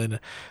heroes, and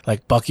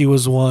like Bucky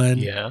was one.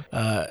 Yeah.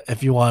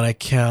 If you want to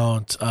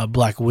count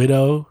Black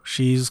Widow,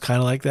 she's kind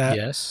of like that.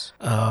 Yes.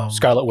 Um,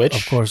 Scarlet Witch.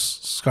 of course,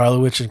 Scarlet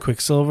Witch and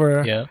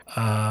Quicksilver.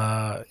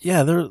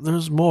 Yeah.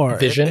 There's more.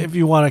 Vision. If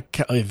you want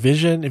to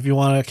Vision, if you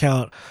want to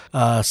count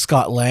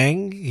Scott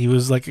Lang, he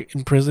was like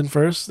in prison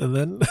first, and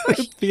then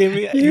became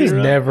a He was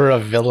hero. never a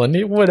villain.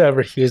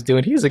 Whatever he was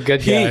doing, he's a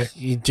good guy.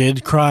 He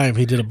did crime.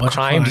 He did a bunch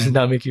Crime of does crime.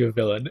 not make you a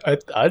villain.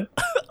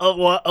 Oh,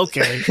 well,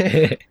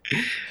 okay.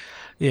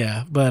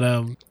 Yeah, but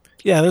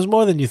yeah, there's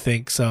more than you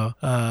think. So,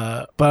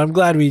 but I'm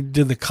glad we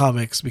did the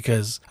comics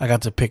because I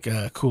got to pick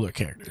cooler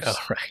characters. All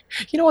right.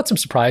 You know what? I'm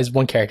surprised.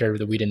 One character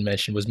that we didn't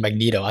mention was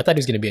Magneto. I thought he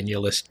was going to be on your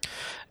list.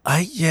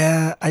 I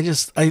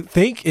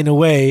think in a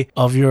way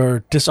of your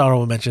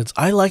dishonorable mentions,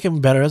 I like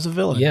him better as a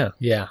villain.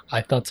 Yeah,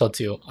 I thought so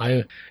too.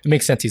 It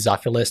makes sense he's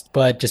off your list,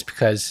 but just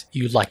because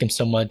you like him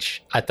so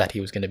much, I thought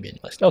he was going to be on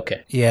your list.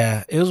 Okay,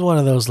 Yeah, it was one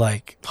of those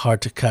like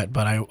hard to cut,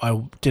 but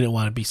I didn't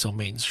want to be so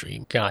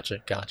mainstream. gotcha.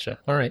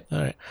 All right.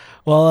 All right.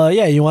 Well,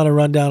 yeah, you want to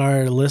run down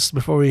our list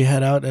before we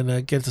head out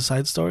and get to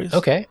side stories?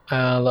 Okay,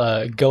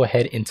 I'll go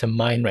ahead into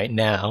mine right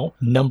now.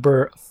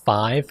 Number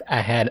 5, I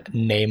had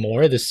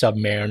Namor, the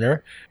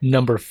Submariner.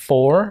 Number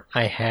 4,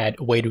 I had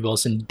Wade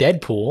Wilson,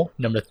 Deadpool.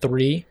 Number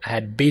 3, I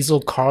had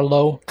Basil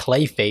Carlo,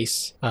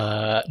 Clayface.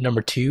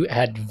 Number 2, I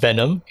had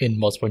Venom in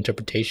multiple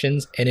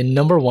interpretations. And in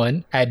number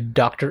 1, I had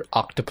Dr.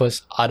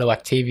 Octopus, Otto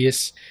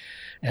Octavius,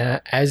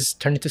 as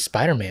turned into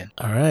Spider-Man.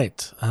 All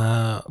right.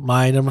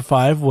 My number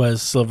 5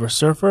 was Silver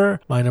Surfer.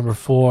 My number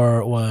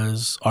 4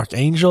 was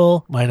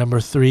Archangel. My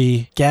number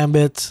 3,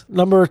 Gambit.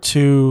 Number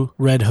 2,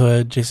 Red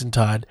Hood, Jason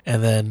Todd.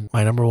 And then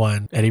my number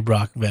 1, Eddie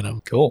Brock,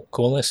 Venom. Cool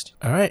list.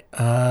 All right.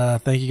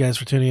 Thank you guys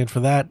for tuning in for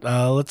that.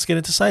 Let's get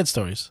into side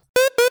stories.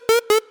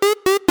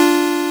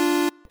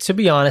 To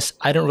be honest,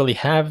 I don't really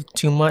have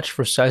too much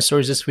for side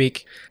stories this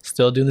week.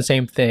 Still doing the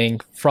same thing.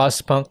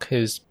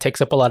 Frostpunk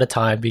takes up a lot of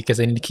time because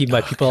I need to keep my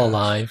people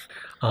alive.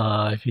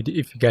 If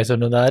you guys don't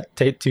know that,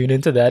 tune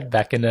into that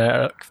back in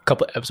a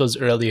couple episodes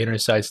earlier in our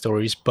side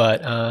stories.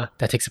 But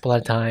that takes up a lot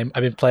of time.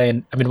 I've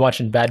been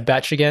watching Bad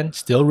Batch again.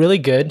 Still really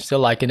good. Still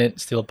liking it.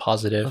 Still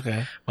positive.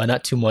 Okay. But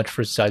not too much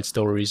for side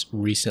stories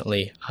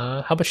recently.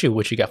 How about you?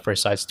 What you got for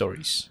side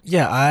stories?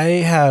 Yeah, I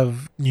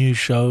have new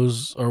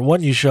shows, or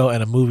one new show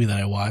and a movie that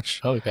I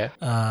watched. Oh, okay.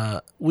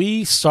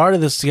 We started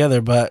this together,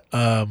 but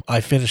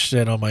I finished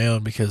it on my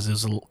own because it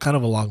was kind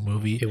of a long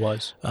movie. It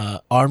was.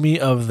 Army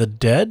of the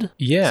Dead.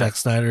 Yeah. Zack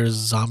Snyder's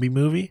zombie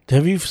movie.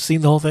 Have you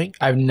seen the whole thing?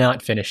 I've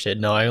not finished it.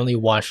 No, I only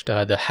watched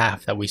the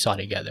half that we saw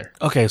together.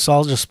 Okay, so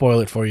I'll just spoil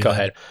it for you. Go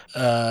then.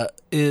 ahead.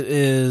 It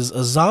is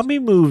a zombie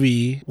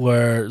movie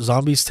where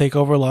zombies take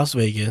over Las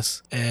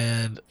Vegas,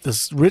 and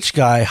this rich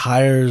guy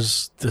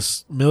hires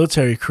this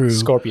military crew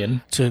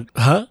Scorpion.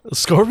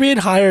 Scorpion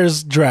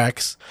hires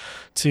Drax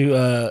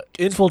to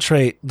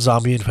infiltrate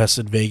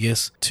zombie-infested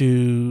Vegas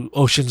to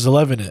Ocean's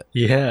 11 it.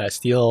 Yeah,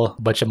 steal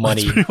a bunch of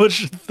money That's pretty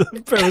much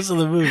the premise of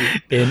the movie.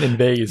 in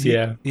Vegas.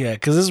 Yeah. Yeah,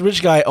 because this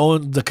rich guy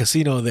owned the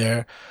casino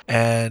there,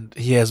 and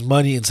he has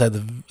money inside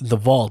the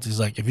vault. He's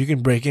like, if you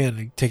can break in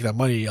and take that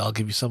money, I'll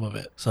give you some of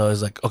it. So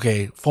he's like,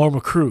 okay, form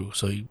a crew.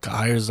 So he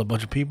hires a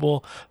bunch of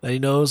people that he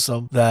knows,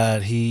 some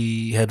that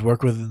he had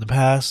worked with in the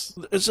past.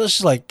 It's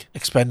just like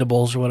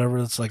Expendables or whatever.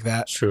 It's like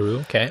that. True.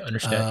 Okay.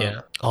 Understand.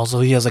 Yeah. Also,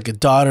 he has like a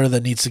daughter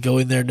that needs to go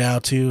in there now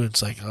too.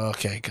 It's like,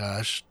 okay,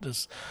 gosh,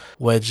 this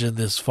wedge in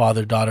this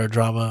father-daughter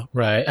drama.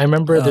 Right. I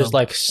remember there's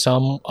like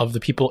some of the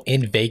people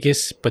in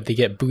Vegas, but they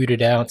get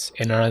booted out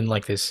and are in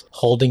like this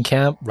holding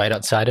camp right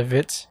outside of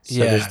it. So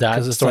Yeah, there's that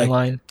 'cause it's like-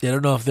 storyline. They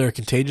don't know if they're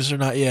contagious or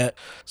not yet,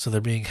 so they're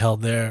being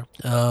held there.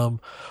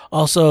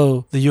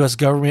 Also, the U.S.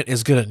 government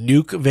is going to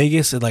nuke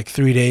Vegas in like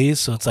 3 days,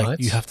 so it's like What?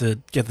 you have to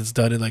get this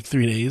done in like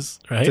 3 days,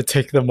 right? to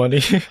take the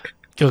money.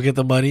 Go get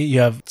the money. You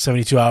have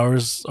 72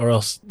 hours, or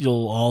else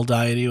you'll all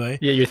die anyway.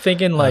 Yeah, you're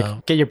thinking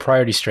like get your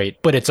priorities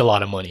straight, but it's a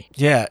lot of money.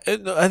 Yeah,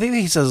 I think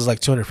he says it's like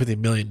 $250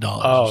 million. Or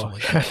Oh, something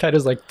like that. that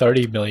is like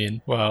 30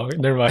 million. Wow,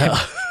 never mind.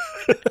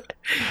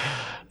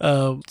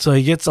 So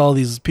he gets all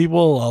these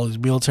people, all these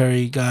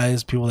military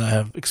guys, people that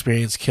have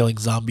experience killing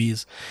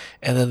zombies,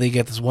 and then they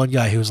get this one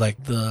guy who's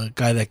like the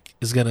guy that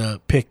is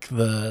gonna pick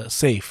the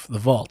safe, the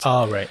vault.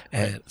 Oh, right.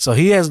 And so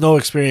he has no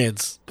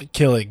experience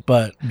killing,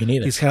 but Me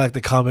neither. he's kind of like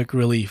the comic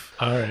relief.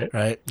 All right.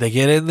 Right? They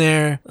get in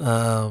there.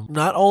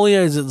 Not only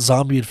is it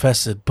zombie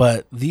infested,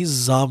 but these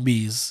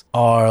zombies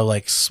are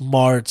like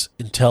smart,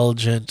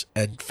 intelligent,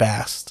 and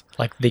fast.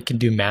 Like they can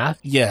do math.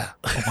 Yeah.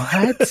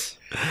 What?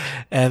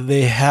 and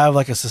they have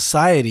like a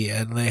society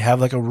and they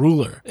have like a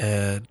ruler.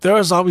 And there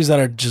are zombies that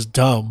are just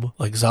dumb,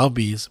 like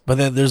zombies, but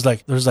then there's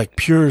like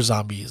pure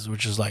zombies,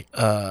 which is like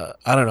I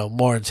don't know,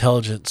 more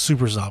intelligent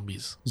super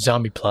zombies.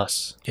 Zombie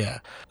Plus. Yeah.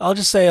 I'll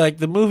just say like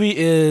the movie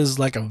is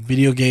like a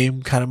video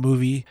game kind of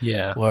movie.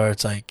 Yeah. Where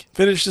it's like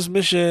finish this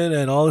mission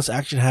and all this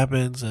action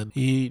happens and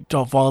you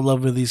don't fall in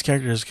love with these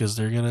characters because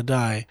they're gonna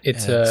die.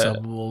 It's and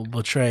some will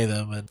betray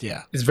them and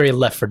yeah. It's very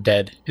Left 4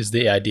 Dead is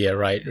the idea,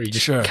 right? Or you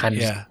just Sure, kind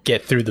of yeah. just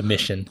get through the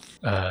mission,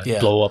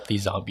 blow up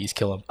these zombies,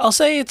 kill them. I'll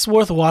say it's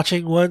worth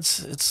watching once.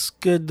 It's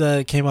good that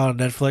it came out on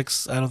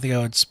Netflix. I don't think I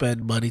would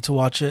spend money to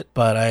watch it,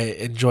 but I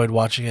enjoyed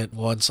watching it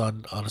once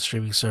on a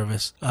streaming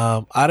service.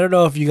 I don't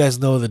know if you guys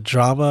know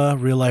the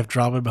real life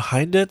drama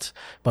behind it,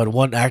 but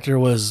one actor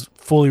was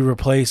fully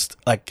replaced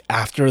like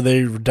after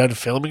they were done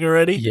filming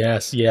already.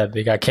 Yes, yeah,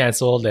 they got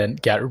canceled and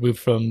got removed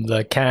from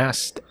the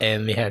cast,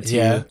 and they had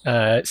to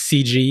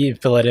CG and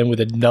fill it in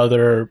with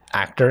another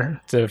actor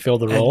to fill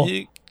the role.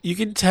 And you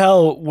can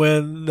tell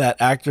when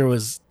that actor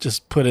was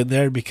just put in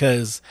there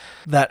because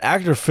that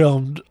actor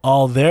filmed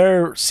all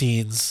their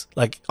scenes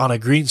like on a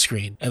green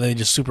screen and they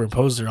just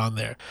superimposed it on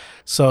there.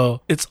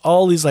 So it's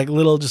all these like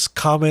little just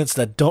comments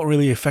that don't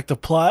really affect the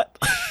plot.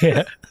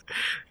 Yeah.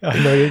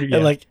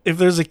 And like if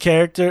there's a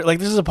character, like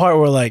this is a part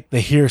where like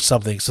they hear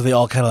something, so they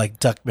all kind of like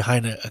duck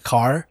behind a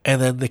car, and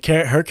then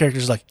her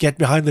character's like get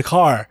behind the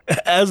car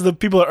as the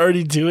people are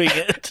already doing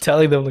it,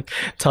 telling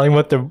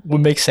what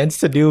would make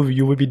sense to do,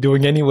 you would be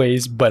doing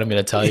anyways, but I'm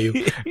gonna tell you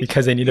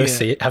because I need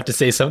to have to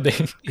say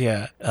something.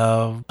 Yeah.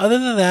 Other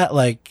than that,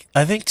 like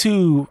I think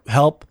to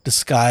help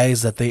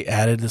disguise that they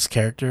added this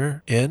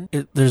character in,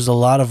 there's a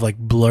lot of like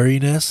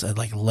blurriness and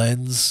like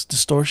lens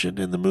distortion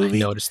in the movie.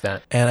 I noticed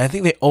that, and I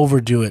think they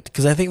overdo it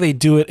because I think they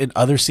do it in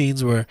other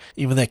scenes where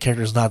even that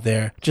character's not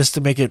there, just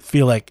to make it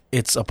feel like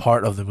it's a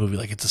part of the movie,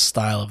 like it's a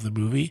style of the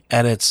movie,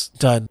 and it's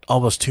done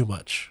almost too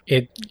much.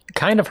 It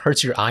kind of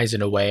hurts your eyes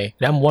in a way.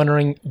 And I'm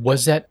wondering,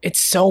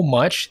 it's so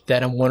much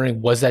that I'm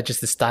wondering, was that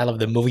just the style of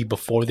the movie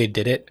before they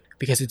did it?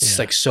 Because it's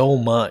like so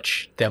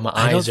much that my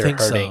eyes are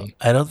hurting. So.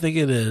 I don't think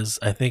it is.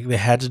 I think they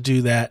had to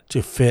do that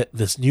to fit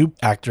this new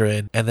actor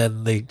in, and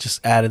then they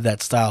just added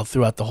that style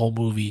throughout the whole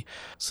movie,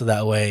 so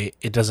that way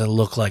it doesn't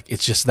look like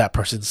it's just that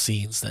person's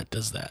scenes that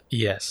does that.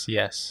 Yes.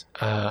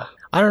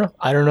 I don't know.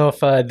 I don't know if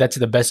that's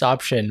the best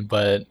option,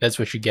 but that's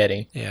what you're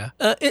getting. Yeah.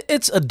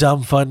 It's a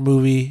dumb, fun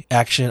movie,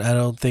 action. I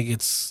don't think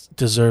it's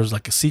deserves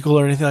like a sequel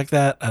or anything like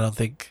that. I don't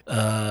think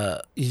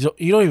you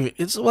don't even.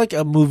 It's like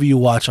a movie you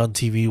watch on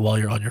TV while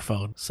you're on your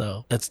phone,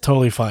 so that's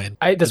totally fine.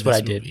 That's what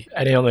I did.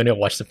 I didn't only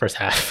watch the first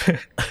half.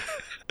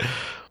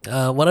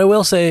 What I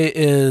will say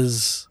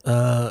is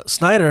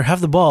Snyder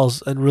have the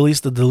balls and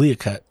release the D'Elia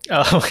cut.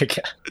 Oh my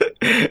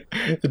god,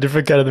 the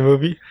different cut of the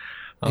movie.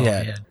 Oh,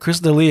 yeah, man. Chris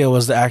D'Elia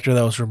was the actor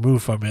that was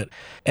removed from it,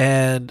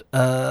 and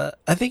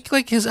I think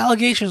like his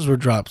allegations were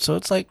dropped. So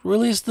it's like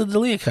release the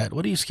D'Elia cut.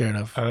 What are you scared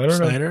of, I don't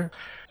Snyder?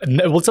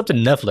 Well, it's up to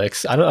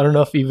Netflix. I don't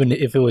know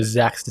if it was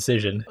Zach's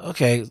decision.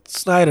 Okay,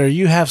 Snyder,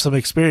 you have some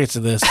experience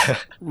in this.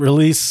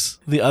 Release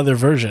the other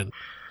version.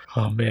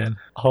 Oh man,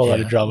 a whole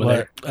lot of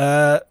drama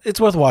there. It's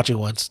worth watching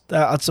once.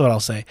 That's what I'll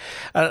say.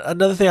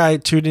 Another thing I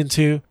tuned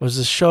into was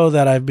this show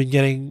that I've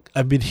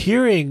been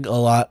hearing a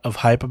lot of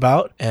hype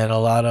about and a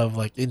lot of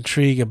like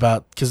intrigue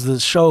about, because the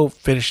show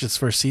finished its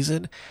first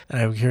season and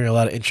I'm hearing a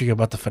lot of intrigue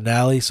about the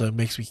finale, so it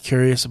makes me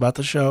curious about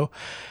the show.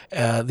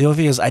 The only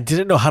thing is I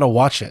didn't know how to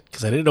watch it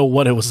because I didn't know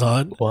what it was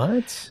on.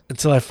 What?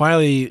 Until I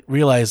finally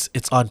realized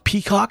it's on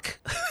Peacock.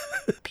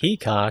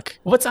 Peacock?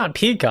 What's on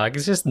Peacock?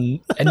 It's just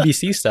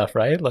NBC stuff,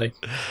 right? Like,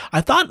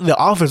 I thought The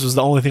Office was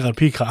the only thing on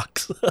Peacock.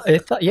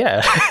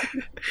 Yeah.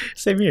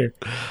 Same here.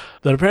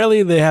 But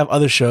apparently they have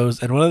other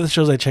shows, and one of the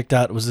shows I checked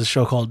out was this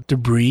show called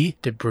Debris.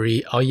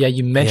 Debris. Oh yeah,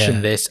 you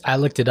mentioned this. I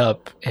looked it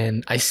up,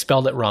 and I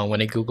spelled it wrong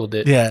when I googled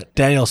it. Yeah,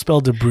 Daniel,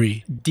 spell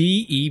Debris.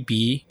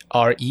 Debree.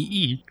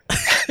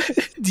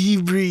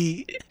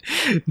 Debris.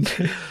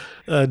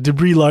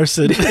 Debris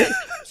Larson.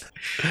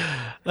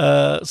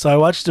 So I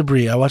watched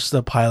Debris. I watched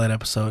the pilot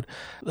episode.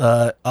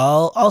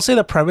 I'll say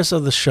the premise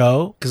of the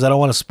show because I don't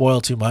want to spoil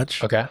too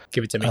much. Okay,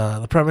 give it to me.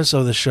 The premise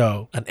of the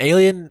show: an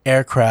alien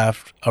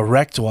aircraft, a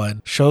wrecked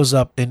one, shows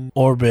up in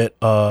orbit,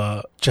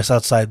 just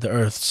outside the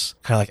Earth's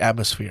kind of like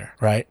atmosphere,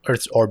 right?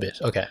 Earth's orbit.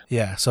 Okay.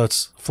 Yeah, so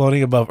it's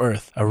floating above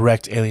Earth, a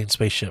wrecked alien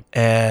spaceship,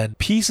 and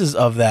pieces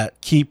of that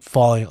keep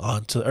falling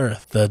onto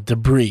Earth. The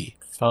debris.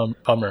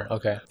 Bummer.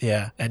 Okay.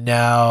 Yeah, and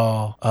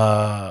now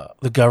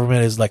the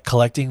government is like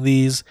collecting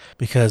these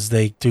because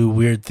they do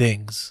weird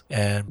things,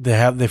 and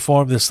they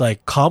form this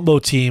like combo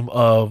team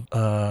of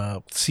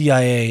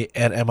CIA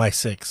and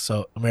MI6,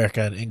 so America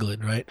and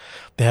England, right?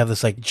 They have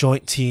this like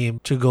joint team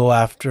to go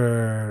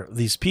after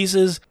these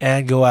pieces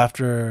and go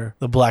after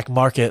the black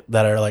market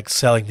that are like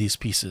selling these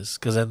pieces,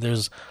 because then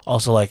there's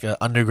also like an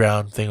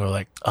underground thing where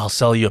like I'll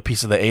sell you a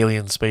piece of the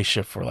alien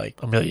spaceship for like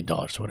 $1 million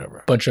or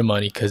whatever. Bunch of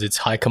money because it's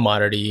high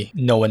commodity.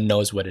 no one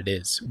knows what it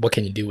is. What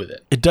can you do with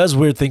it? It does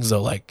weird things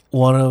though. Like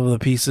one of the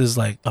pieces,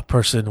 like a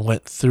person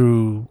went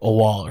through a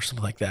wall or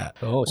something like that.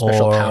 Oh,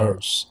 special Or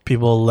powers.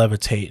 People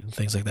levitate and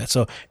things like that.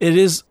 So it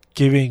is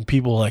giving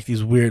people like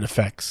these weird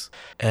effects.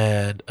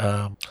 And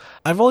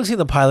I've only seen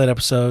the pilot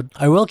episode.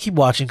 I will keep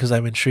watching because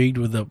I'm intrigued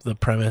with the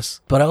premise.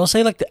 But I will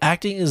say like the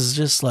acting is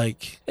just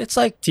like, it's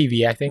like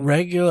TV acting.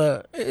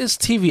 regular, it's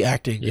TV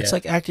acting. It's Yeah.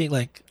 like acting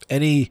like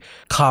any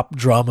cop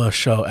drama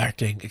show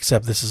acting,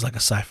 except this is like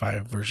a sci-fi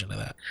version of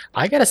that.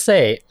 I gotta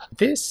say,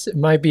 this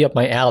might be up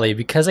my alley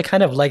because I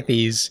kind of like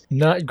these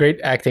not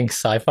great acting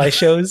sci-fi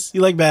shows.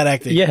 You like bad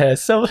acting? Yeah,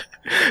 some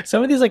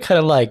of these I kind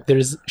of like.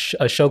 There's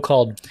a show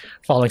called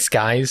Falling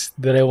Skies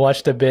that I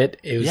watched a bit.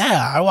 It was,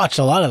 Yeah, I watched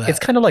a lot of that. it's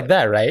kind of like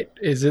that, right?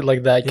 Is it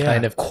like that Yeah.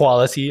 kind of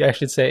quality, I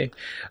should say?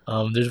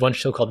 There's one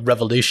show called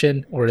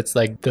Revolution where it's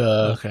like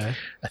Okay.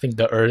 I think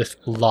the Earth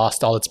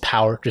lost all its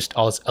power, just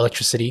all its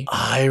electricity.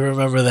 I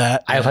remember that.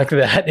 I like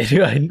that.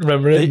 I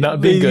remember it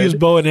not being They use good.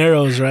 bow and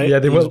arrows, right? Yeah,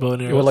 they use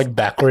went like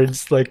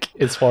backwards, like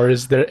as far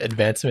as their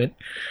advancement.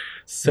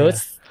 So Yeah.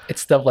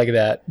 it's stuff like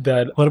that.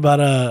 What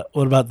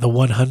about the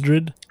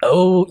 100?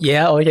 Oh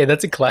yeah,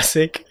 that's a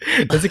classic.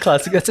 That's a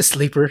classic. That's a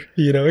sleeper.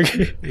 You know,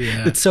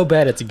 Yeah. it's so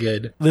bad it's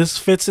good. This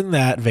fits in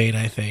that vein,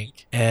 I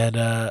think, and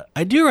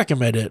I do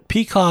recommend it.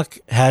 Peacock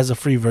has a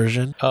free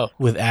version Oh.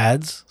 with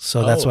ads,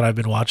 so that's Oh. what I've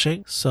been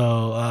watching.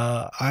 So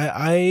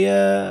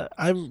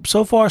I'm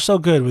so far so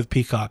good with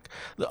Peacock.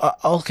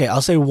 Okay,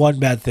 I'll say one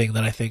bad thing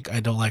that I think I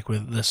don't like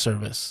with this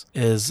service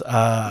is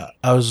I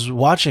was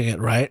watching it,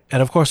 right,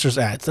 and of course there's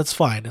ads. That's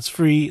fine. It's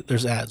free.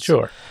 There's ads.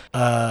 Sure.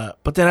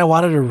 But then I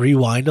wanted to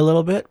rewind a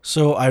little bit.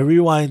 So I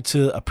rewind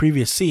to a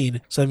previous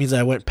scene. So that means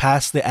I went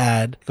past the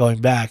ad going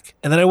back.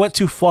 And then I went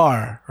too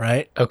far,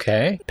 right?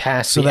 Okay.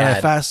 Pass So the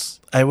then ad.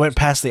 I went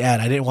past the ad.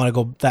 I didn't want to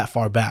go that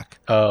far back.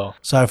 Oh.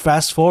 So I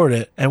fast forward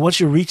it. And once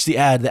you reach the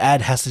ad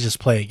has to just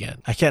play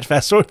again. I can't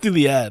fast forward through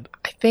the ad.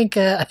 I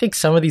think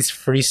some of these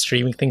free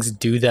streaming things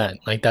do that.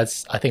 Like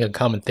that's I think a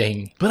common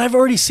thing. But I've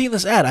already seen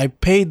this ad. I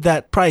paid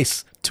that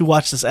price to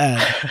watch this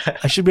ad.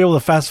 I should be able to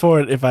fast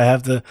forward if I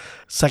have the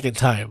second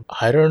time.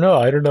 I don't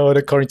know.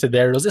 According to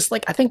their rules, it's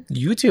like I think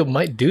YouTube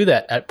might do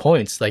that at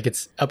points. Like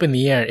it's up in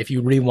the air. If you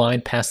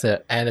rewind past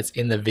the ad that's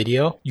in the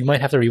video, you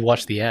might have to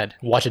rewatch the ad.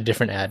 Watch a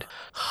different ad.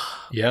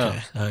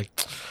 Yeah. I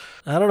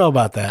don't know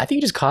about that. I think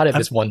you just caught it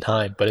this one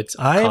time, but it's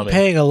I'm common.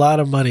 paying a lot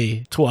of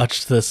money to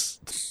watch this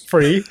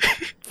free.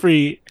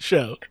 free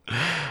show.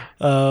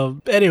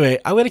 Anyway,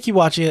 I'm gonna keep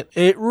watching it.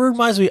 It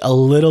reminds me a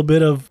little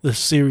bit of the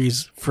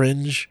series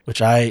Fringe,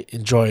 which I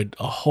enjoyed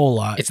a whole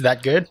lot. It's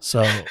that good?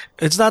 So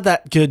it's not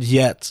that good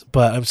yet,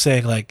 but I'm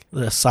saying like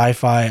the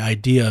sci-fi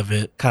idea of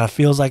it kind of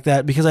feels like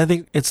that because I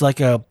think it's like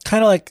a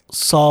kind of like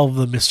solve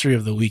the mystery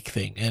of the week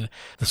thing, and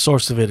the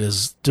source of it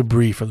is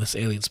debris from this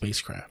alien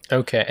spacecraft.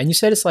 Okay. And you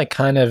said it's like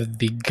kind of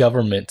the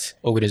government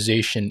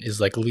organization is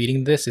like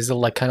leading this. Is it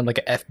like kind of like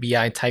an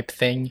FBI type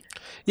thing?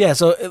 Yeah,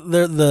 so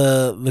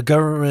the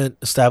government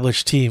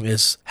established team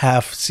is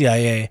half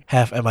CIA,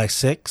 half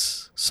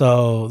MI6.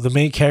 So the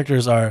main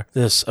characters are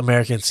this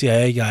American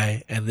CIA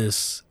guy and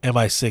this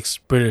MI6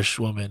 British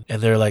woman,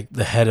 and they're like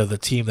the head of the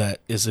team that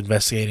is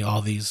investigating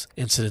all these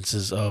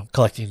incidences of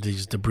collecting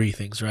these debris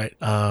things, right?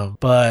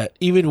 But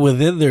even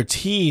within their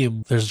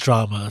team, there's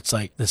drama. It's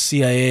like the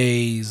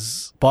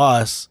CIA's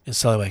boss is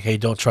telling like, hey,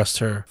 don't trust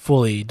her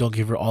fully. Don't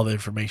give her all the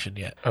information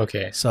yet.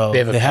 Okay. So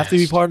have a they have to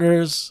be past.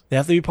 partners. They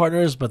have to be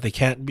partners, but they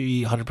can't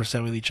be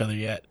 100% with each other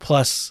yet.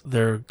 Plus,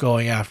 they're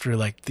going after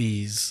like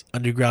these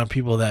underground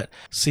people that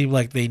seem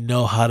like they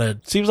know how to.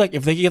 Seems like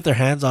if they can get their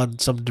hands on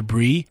some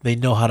debris, they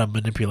know how to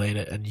manipulate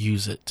it and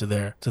use it to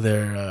their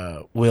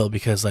will.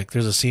 Because like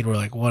there's a scene where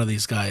like one of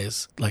these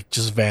guys like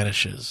just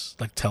vanishes,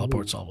 like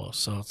teleports almost.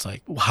 So it's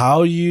like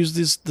how you use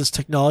this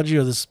technology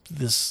or this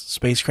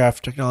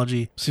spacecraft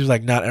technology seems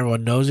like not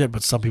everyone knows it,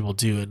 but some people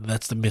do, and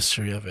that's the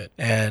mystery of it.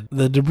 And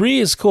the debris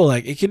is cool.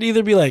 Like it can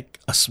either be like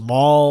a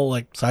small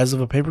like size of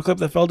a paperclip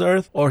that fell to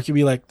Earth, or it can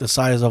be like the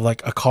size of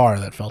like a car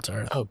that fell to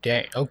Earth. Oh,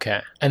 dang.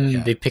 Okay. And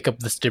Yeah. they pick up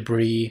this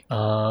debris.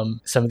 Some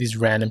of these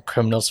random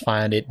criminals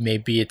find it.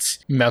 Maybe it's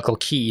Michael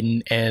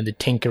Keaton and the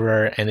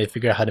Tinkerer, and they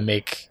figure out how to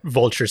make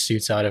vulture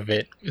suits out of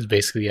it, is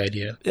basically the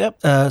idea.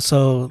 Yep.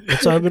 So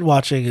that's what I've been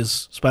watching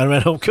is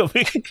Spider-Man: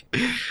 Homecoming.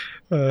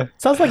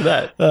 Sounds like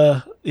that.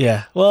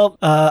 Yeah. Well,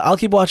 I'll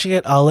keep watching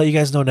it. I'll let you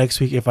guys know next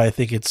week if I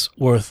think it's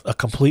worth a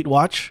complete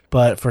watch.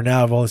 But for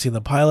now, I've only seen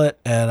the pilot,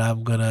 and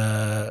I'm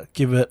gonna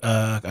give it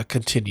a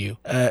continue.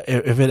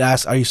 If it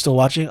asks, "Are you still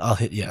watching?" I'll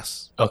hit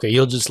yes. Okay,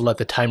 you'll just let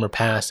the timer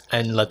pass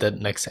and let the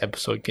next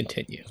episode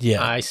continue.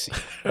 Yeah. I see.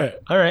 All right.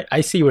 All right, I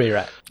see where you're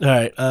at. All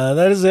right.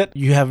 That is it.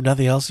 You have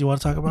nothing else you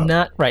want to talk about?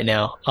 Not right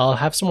now. I'll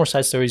have some more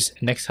side stories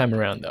next time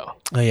around, though.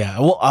 Yeah.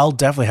 Well, I'll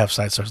definitely have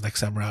side stories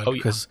next time around Oh, yeah.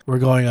 because we're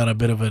going on a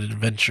bit of an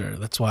adventure.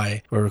 That's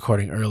why we're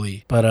recording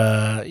early.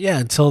 But yeah,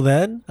 until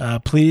then,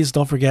 please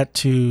don't forget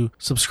to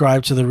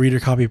subscribe to the Reader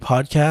Copy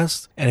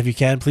podcast. And if you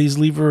can, please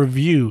leave a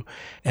review.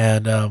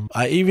 And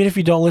even if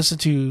you don't listen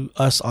to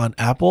us on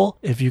Apple,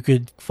 if you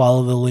could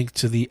follow the link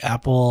to the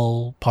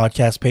Apple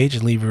podcast page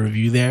and leave a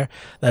review there,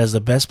 that is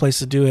the best place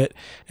to do it.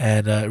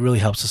 And it really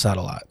helps us out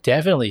a lot.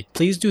 Definitely.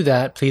 Please do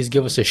that. Please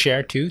give us a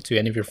share too to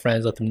any of your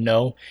friends. Let them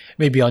know.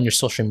 Maybe on your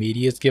social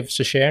medias, give us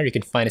a share. You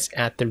can find us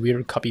at the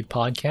Reader Copy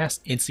Podcast,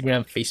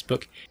 Instagram,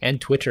 Facebook,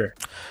 and Twitter.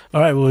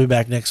 All right, we'll be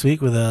back next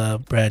week with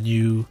a brand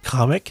new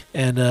comic.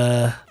 And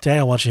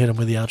Daniel, why don't you hit him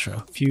with the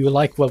outro? If you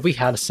like what we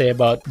had to say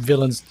about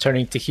villains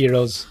turning to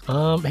heroes,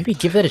 maybe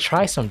give that a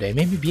try someday.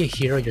 Maybe be a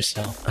hero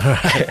yourself. All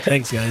right,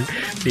 thanks, guys.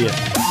 See ya.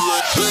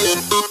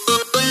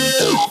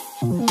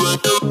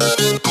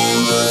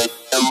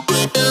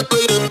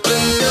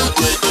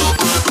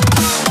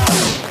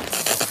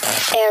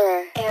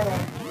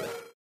 Error.